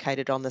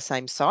co-located on the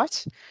same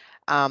site.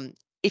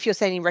 If you're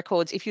sending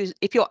records, if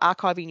you're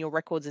archiving your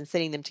records and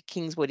sending them to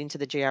Kingswood into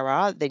the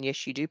GRR, then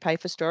yes, you do pay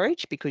for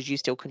storage because you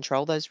still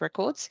control those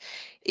records.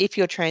 If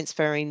you're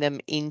transferring them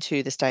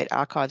into the State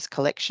Archives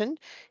collection,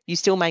 you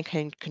still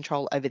maintain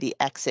control over the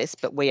access,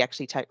 but we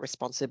actually take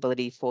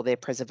responsibility for their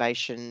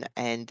preservation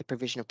and the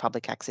provision of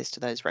public access to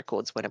those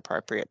records when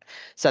appropriate.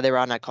 So there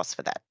are no costs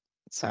for that.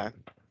 So,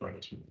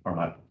 all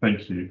right,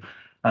 thank you.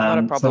 Not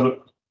a problem. So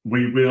look,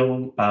 we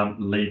will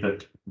leave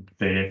it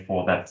there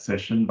for that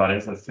session, but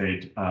as I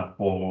said,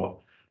 for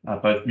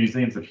both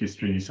Museums of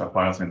History New South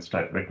Wales and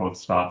State Records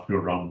staff who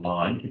are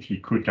online, if you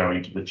could go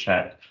into the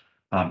chat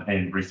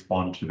and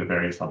respond to the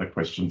various other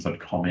questions and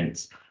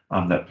comments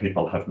that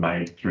people have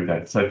made through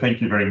that. So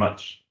thank you very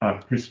much,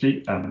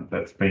 Christy.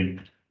 That's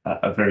been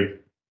a very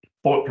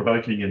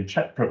thought-provoking and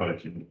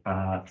chat-provoking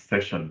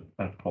session,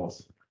 of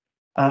course.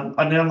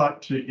 I'd now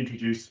like to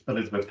introduce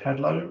Elizabeth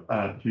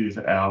Hadlow, who's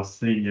our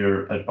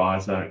Senior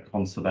Advisor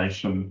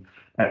Conservation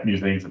at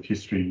Museums of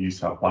History New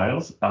South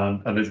Wales.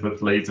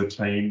 Elizabeth leads a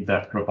team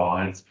that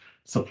provides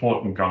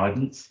support and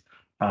guidance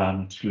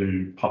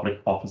to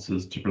public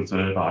officers to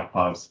preserve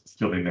archives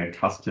still in their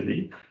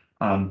custody.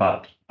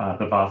 But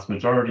the vast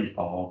majority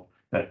of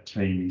that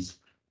team's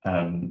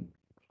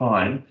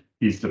time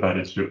is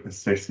devoted to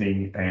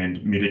assessing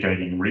and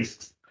mitigating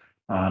risks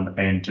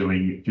and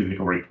doing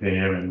physical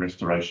repair and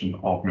restoration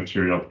of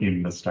material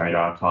in the State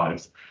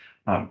Archives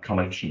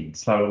collection.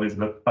 So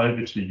Elizabeth,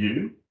 over to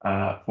you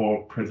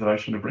for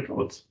preservation of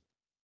records.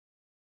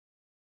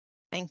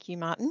 Thank you,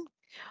 Martin.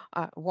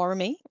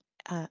 Warramie,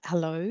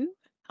 hello.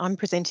 I'm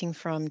presenting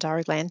from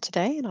Darug Land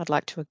today, and I'd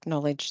like to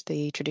acknowledge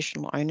the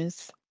traditional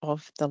owners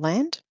of the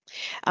land.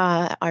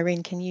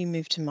 Irene, can you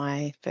move to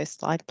my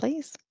first slide,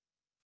 please?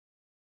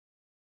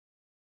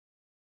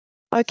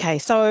 Okay,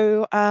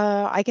 so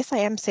I guess I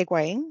am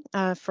segueing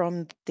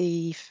from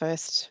the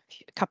first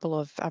couple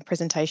of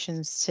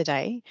presentations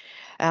today.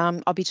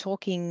 I'll be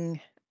talking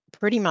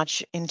pretty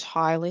much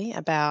entirely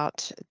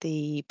about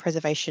the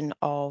preservation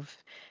of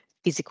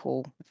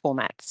physical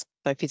formats.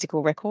 So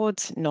physical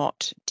records,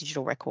 not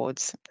digital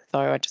records. So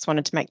I just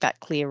wanted to make that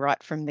clear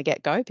right from the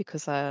get-go,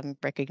 because I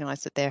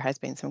recognise that there has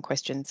been some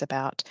questions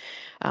about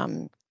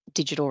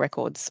digital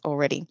records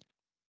already.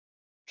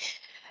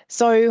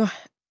 So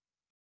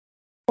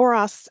for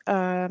us,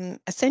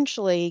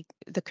 essentially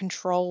the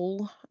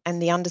control and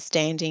the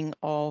understanding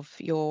of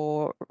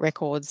your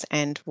records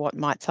and what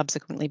might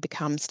subsequently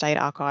become state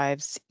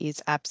archives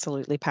is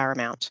absolutely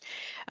paramount.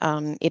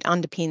 It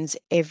underpins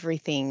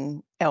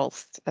everything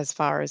else as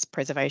far as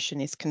preservation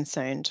is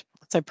concerned.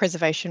 So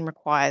preservation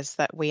requires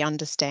that we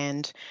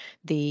understand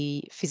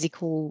the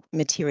physical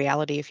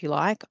materiality, if you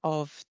like,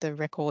 of the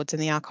records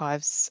and the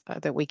archives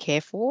that we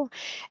care for,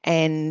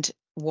 and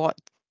what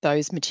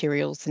those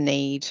materials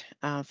need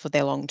for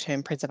their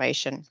long-term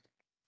preservation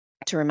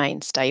to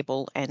remain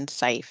stable and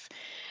safe.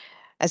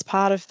 As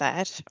part of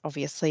that,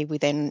 obviously, we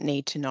then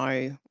need to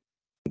know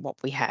what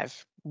we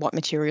have. What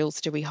materials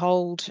do we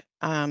hold?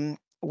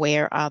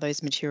 Where are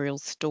those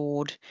materials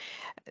stored?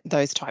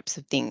 Those types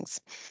of things.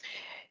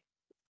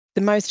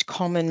 The most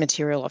common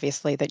material,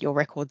 obviously, that your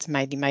records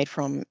may be made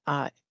from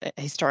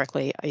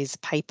historically is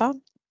paper.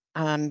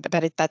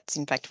 But that's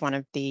in fact one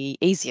of the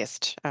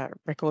easiest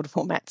record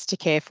formats to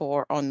care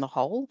for on the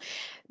whole.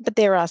 But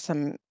there are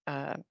some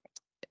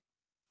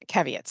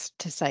caveats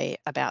to say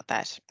about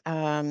that.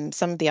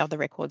 Some of the other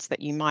records that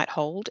you might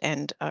hold,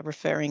 and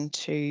referring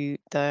to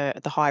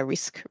the high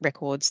risk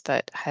records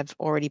that have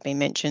already been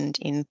mentioned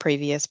in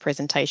previous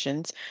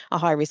presentations, a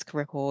high risk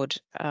record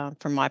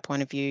from my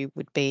point of view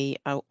would be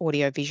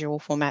audio-visual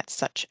formats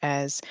such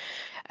as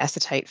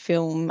acetate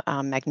film,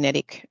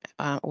 magnetic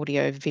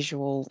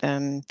audio-visual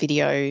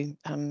video,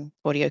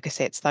 audio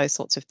cassettes, those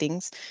sorts of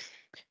things.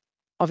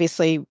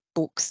 Obviously,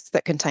 books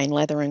that contain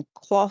leather and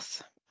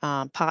cloth,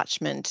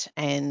 parchment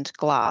and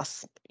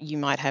glass, you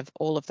might have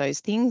all of those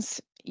things.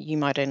 You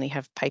might only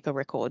have paper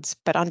records,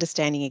 but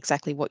understanding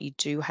exactly what you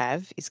do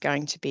have is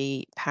going to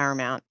be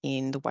paramount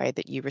in the way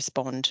that you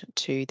respond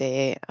to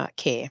their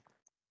care.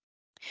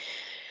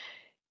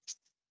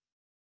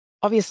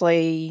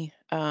 Obviously,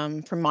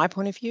 from my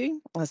point of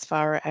view, as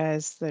far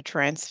as the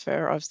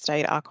transfer of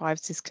state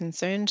archives is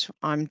concerned,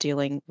 I'm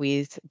dealing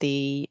with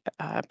the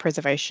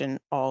preservation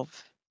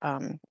of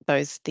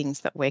those things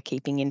that we're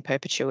keeping in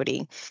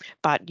perpetuity.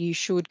 But you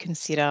should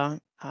consider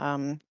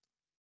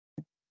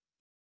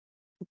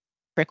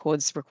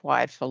records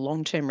required for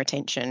long-term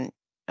retention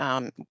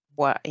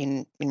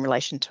in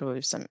relation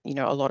to some,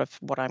 a lot of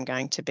what I'm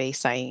going to be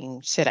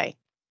saying today.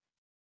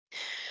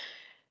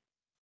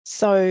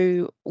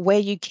 So where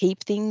you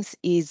keep things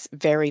is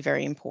very,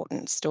 very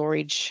important.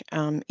 Storage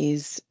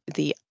is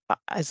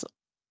as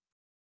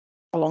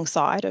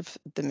alongside of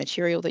the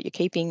material that you're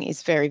keeping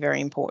is very, very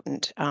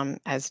important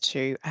as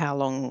to how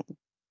long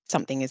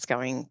something is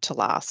going to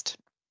last.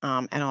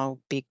 And I'll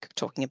be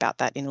talking about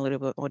that in a little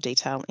bit more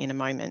detail in a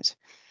moment.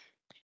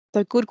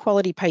 So good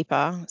quality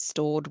paper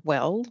stored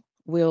well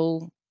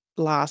will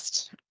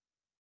last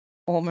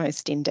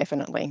almost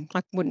indefinitely.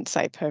 I wouldn't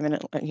say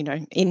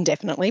permanently,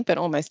 indefinitely, but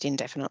almost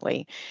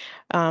indefinitely.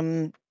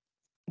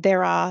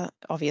 There are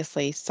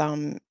obviously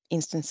some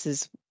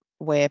instances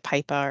where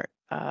paper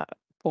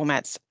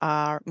formats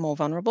are more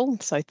vulnerable.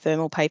 So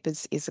thermal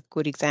papers is a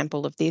good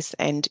example of this.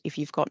 And if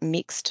you've got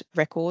mixed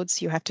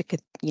records, you have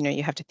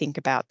to think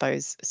about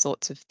those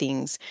sorts of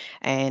things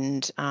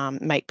and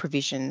make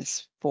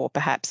provisions for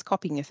perhaps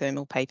copying your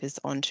thermal papers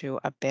onto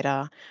a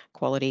better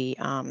quality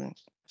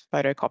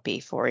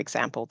photocopy, for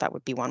example. That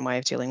would be one way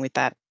of dealing with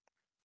that.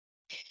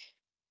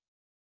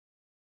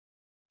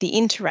 The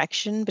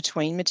interaction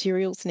between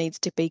materials needs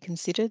to be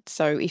considered.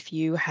 So if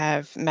you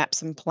have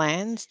maps and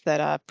plans that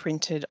are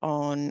printed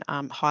on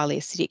highly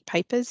acidic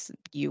papers,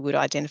 you would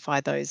identify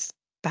those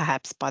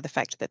perhaps by the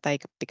fact that they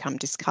become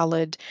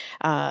discoloured.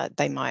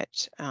 They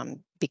might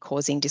be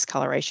causing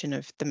discoloration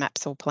of the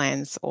maps or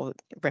plans or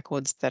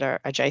records that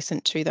are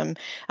adjacent to them.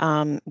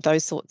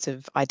 Those sorts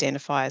of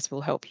identifiers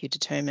will help you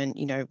determine,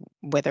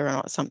 whether or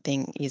not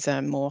something is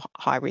a more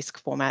high risk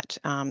format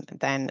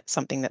than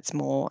something that's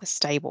more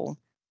stable.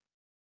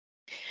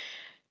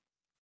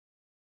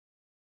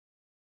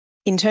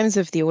 In terms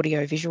of the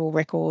audio-visual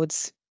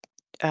records,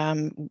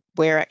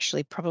 we're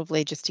actually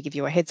probably, just to give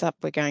you a heads up,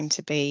 we're going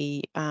to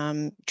be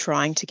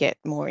trying to get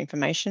more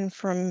information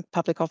from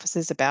public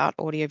officers about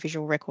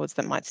audio-visual records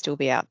that might still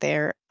be out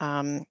there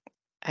and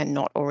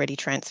not already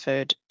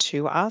transferred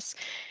to us.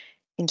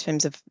 In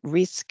terms of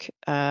risk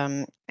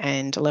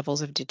and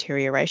levels of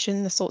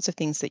deterioration, the sorts of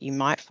things that you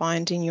might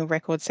find in your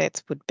record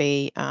sets would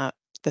be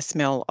the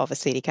smell of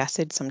acetic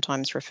acid,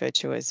 sometimes referred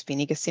to as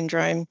vinegar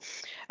syndrome.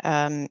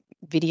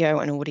 Video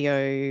and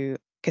audio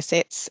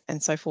cassettes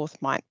and so forth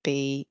might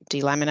be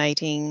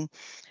delaminating.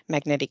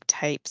 Magnetic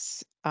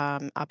tapes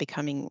are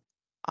becoming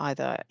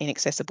either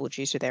inaccessible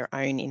due to their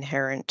own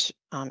inherent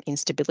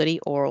instability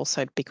or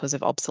also because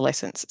of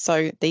obsolescence.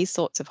 So these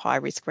sorts of high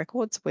risk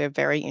records, we're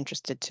very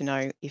interested to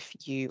know if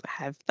you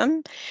have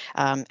them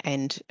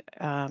and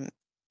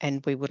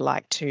we would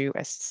like to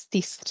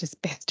assist as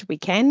best we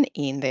can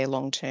in their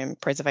long-term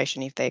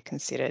preservation if they're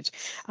considered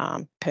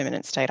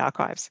permanent state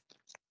archives.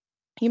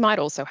 You might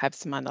also have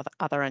some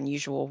other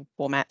unusual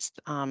formats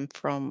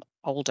from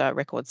older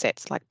record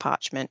sets like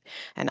parchment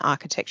and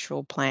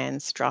architectural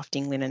plans,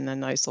 drafting linen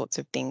and those sorts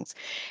of things.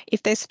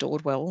 If they're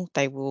stored well,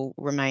 they will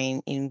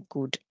remain in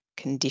good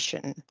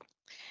condition.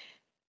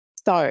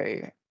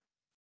 So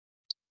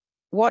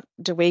what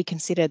do we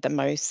consider the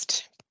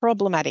most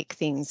problematic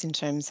things in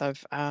terms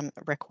of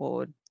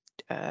record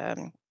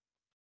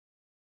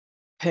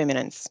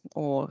permanence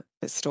or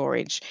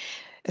storage?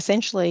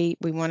 Essentially,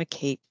 we want to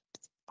keep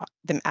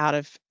them out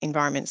of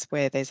environments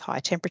where there's high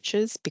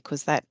temperatures,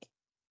 because that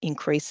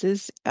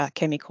increases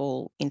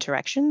chemical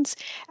interactions,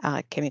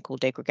 chemical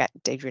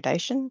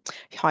degradation.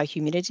 High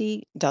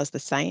humidity does the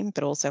same,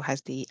 but also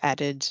has the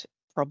added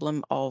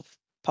problem of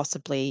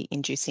possibly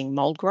inducing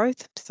mold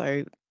growth.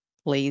 So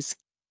please,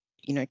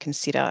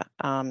 consider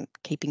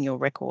keeping your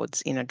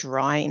records in a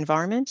dry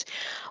environment.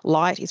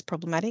 Light is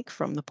problematic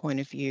from the point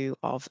of view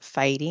of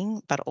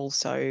fading, but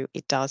also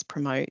it does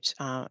promote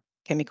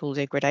chemical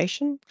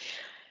degradation.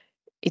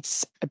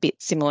 It's a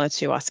bit similar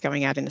to us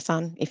going out in the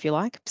sun, if you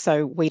like.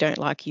 So we don't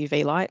like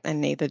UV light,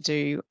 and neither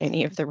do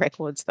any of the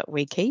records that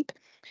we keep.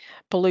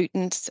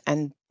 Pollutants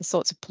and the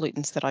sorts of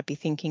pollutants that I'd be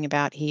thinking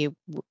about here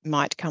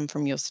might come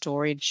from your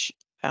storage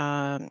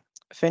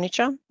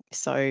furniture.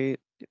 So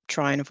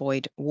try and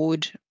avoid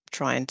wood,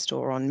 try and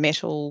store on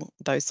metal,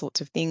 those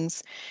sorts of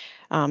things.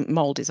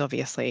 Mold is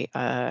obviously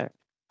a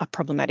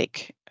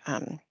problematic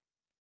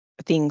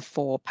thing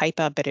for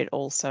paper, but it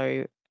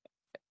also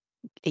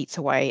eats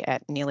away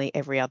at nearly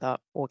every other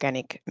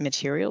organic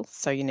material.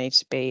 So you need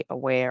to be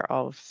aware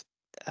of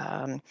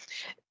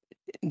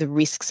the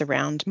risks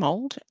around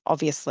mold.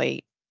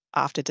 Obviously,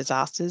 after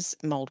disasters,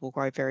 mold will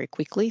grow very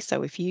quickly.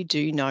 So if you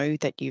do know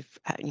that if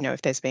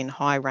there's been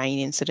high rain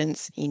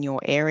incidents in your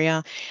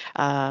area,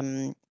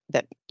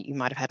 that you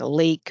might have had a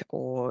leak,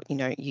 or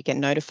you get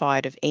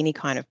notified of any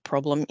kind of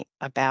problem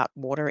about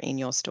water in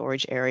your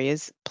storage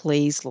areas,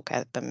 please look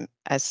at them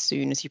as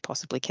soon as you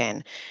possibly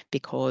can,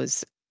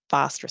 because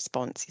fast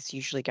response is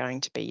usually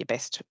going to be your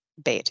best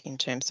bet in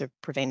terms of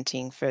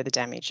preventing further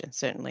damage and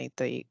certainly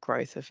the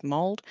growth of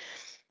mold.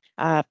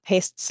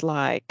 Pests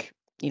like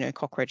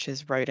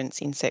cockroaches,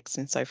 rodents, insects,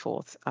 and so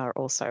forth are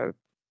also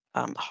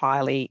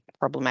highly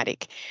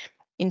problematic.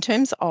 In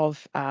terms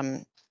of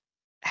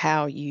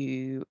how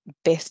you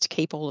best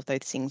keep all of those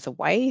things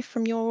away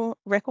from your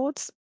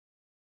records,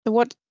 so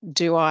what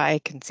do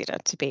I consider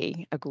to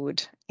be a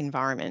good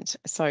environment?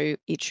 So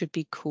it should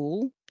be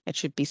cool, it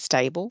should be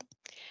stable,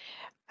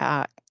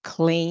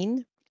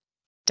 clean,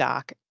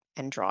 dark,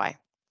 and dry.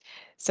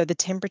 So the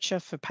temperature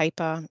for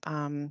paper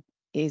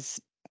is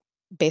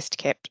best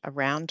kept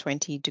around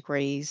 20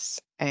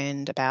 degrees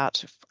and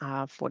about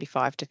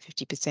 45 to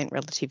 50%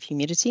 relative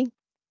humidity.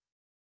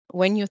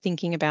 When you're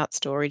thinking about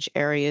storage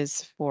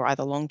areas for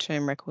either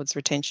long-term records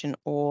retention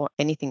or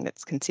anything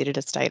that's considered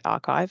a state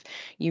archive,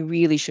 you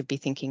really should be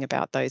thinking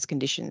about those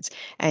conditions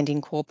and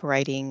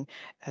incorporating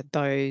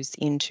those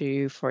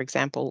into, for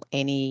example,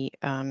 any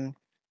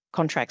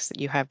contracts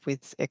that you have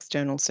with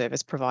external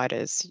service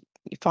providers.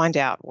 You find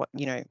out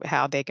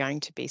how they're going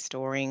to be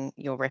storing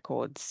your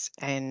records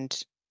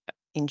and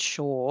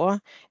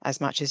ensure as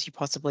much as you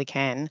possibly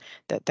can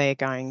that they're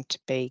going to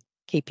be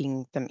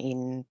keeping them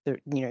in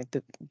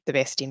the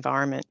best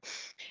environment.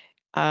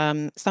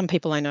 Some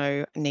people I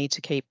know need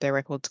to keep their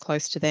records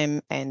close to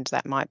them, and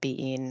that might be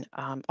in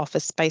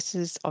office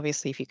spaces.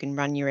 Obviously, if you can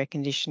run your air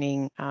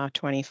conditioning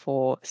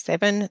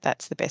 24/7,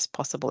 that's the best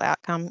possible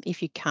outcome.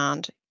 If you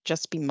can't,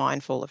 just be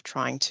mindful of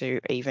trying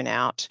to even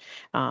out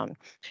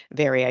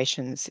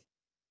variations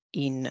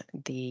in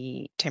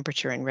the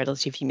temperature and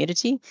relative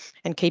humidity,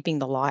 and keeping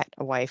the light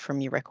away from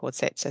your record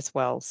sets as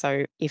well.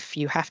 So if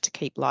you have to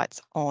keep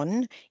lights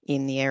on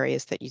in the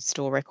areas that you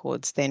store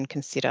records, then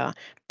consider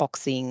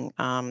boxing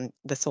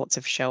the sorts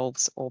of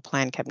shelves or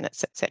plan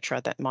cabinets,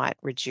 etc., that might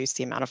reduce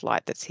the amount of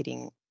light that's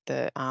hitting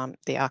the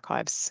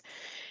archives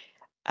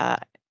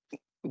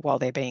while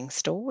they're being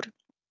stored.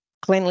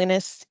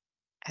 Cleanliness,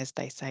 as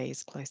they say,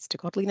 is close to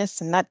godliness,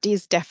 and that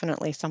is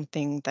definitely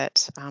something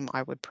that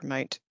I would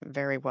promote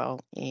very well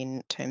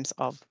in terms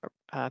of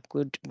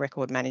good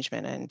record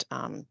management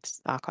and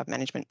archive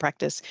management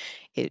practice.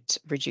 It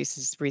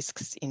reduces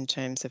risks in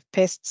terms of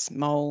pests,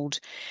 mold,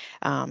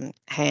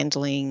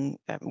 handling,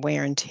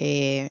 wear and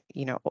tear.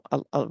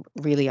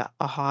 Really a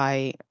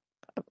high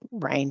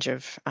range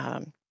of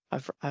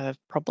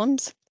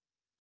problems.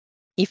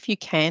 If you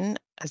can,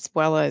 as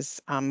well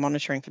as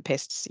monitoring for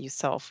pests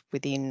yourself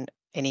within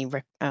any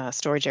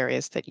storage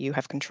areas that you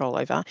have control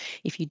over,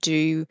 if you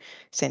do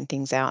send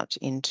things out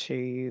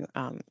into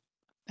an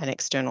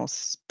external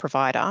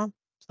provider,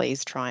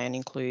 please try and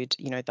include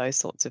those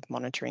sorts of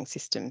monitoring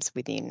systems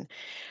within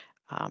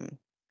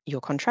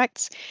your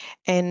contracts,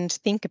 and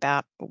think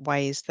about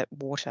ways that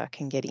water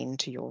can get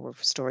into your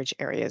storage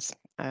areas.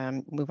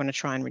 We want to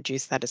try and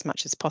reduce that as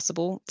much as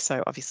possible.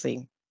 So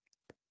obviously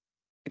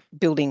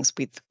buildings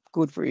with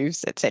good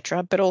roofs,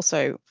 etc., but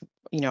also,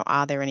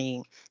 are there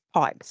any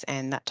pipes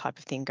and that type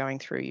of thing going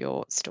through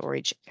your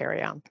storage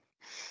area?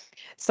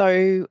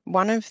 So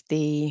one of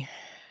the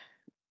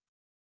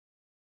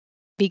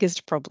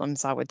biggest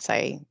problems, I would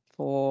say,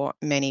 for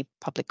many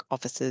public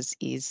officers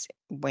is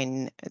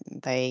when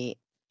they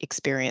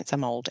experience a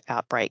mould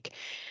outbreak.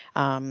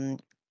 In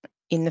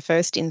the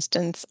first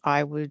instance,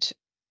 I would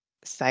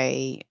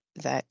say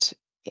that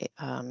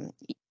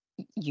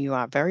you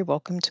are very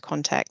welcome to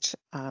contact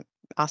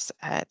us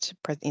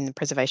in the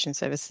Preservation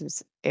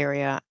Services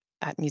area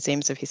at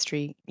Museums of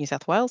History New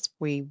South Wales.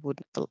 We would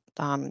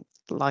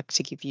like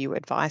to give you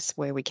advice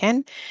where we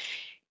can.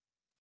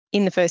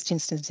 In the first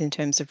instance, in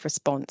terms of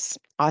response,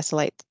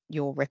 isolate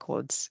your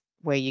records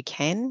where you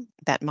can.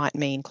 That might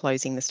mean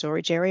closing the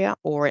storage area,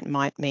 or it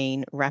might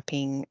mean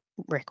wrapping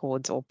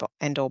records or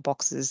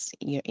boxes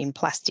in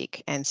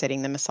plastic and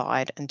setting them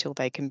aside until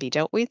they can be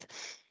dealt with.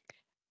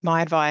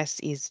 My advice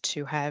is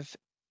to have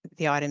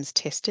the items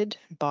tested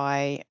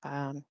by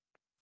a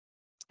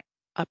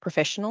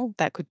professional.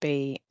 That could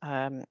be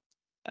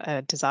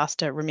a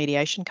disaster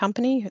remediation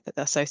company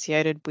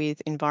associated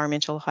with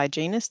environmental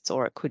hygienists,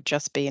 or it could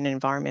just be an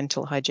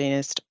environmental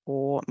hygienist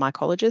or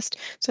mycologist,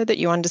 so that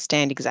you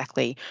understand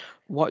exactly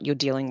what you're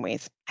dealing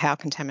with. How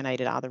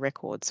contaminated are the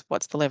records?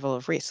 What's the level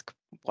of risk?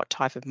 What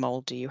type of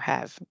mold do you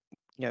have?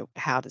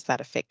 How does that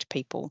affect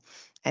people?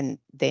 And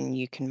then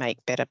you can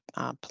make better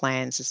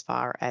plans as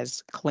far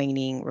as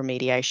cleaning,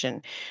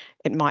 remediation.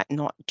 It might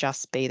not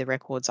just be the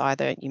records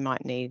either. You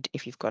might need,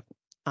 if you've got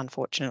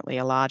unfortunately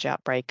a large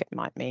outbreak, it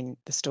might mean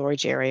the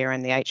storage area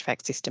and the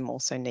HVAC system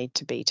also need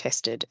to be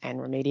tested and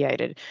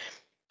remediated.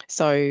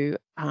 So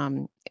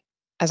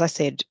as I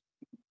said,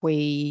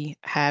 we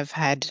have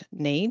had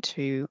need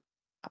to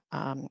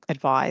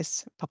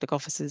advise public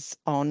officers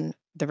on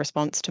the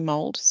response to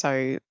mould.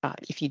 So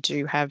if you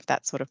do have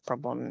that sort of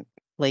problem,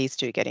 please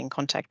do get in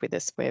contact with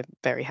us. We're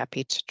very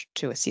happy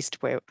to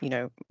assist where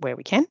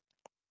we can.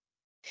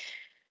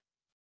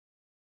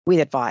 With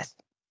advice,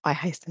 I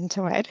hasten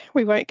to add,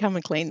 we won't come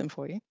and clean them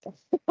for you.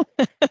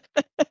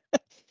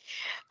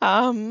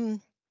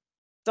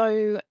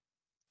 So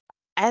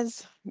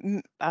as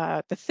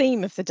the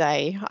theme of the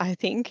day, I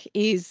think,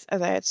 is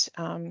that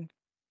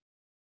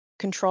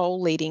control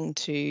leading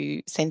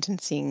to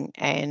sentencing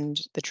and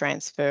the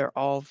transfer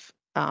of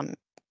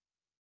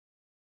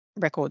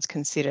records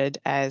considered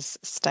as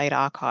state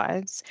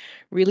archives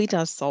really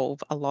does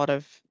solve a lot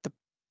of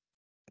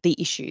the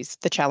issues,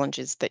 the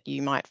challenges that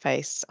you might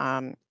face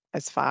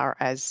as far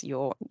as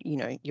your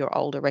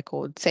older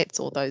record sets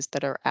or those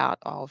that are out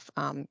of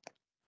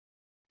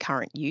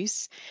current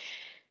use.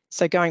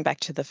 So going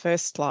back to the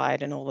first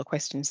slide and all the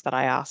questions that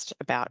I asked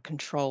about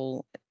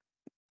control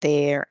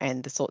there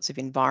and the sorts of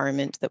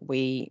environment that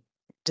we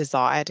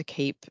desire to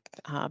keep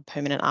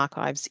permanent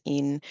archives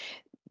in,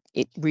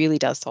 it really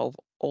does solve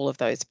all of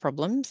those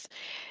problems.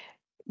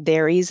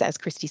 There is, as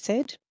Christy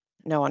said,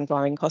 no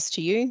ongoing cost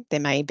to you. There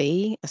may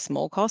be a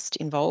small cost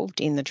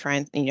involved in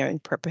the in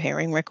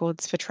preparing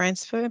records for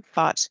transfer,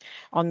 but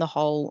on the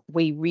whole,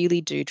 we really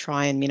do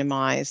try and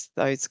minimise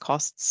those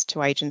costs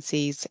to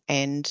agencies,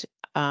 and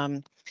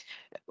our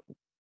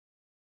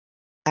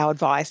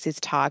advice is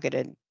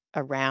targeted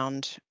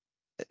around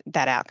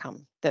that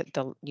outcome,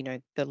 the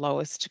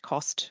lowest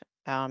cost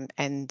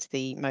and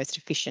the most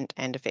efficient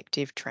and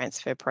effective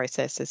transfer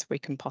processes we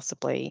can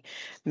possibly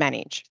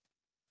manage.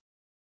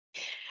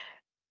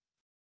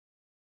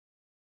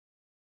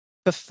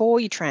 Before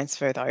you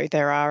transfer, though,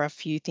 there are a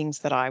few things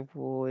that I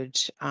would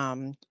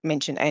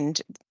mention, and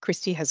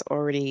Christy has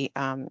already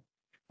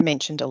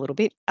mentioned a little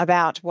bit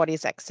about what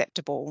is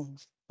acceptable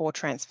for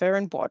transfer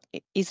and what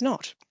is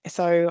not.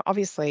 So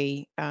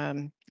obviously,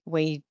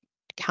 we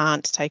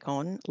can't take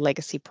on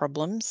legacy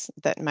problems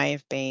that may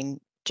have been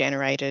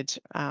generated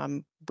at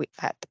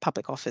the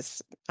public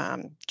office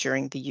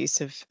during the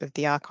use of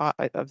the archive,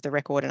 of the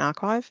record and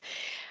archive.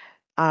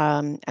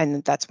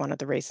 And that's one of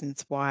the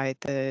reasons why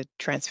the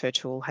transfer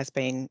tool has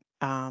been,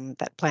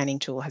 that planning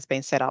tool has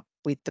been set up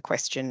with the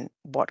question,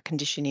 what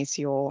condition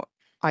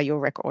are your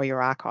record or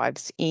your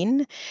archives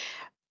in?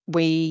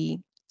 We,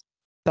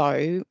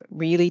 though,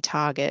 really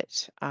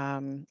target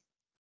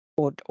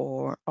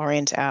or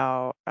orient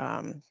our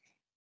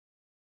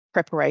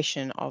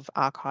preparation of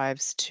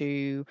archives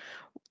to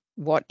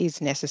what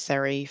is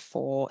necessary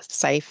for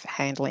safe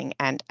handling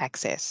and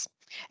access.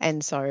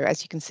 And so,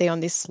 as you can see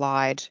on this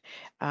slide,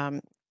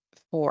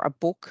 for a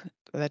book,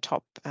 the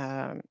top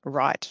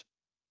right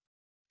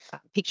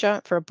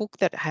picture, for a book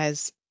that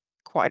has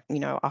quite,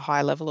 a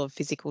high level of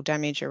physical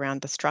damage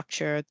around the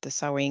structure, the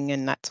sewing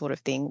and that sort of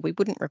thing, we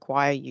wouldn't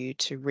require you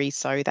to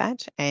re-sew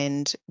that,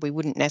 and we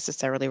wouldn't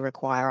necessarily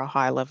require a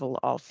high level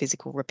of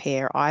physical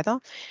repair either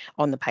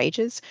on the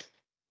pages.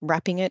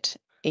 Wrapping it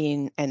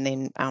in and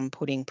then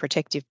putting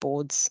protective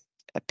boards,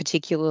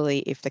 particularly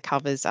if the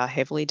covers are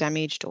heavily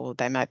damaged or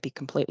they might be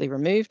completely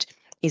removed,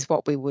 is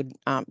what we would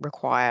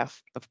require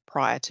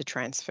prior to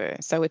transfer.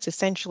 So it's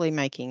essentially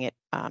making it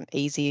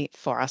easy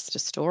for us to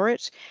store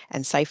it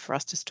and safe for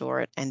us to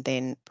store it, and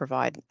then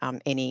provide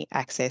any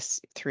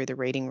access through the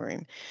reading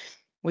room.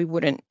 We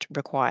wouldn't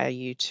require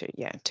you to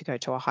go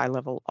to a high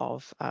level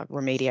of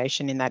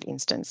remediation in that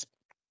instance.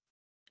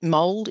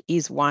 Mold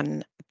is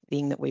one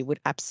something that we would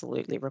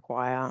absolutely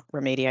require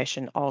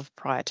remediation of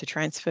prior to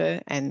transfer.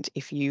 And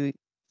if you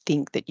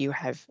think that you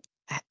have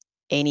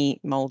any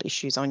mold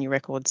issues on your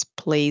records,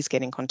 please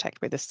get in contact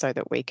with us so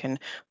that we can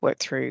work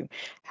through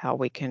how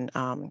we can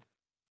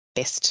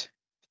best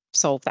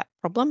solve that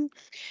problem.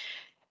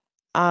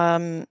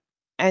 And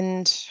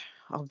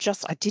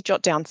I did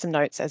jot down some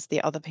notes as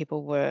the other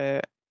people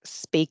were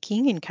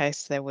speaking in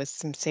case there was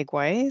some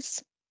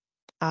segues.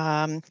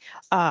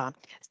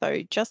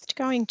 So just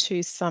going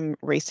to some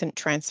recent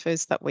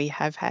transfers that we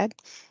have had,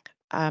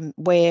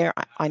 where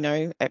I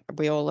know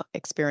we all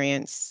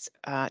experience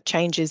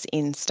changes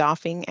in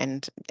staffing,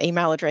 and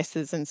email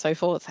addresses and so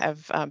forth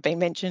have been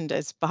mentioned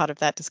as part of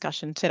that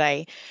discussion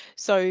today.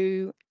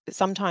 So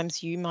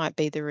sometimes you might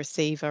be the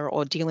receiver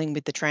or dealing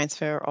with the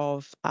transfer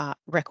of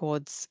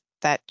records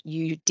that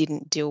you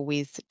didn't deal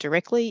with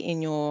directly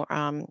in your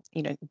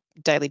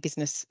daily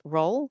business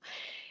role.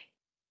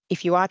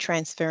 If you are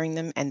transferring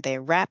them and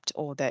they're wrapped,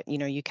 or that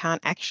you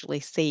can't actually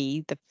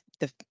see the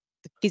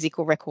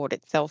physical record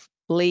itself,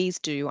 please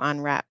do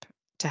unwrap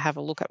to have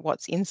a look at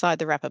what's inside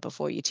the wrapper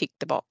before you tick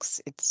the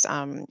box. It's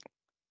a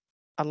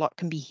lot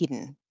can be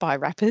hidden by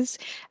wrappers,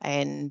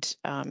 and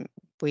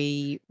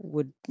we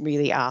would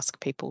really ask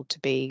people to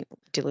be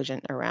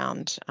diligent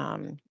around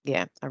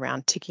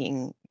around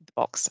ticking the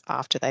box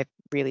after they've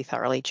really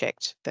thoroughly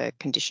checked the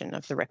condition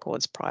of the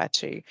records prior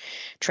to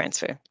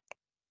transfer.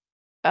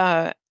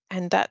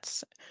 And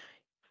that's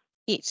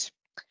it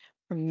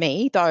from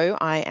me, though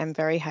I am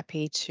very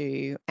happy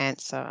to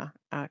answer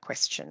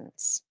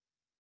questions.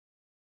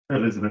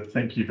 Elizabeth,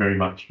 thank you very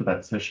much for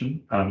that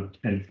session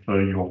and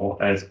for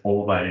your, as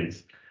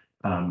always,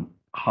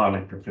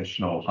 highly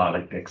professional,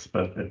 highly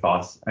expert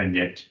advice, and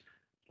yet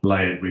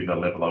layered with a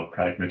level of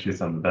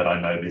pragmatism that I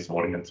know this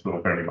audience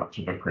will very much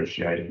have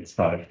appreciated.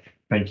 So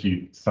thank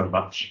you so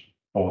much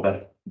for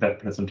that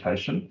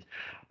presentation.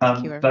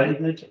 Thank you,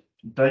 everyone.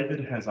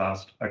 David has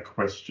asked a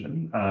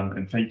question,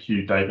 and thank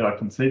you, David. I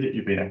can see that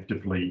you've been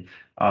actively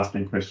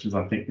asking questions.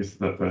 I think this is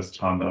the first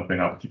time that I've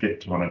been able to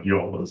get to one of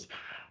yours.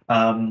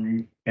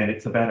 And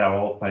it's about our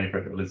old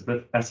favourite,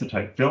 Elizabeth,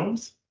 acetate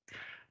films,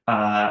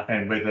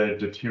 and whether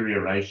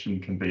deterioration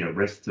can be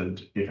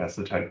arrested if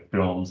acetate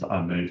films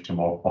are moved to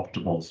more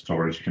optimal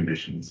storage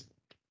conditions.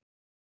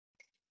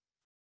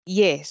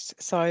 Yes.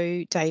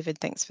 So, David,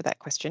 thanks for that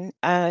question.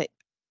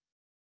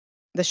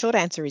 The short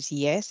answer is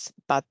yes,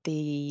 but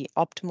the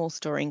optimal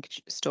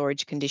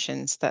storage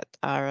conditions that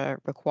are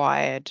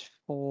required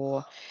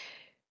for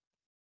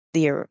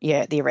the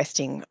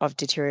arresting of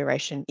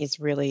deterioration is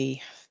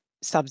really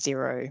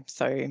sub-zero,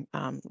 so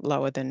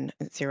lower than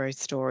zero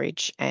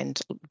storage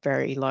and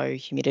very low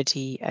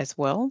humidity as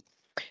well.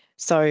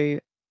 So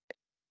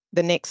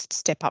the next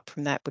step up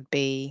from that would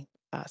be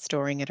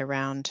storing at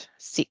around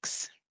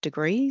 6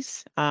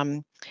 degrees,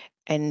 and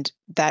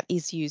that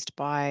is used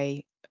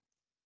by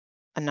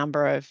a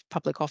number of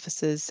public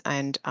offices,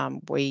 and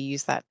we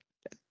use that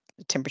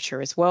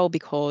temperature as well,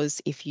 because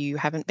if you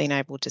haven't been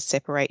able to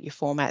separate your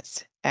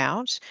formats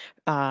out,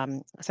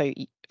 so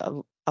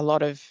a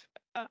lot of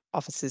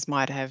offices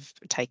might have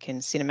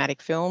taken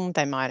cinematic film,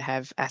 they might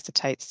have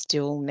acetate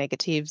still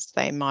negatives,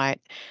 they might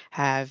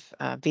have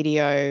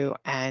video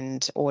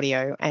and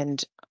audio,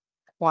 and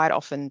quite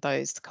often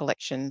those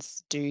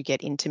collections do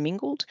get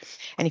intermingled.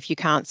 And if you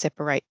can't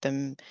separate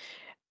them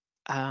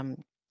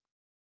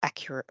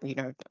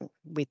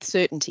with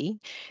certainty,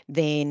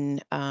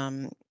 then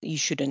you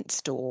shouldn't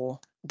store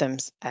them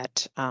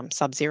at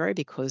sub-zero,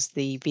 because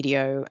the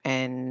video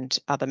and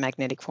other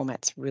magnetic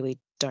formats really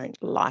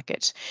don't like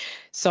it.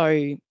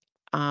 So,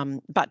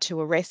 but to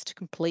arrest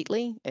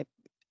completely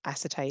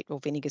acetate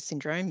or vinegar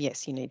syndrome,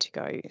 yes, you need to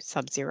go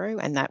sub-zero,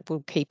 and that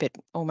will keep it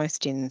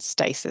almost in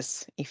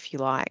stasis, if you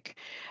like.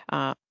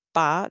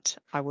 But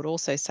I would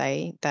also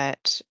say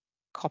that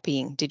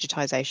copying,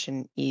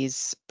 digitization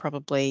is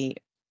probably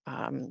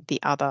the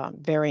other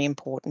very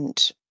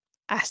important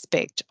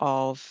aspect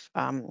of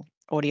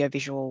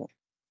audiovisual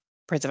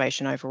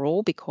preservation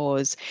overall,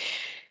 because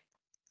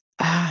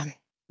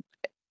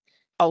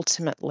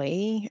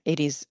ultimately it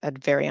is a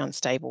very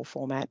unstable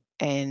format,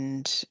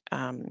 and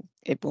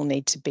it will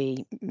need to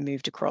be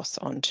moved across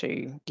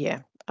onto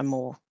a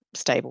more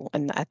stable,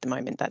 and at the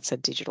moment that's a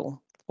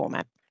digital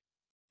format.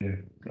 Yeah,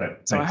 great.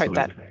 So Thanks, I hope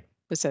Elizabeth. that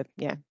was a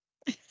yeah,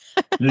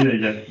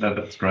 no,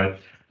 that's great.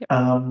 Yep.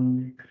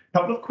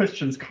 Couple of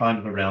questions kind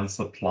of around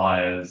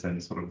suppliers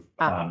and sort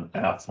of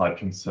outside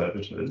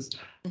conservators,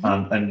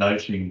 and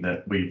noting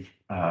that we've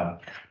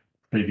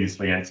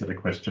previously answered a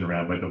question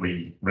around whether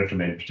we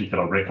recommend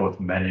particular record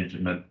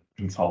management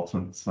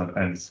consultants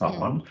and so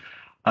on.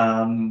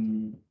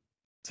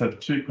 So the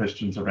two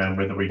questions around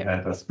whether we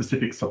have a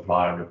specific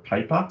supplier of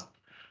paper,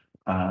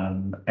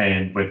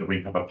 and whether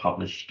we have a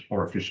published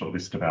or official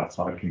list of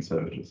outside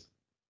conservators.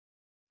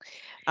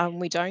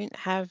 We don't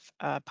have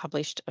a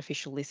published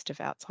official list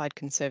of outside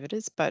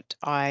conservators, but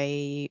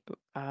I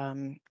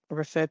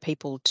refer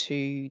people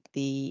to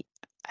the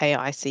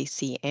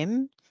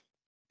AICCM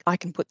I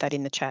can put that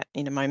in the chat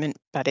in a moment,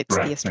 but it's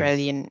Great, the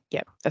thanks.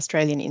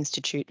 Australian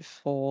Institute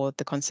for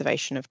the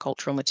Conservation of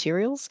Cultural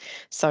Materials.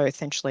 So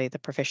essentially the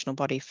professional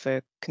body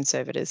for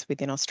conservators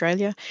within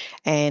Australia,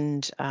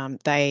 and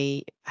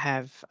they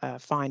have a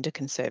Find a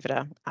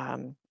Conservator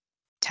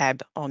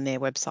tab on their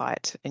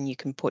website, and you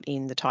can put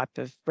in the type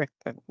of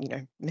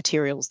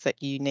materials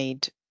that you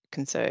need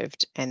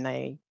conserved, and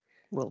they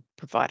will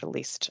provide a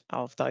list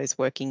of those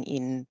working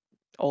in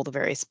all the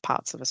various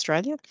parts of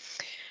Australia.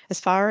 As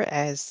far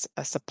as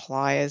a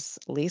suppliers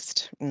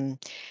list,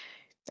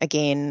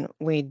 again,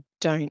 we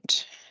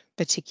don't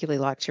particularly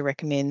like to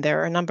recommend.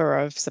 There are a number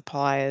of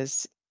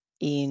suppliers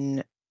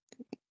in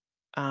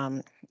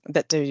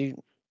that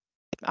do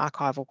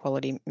archival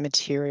quality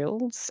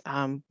materials.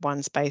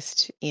 One's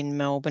based in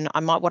Melbourne.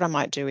 What I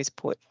might do is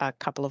put a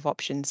couple of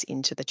options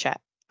into the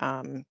chat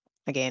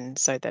again,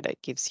 so that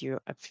it gives you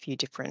a few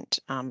different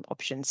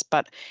options.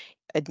 But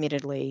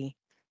admittedly,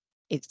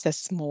 it's a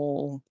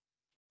small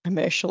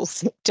commercial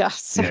sector,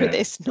 so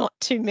there's not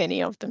too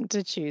many of them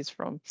to choose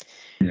from.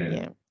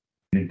 Yeah.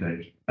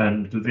 Indeed.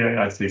 And does the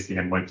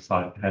AICCM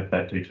website have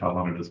that detail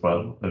on it as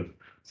well, of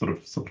sort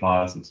of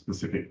suppliers of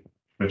specific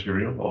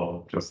material,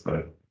 or just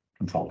the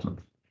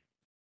consultants?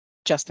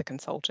 Just the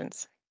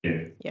consultants.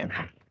 Yeah.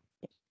 Okay.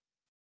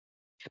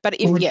 But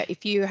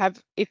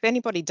if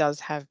anybody does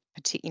have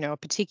a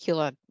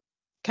particular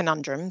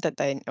conundrum that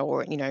they,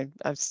 or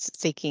are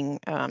seeking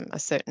a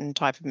certain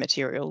type of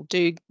material,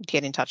 do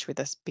get in touch with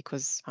us,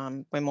 because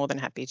we're more than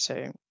happy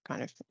to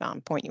kind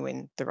of point you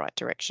in the right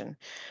direction.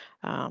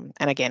 And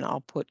again,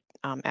 I'll put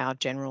our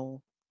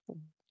general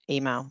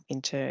email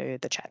into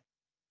the chat.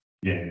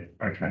 Yeah,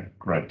 okay,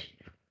 great.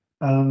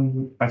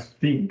 I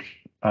think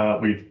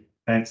we've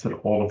answered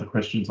all of the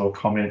questions or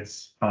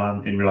comments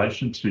in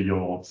relation to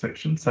your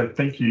section. So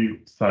thank you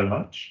so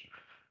much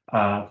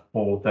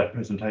for that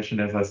presentation.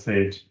 As I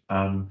said,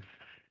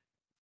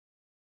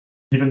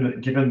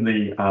 given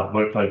the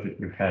workload that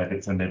you have,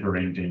 it's a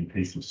never-ending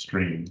piece of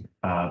string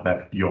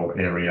that your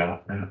area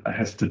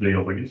has to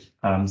deal with.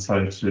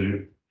 So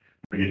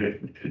for you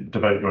to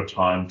devote your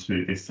time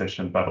to this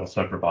session, but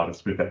also provide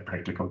us with that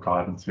practical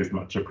guidance is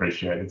much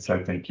appreciated.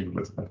 So thank you,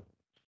 Elizabeth.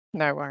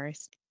 No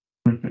worries.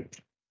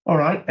 All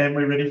right, and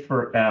we're ready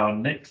for our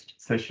next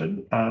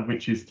session,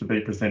 which is to be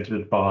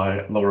presented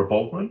by Laura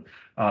Baldwin.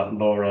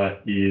 Laura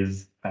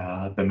is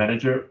the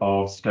manager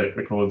of State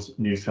Records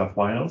New South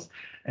Wales,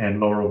 and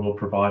Laura will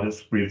provide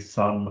us with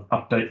some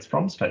updates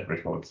from State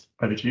Records.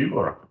 Over to you,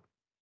 Laura.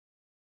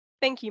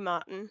 Thank you,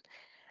 Martin.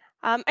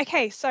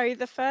 Okay, so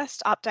the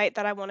first update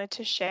that I wanted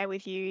to share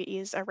with you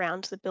is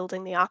around the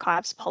Building the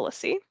Archives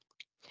policy.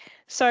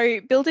 So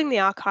Building the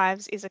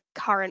Archives is a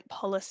current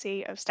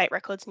policy of State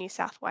Records New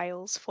South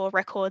Wales for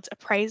records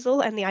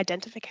appraisal and the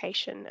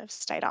identification of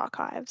state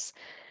archives.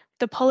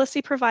 The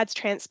policy provides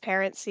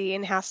transparency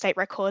in how state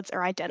records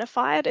are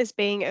identified as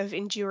being of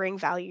enduring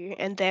value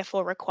and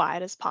therefore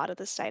required as part of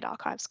the State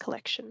Archives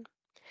collection.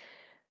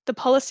 The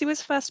policy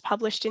was first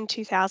published in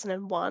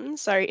 2001,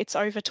 so it's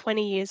over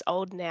 20 years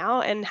old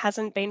now and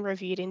hasn't been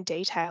reviewed in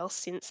detail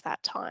since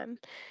that time.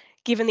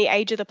 Given the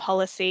age of the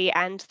policy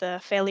and the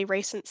fairly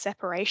recent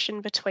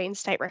separation between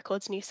State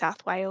Records New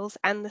South Wales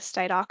and the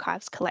State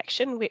Archives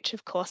collection, which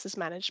of course is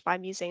managed by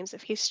Museums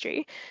of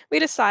History, we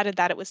decided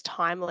that it was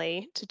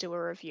timely to do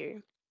a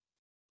review.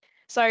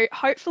 So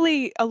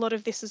hopefully a lot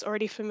of this is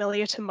already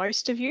familiar to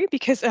most of you,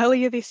 because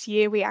earlier this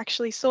year we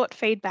actually sought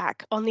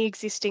feedback on the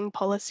existing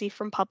policy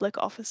from public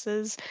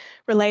officers,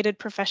 related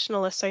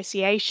professional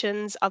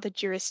associations, other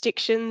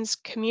jurisdictions,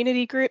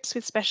 community groups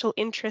with special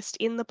interest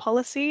in the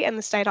policy and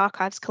the State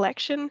Archives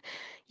collection,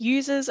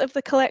 users of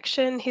the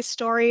collection,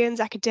 historians,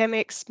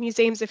 academics,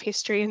 Museums of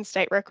History and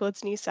State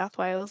Records New South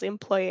Wales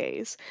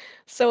employees.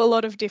 So a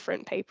lot of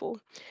different people.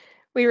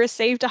 We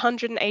received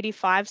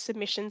 185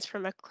 submissions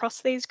from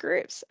across these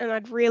groups, and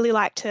I'd really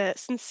like to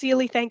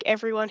sincerely thank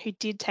everyone who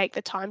did take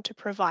the time to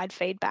provide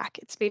feedback.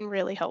 It's been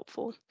really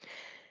helpful.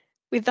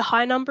 With the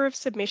high number of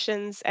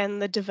submissions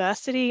and the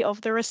diversity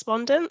of the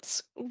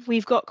respondents,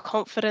 we've got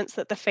confidence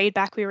that the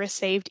feedback we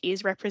received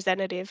is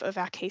representative of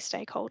our key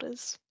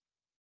stakeholders.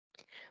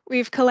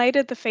 We've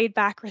collated the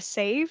feedback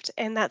received,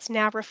 and that's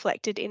now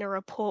reflected in a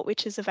report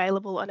which is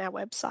available on our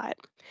website.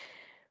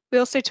 We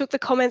also took the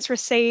comments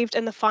received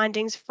and the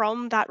findings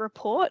from that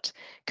report,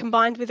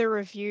 combined with a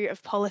review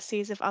of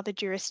policies of other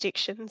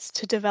jurisdictions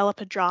to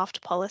develop a draft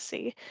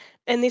policy.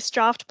 And this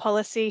draft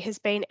policy has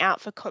been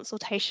out for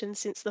consultation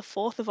since the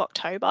 4th of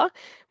October,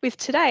 with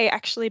today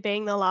actually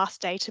being the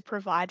last day to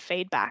provide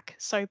feedback.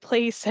 So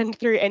please send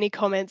through any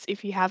comments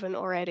if you haven't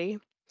already.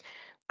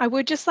 I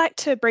would just like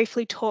to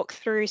briefly talk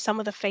through some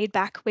of the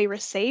feedback we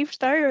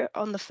received, though,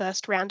 on the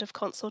first round of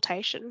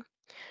consultation.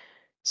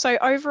 So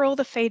overall,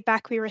 the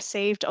feedback we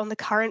received on the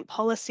current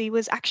policy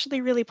was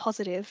actually really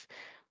positive.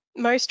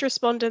 Most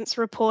respondents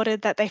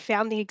reported that they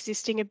found the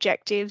existing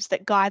objectives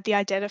that guide the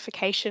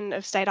identification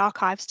of state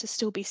archives to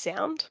still be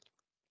sound.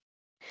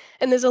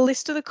 And there's a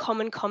list of the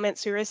common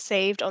comments we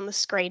received on the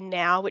screen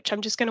now, which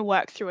I'm just going to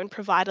work through and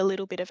provide a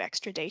little bit of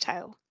extra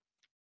detail.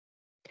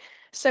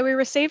 So we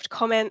received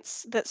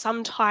comments that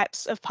some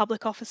types of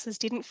public officers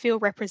didn't feel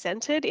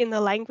represented in the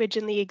language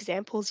and the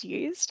examples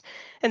used,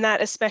 and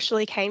that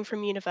especially came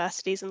from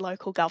universities and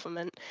local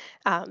government.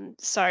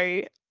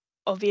 So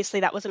obviously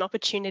that was an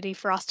opportunity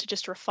for us to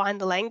just refine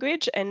the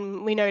language,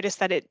 and we noticed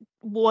that it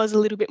was a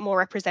little bit more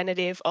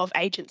representative of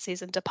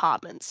agencies and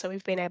departments, so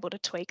we've been able to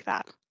tweak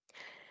that.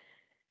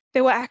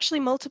 There were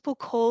actually multiple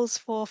calls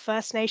for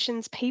First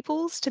Nations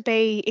peoples to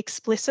be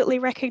explicitly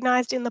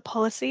recognised in the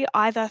policy,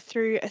 either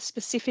through a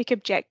specific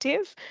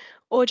objective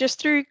or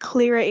just through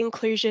clearer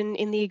inclusion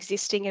in the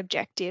existing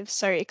objective,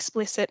 so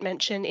explicit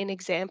mention in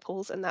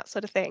examples and that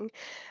sort of thing.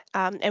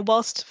 And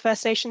whilst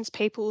First Nations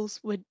peoples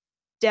were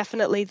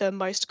definitely the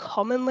most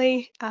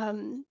commonly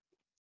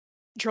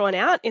drawn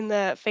out in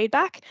the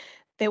feedback,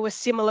 there were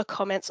similar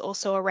comments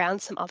also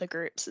around some other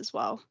groups as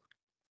well.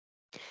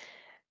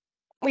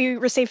 We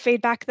received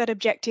feedback that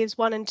objectives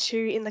 1 and 2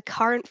 in the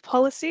current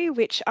policy,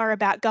 which are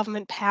about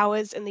government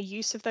powers and the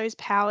use of those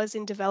powers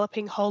in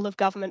developing whole of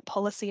government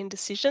policy and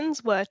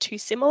decisions, were too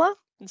similar,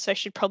 and so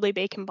should probably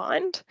be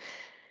combined.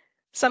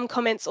 Some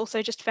comments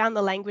also just found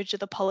the language of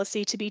the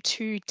policy to be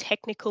too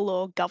technical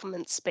or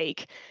government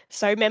speak.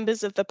 So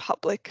members of the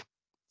public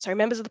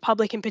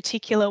in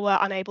particular were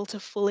unable to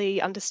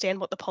fully understand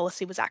what the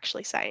policy was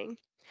actually saying.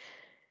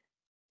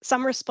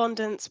 Some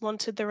respondents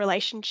wanted the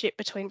relationship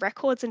between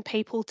records and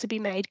people to be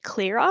made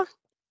clearer,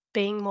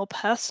 being more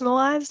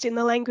personalised in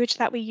the language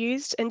that we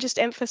used, and just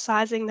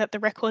emphasising that the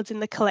records in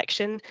the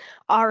collection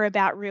are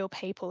about real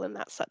people, and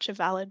that's such a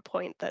valid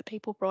point that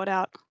people brought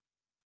out.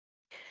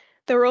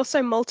 There were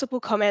also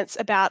multiple comments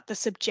about the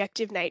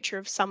subjective nature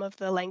of some of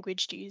the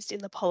language used in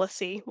the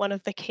policy. One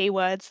of the key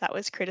words that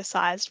was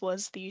criticised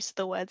was the use of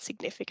the word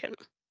significant.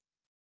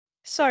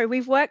 So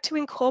we've worked to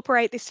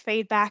incorporate this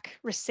feedback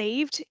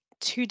received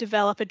to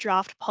develop a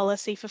draft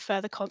policy for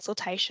further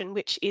consultation,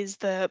 which is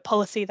the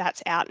policy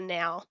that's out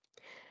now.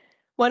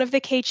 One of the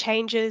key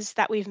changes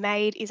that we've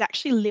made is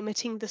actually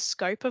limiting the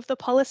scope of the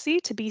policy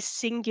to be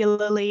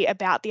singularly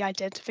about the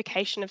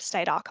identification of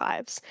state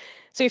archives.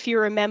 So if you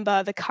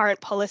remember, the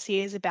current policy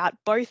is about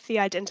both the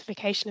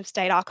identification of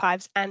state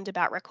archives and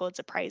about records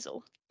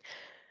appraisal.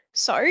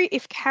 So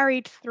if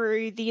carried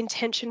through, the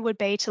intention would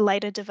be to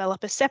later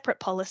develop a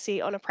separate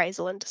policy on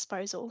appraisal and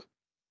disposal.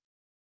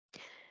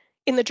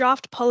 In the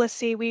draft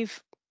policy,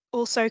 we've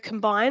also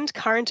combined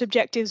current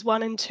objectives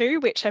 1 and 2,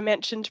 which I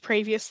mentioned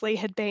previously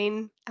had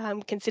been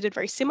considered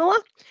very similar,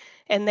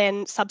 and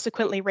then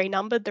subsequently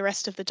renumbered the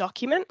rest of the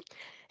document.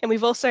 And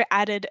we've also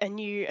added a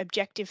new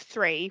objective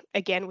 3,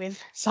 again with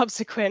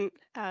subsequent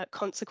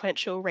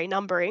consequential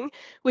renumbering,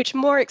 which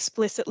more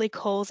explicitly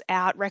calls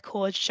out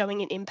records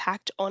showing an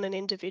impact on an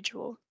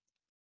individual.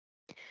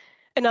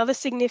 Another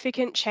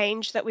significant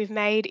change that we've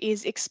made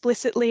is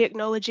explicitly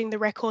acknowledging the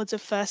records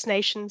of First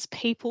Nations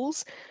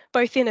peoples,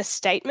 both in a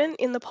statement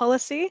in the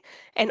policy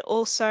and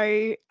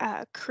also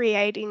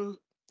referencing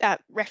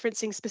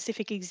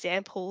specific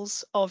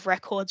examples of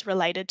records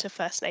related to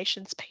First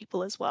Nations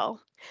people as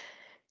well.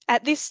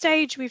 At this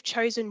stage, we've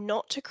chosen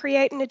not to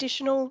create an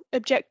additional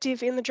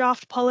objective in the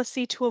draft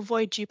policy to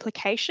avoid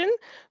duplication,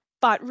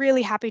 but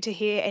really happy to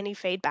hear any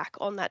feedback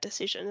on that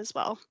decision as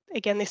well.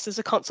 Again, this is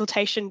a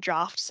consultation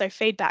draft, so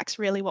feedback's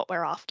really what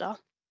we're after.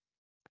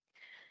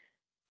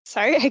 So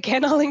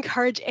again, I'll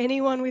encourage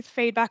anyone with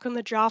feedback on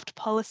the draft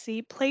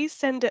policy, please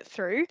send it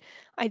through,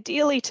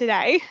 ideally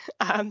today,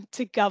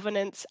 to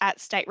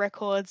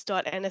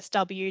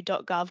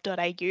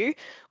governance@staterecords.nsw.gov.au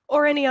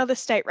or any other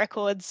state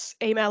records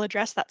email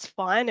address, that's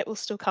fine, it will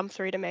still come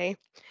through to me.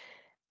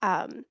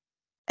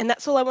 And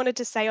that's all I wanted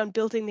to say on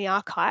building the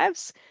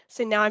archives.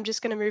 So now I'm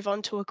just going to move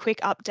on to a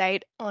quick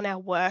update on our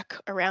work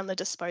around the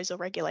disposal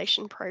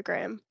regulation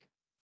program.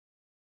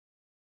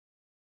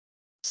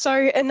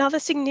 So another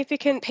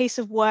significant piece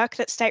of work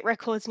that State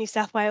Records New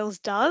South Wales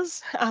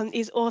does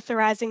is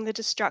authorising the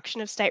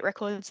destruction of state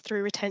records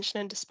through retention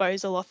and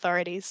disposal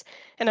authorities.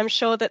 And I'm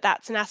sure that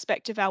that's an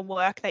aspect of our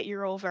work that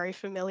you're all very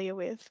familiar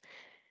with.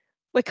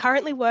 We're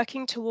currently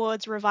working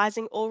towards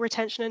revising all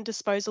retention and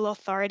disposal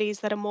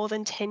authorities that are more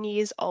than 10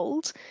 years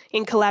old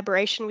in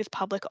collaboration with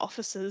public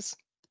officers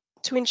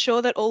to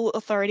ensure that all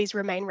authorities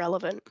remain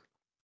relevant.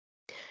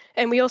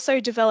 And we also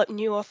develop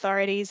new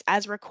authorities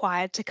as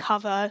required to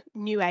cover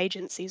new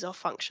agencies or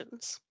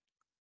functions.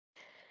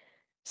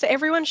 So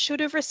everyone should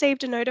have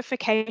received a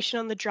notification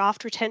on the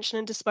draft retention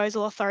and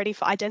disposal authority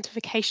for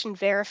identification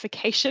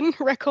verification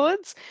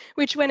records,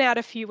 which went out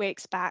a few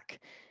weeks back.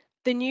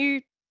 The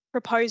new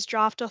proposed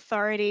draft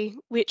authority,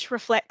 which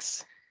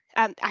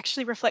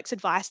actually reflects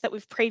advice that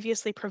we've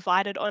previously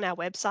provided on our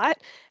website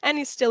and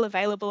is still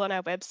available on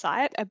our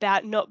website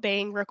about not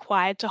being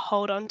required to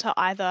hold on to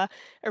either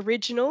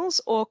originals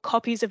or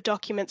copies of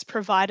documents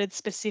provided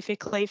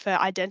specifically for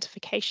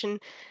identity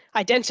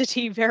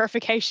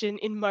verification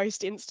in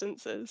most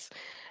instances.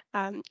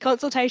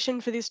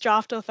 Consultation for this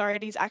draft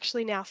authority is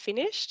actually now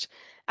finished,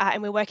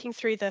 and we're working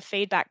through the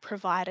feedback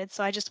provided.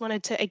 So I just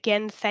wanted to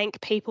again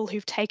thank people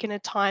who've taken a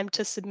time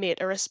to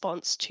submit a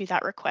response to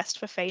that request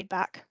for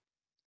feedback.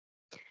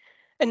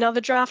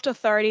 Another draft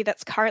authority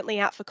that's currently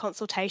out for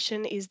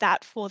consultation is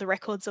that for the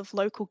records of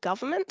local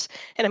government,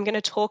 and I'm going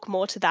to talk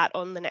more to that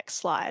on the next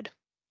slide.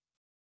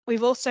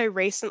 We've also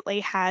recently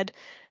had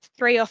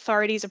 3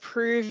 authorities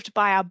approved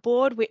by our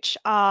board, which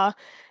are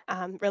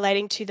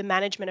relating to the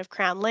management of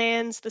Crown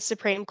lands, the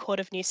Supreme Court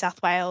of New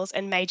South Wales,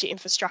 and major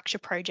infrastructure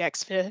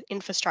projects for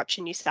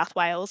Infrastructure New South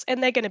Wales,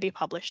 and they're going to be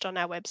published on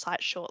our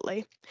website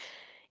shortly.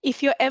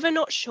 If you're ever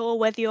not sure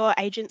whether your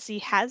agency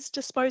has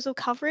disposal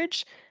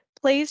coverage,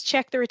 please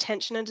check the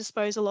Retention and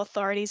Disposal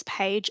Authorities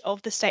page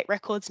of the State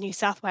Records New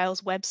South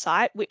Wales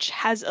website, which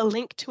has a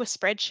link to a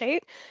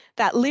spreadsheet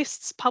that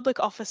lists public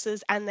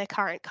offices and their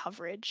current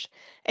coverage.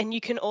 And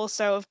you can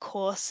also, of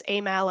course,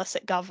 email us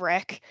at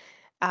govrec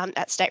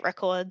at State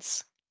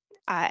Records,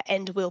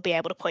 and we'll be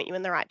able to point you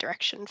in the right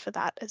direction for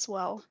that as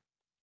well.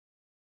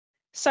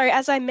 So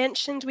as I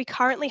mentioned, we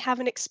currently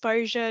have an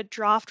exposure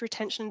draft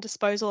retention and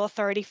disposal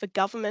authority for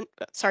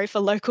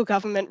local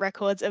government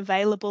records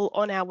available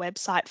on our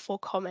website for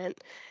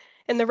comment.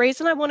 And the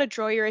reason I want to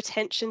draw your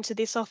attention to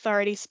this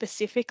authority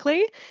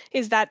specifically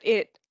is that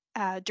it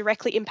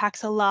directly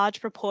impacts a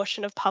large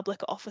proportion of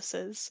public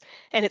offices.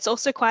 And it's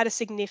also quite a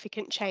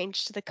significant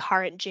change to the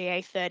current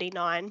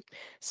GA39.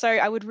 So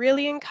I would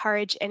really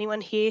encourage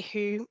anyone here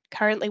who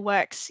currently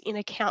works in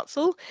a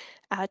council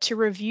to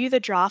review the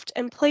draft,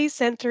 and please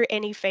send through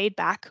any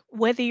feedback,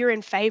 whether you're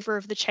in favour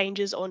of the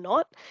changes or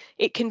not.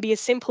 It can be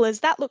as simple as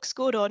that looks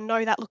good, or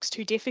no, that looks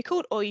too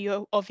difficult, or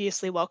you're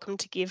obviously welcome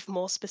to give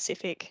more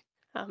specific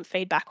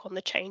feedback on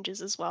the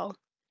changes as well.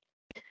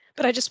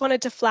 But I just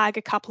wanted to flag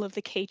a couple of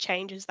the key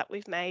changes that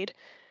we've made.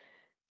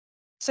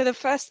 So the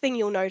first thing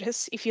you'll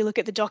notice if you look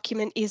at the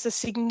document is a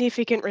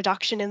significant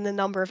reduction in the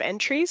number of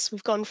entries.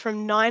 We've gone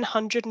from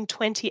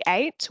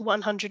 928 to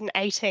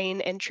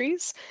 118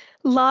 entries,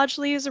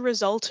 largely as a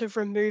result of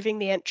removing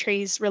the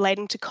entries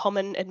relating to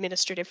common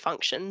administrative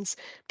functions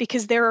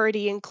because they're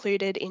already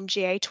included in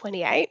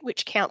GA28,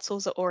 which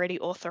councils are already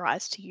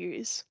authorised to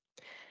use.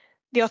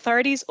 The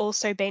authority's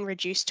also been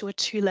reduced to a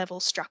 2-level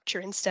structure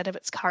instead of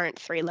its current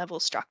 3-level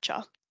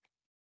structure.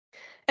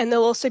 And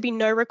there'll also be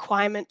no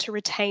requirement to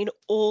retain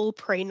all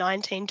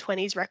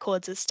pre-1920s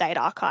records as state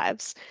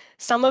archives.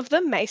 Some of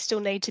them may still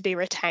need to be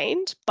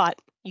retained, but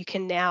you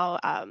can now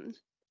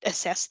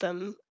assess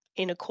them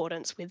in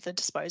accordance with the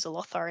disposal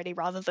authority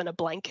rather than a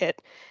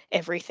blanket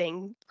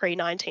everything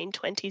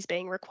pre-1920s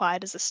being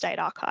required as a state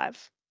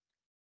archive.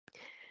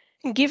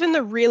 Given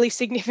the really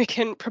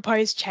significant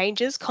proposed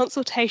changes,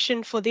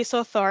 consultation for this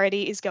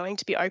authority is going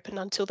to be open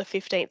until the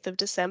 15th of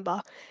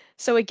December.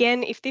 So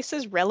again, if this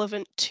is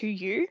relevant to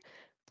you,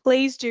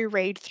 please do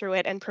read through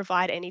it and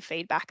provide any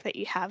feedback that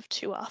you have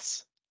to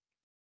us.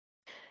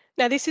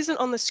 Now, this isn't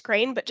on the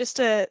screen, but just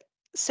a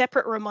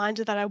separate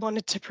reminder that I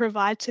wanted to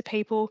provide to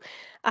people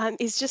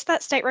is just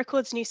that State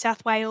Records New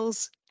South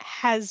Wales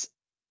has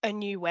a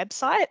new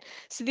website.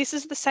 So this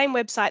is the same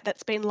website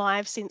that's been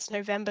live since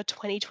November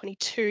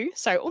 2022,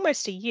 so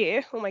almost a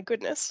year, oh my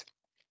goodness.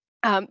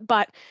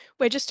 But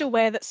we're just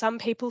aware that some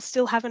people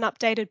still haven't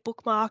updated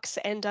bookmarks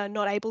and are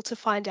not able to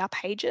find our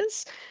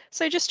pages.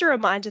 So just a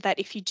reminder that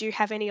if you do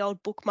have any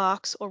old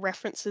bookmarks or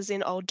references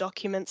in old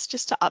documents,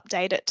 just to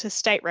update it to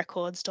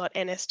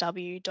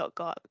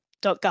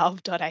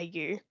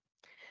staterecords.nsw.gov.au.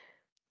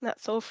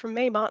 That's all from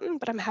me, Martin,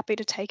 but I'm happy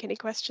to take any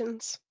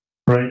questions.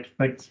 Great,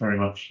 thanks very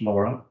much,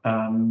 Laura.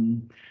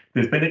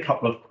 There's been a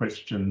couple of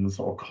questions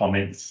or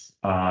comments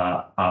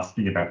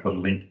asking about the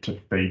link to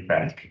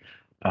feedback.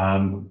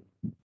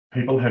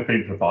 People have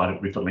been provided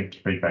with a link to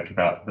feedback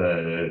about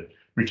the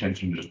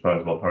Retention and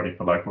Disposal Authority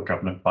for Local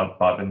Government, but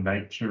by the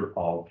nature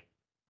of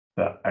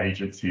the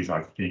agencies,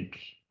 I think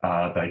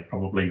they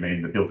probably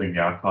mean the Building the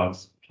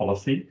Archives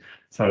policy.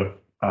 So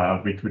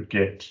we could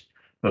get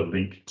the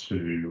link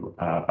to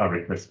a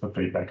request for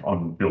feedback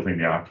on Building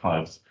the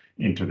Archives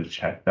into the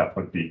chat, that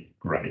would be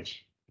great.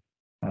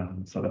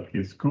 So that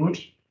is good.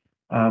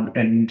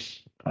 And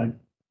I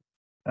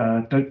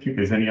don't think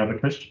there's any other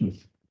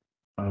questions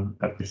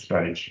at this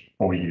stage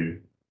for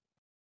you.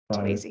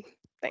 So easy.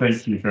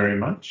 Thank you very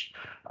much.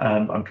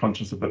 I'm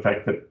conscious of the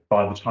fact that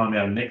by the time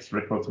our next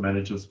Records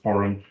Managers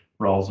Forum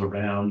rolls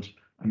around,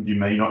 you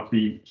may not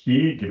be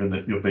here, given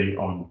that you'll be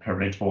on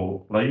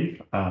parental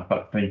leave,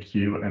 but thank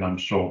you, and I'm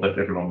sure that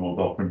everyone will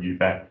welcome you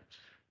back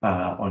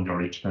on your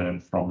return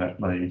from that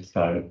leave.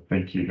 So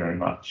thank you very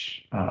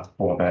much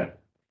for that.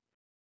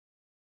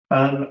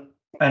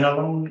 And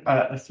along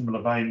a similar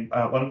vein,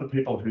 one of the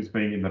people who's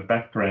been in the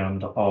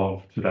background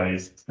of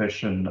today's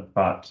session,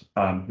 but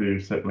who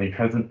certainly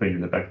hasn't been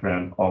in the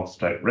background of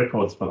State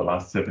Records for the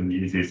last 7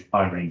 years is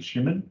Irene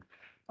Schumann.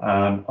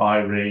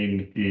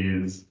 Irene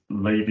is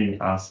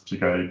leaving us to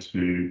go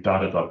to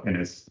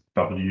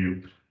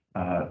data.nsw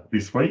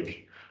this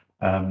week.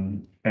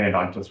 And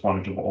I just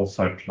wanted to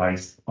also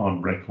place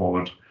on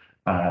record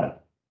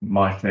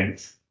my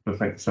thanks, the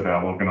thanks of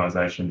our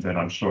organisations, and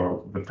I'm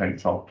sure the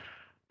thanks of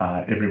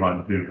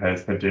everyone who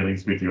has had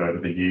dealings with you over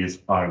the years.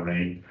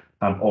 Irene,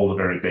 all the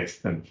very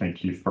best, and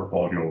thank you for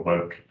all your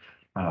work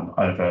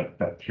over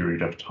that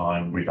period of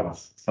time with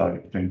us.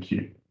 So thank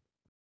you.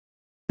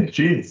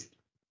 Cheers.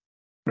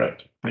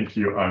 Great. Thank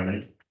you,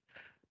 Omi.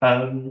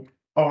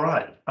 All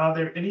right. Are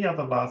there any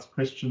other last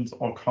questions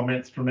or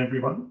comments from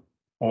everyone,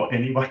 or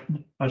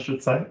anyone, I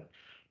should say?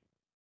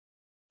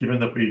 Given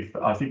that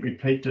I think we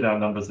peaked at our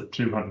numbers at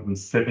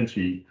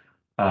 270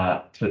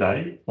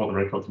 today for the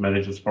Records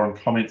Managers Forum,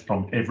 comments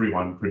from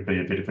everyone could be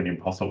a bit of an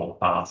impossible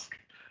ask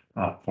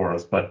for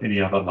us, but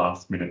any other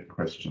last minute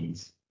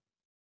questions?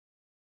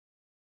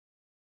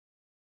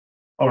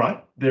 All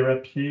right, there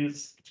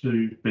appears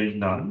to be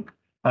none.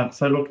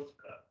 So look,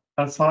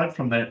 aside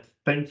from that,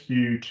 thank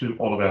you to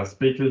all of our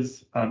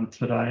speakers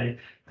today.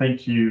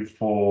 Thank you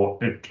to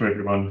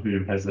everyone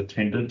who has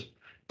attended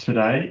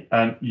today.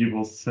 You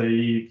will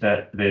see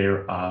that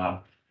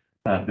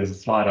there's a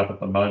slide up at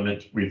the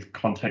moment with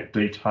contact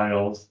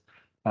details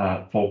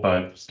for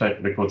both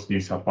State Records New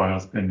South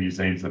Wales and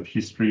Museums of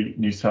History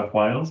New South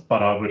Wales.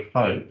 But I would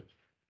hope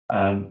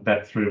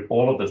that through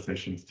all of the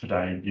sessions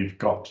today, you've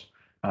got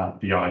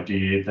the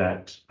idea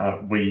that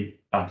we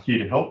are here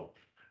to help,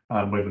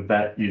 whether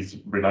that is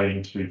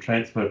relating to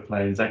transfer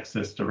plans,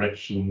 access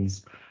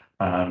directions,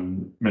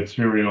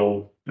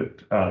 material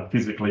that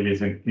physically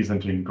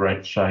isn't in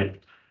great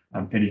shape,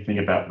 anything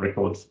about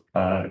records,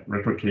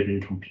 record keeping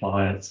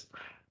compliance,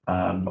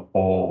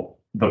 or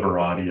the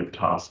variety of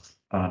tasks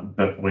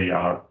that we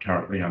are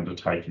currently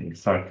undertaking.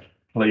 So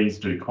please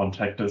do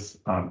contact us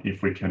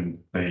if we can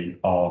be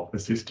of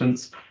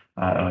assistance.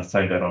 And I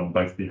say that on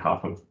both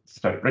behalf of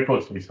State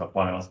Records New South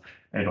Wales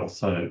and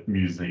also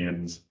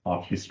Museums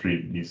of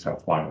History New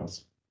South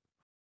Wales.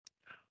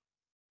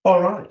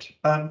 All right,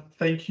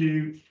 thank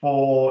you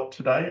for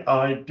today.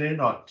 I dare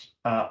not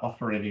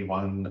offer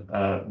anyone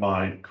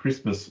my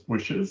Christmas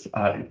wishes.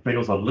 It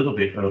feels a little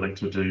bit early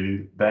to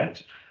do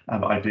that.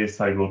 I dare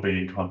say we'll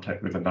be in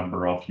contact with a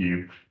number of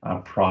you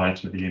prior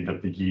to the end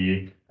of the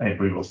year, and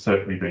we will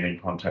certainly be in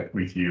contact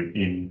with you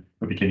in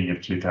the beginning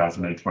of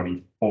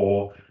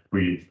 2024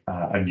 with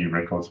a new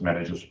Records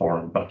Managers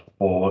Forum. But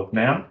for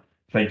now,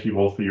 thank you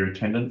all for your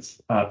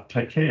attendance.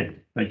 Take care.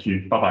 Thank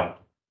you. Bye-bye.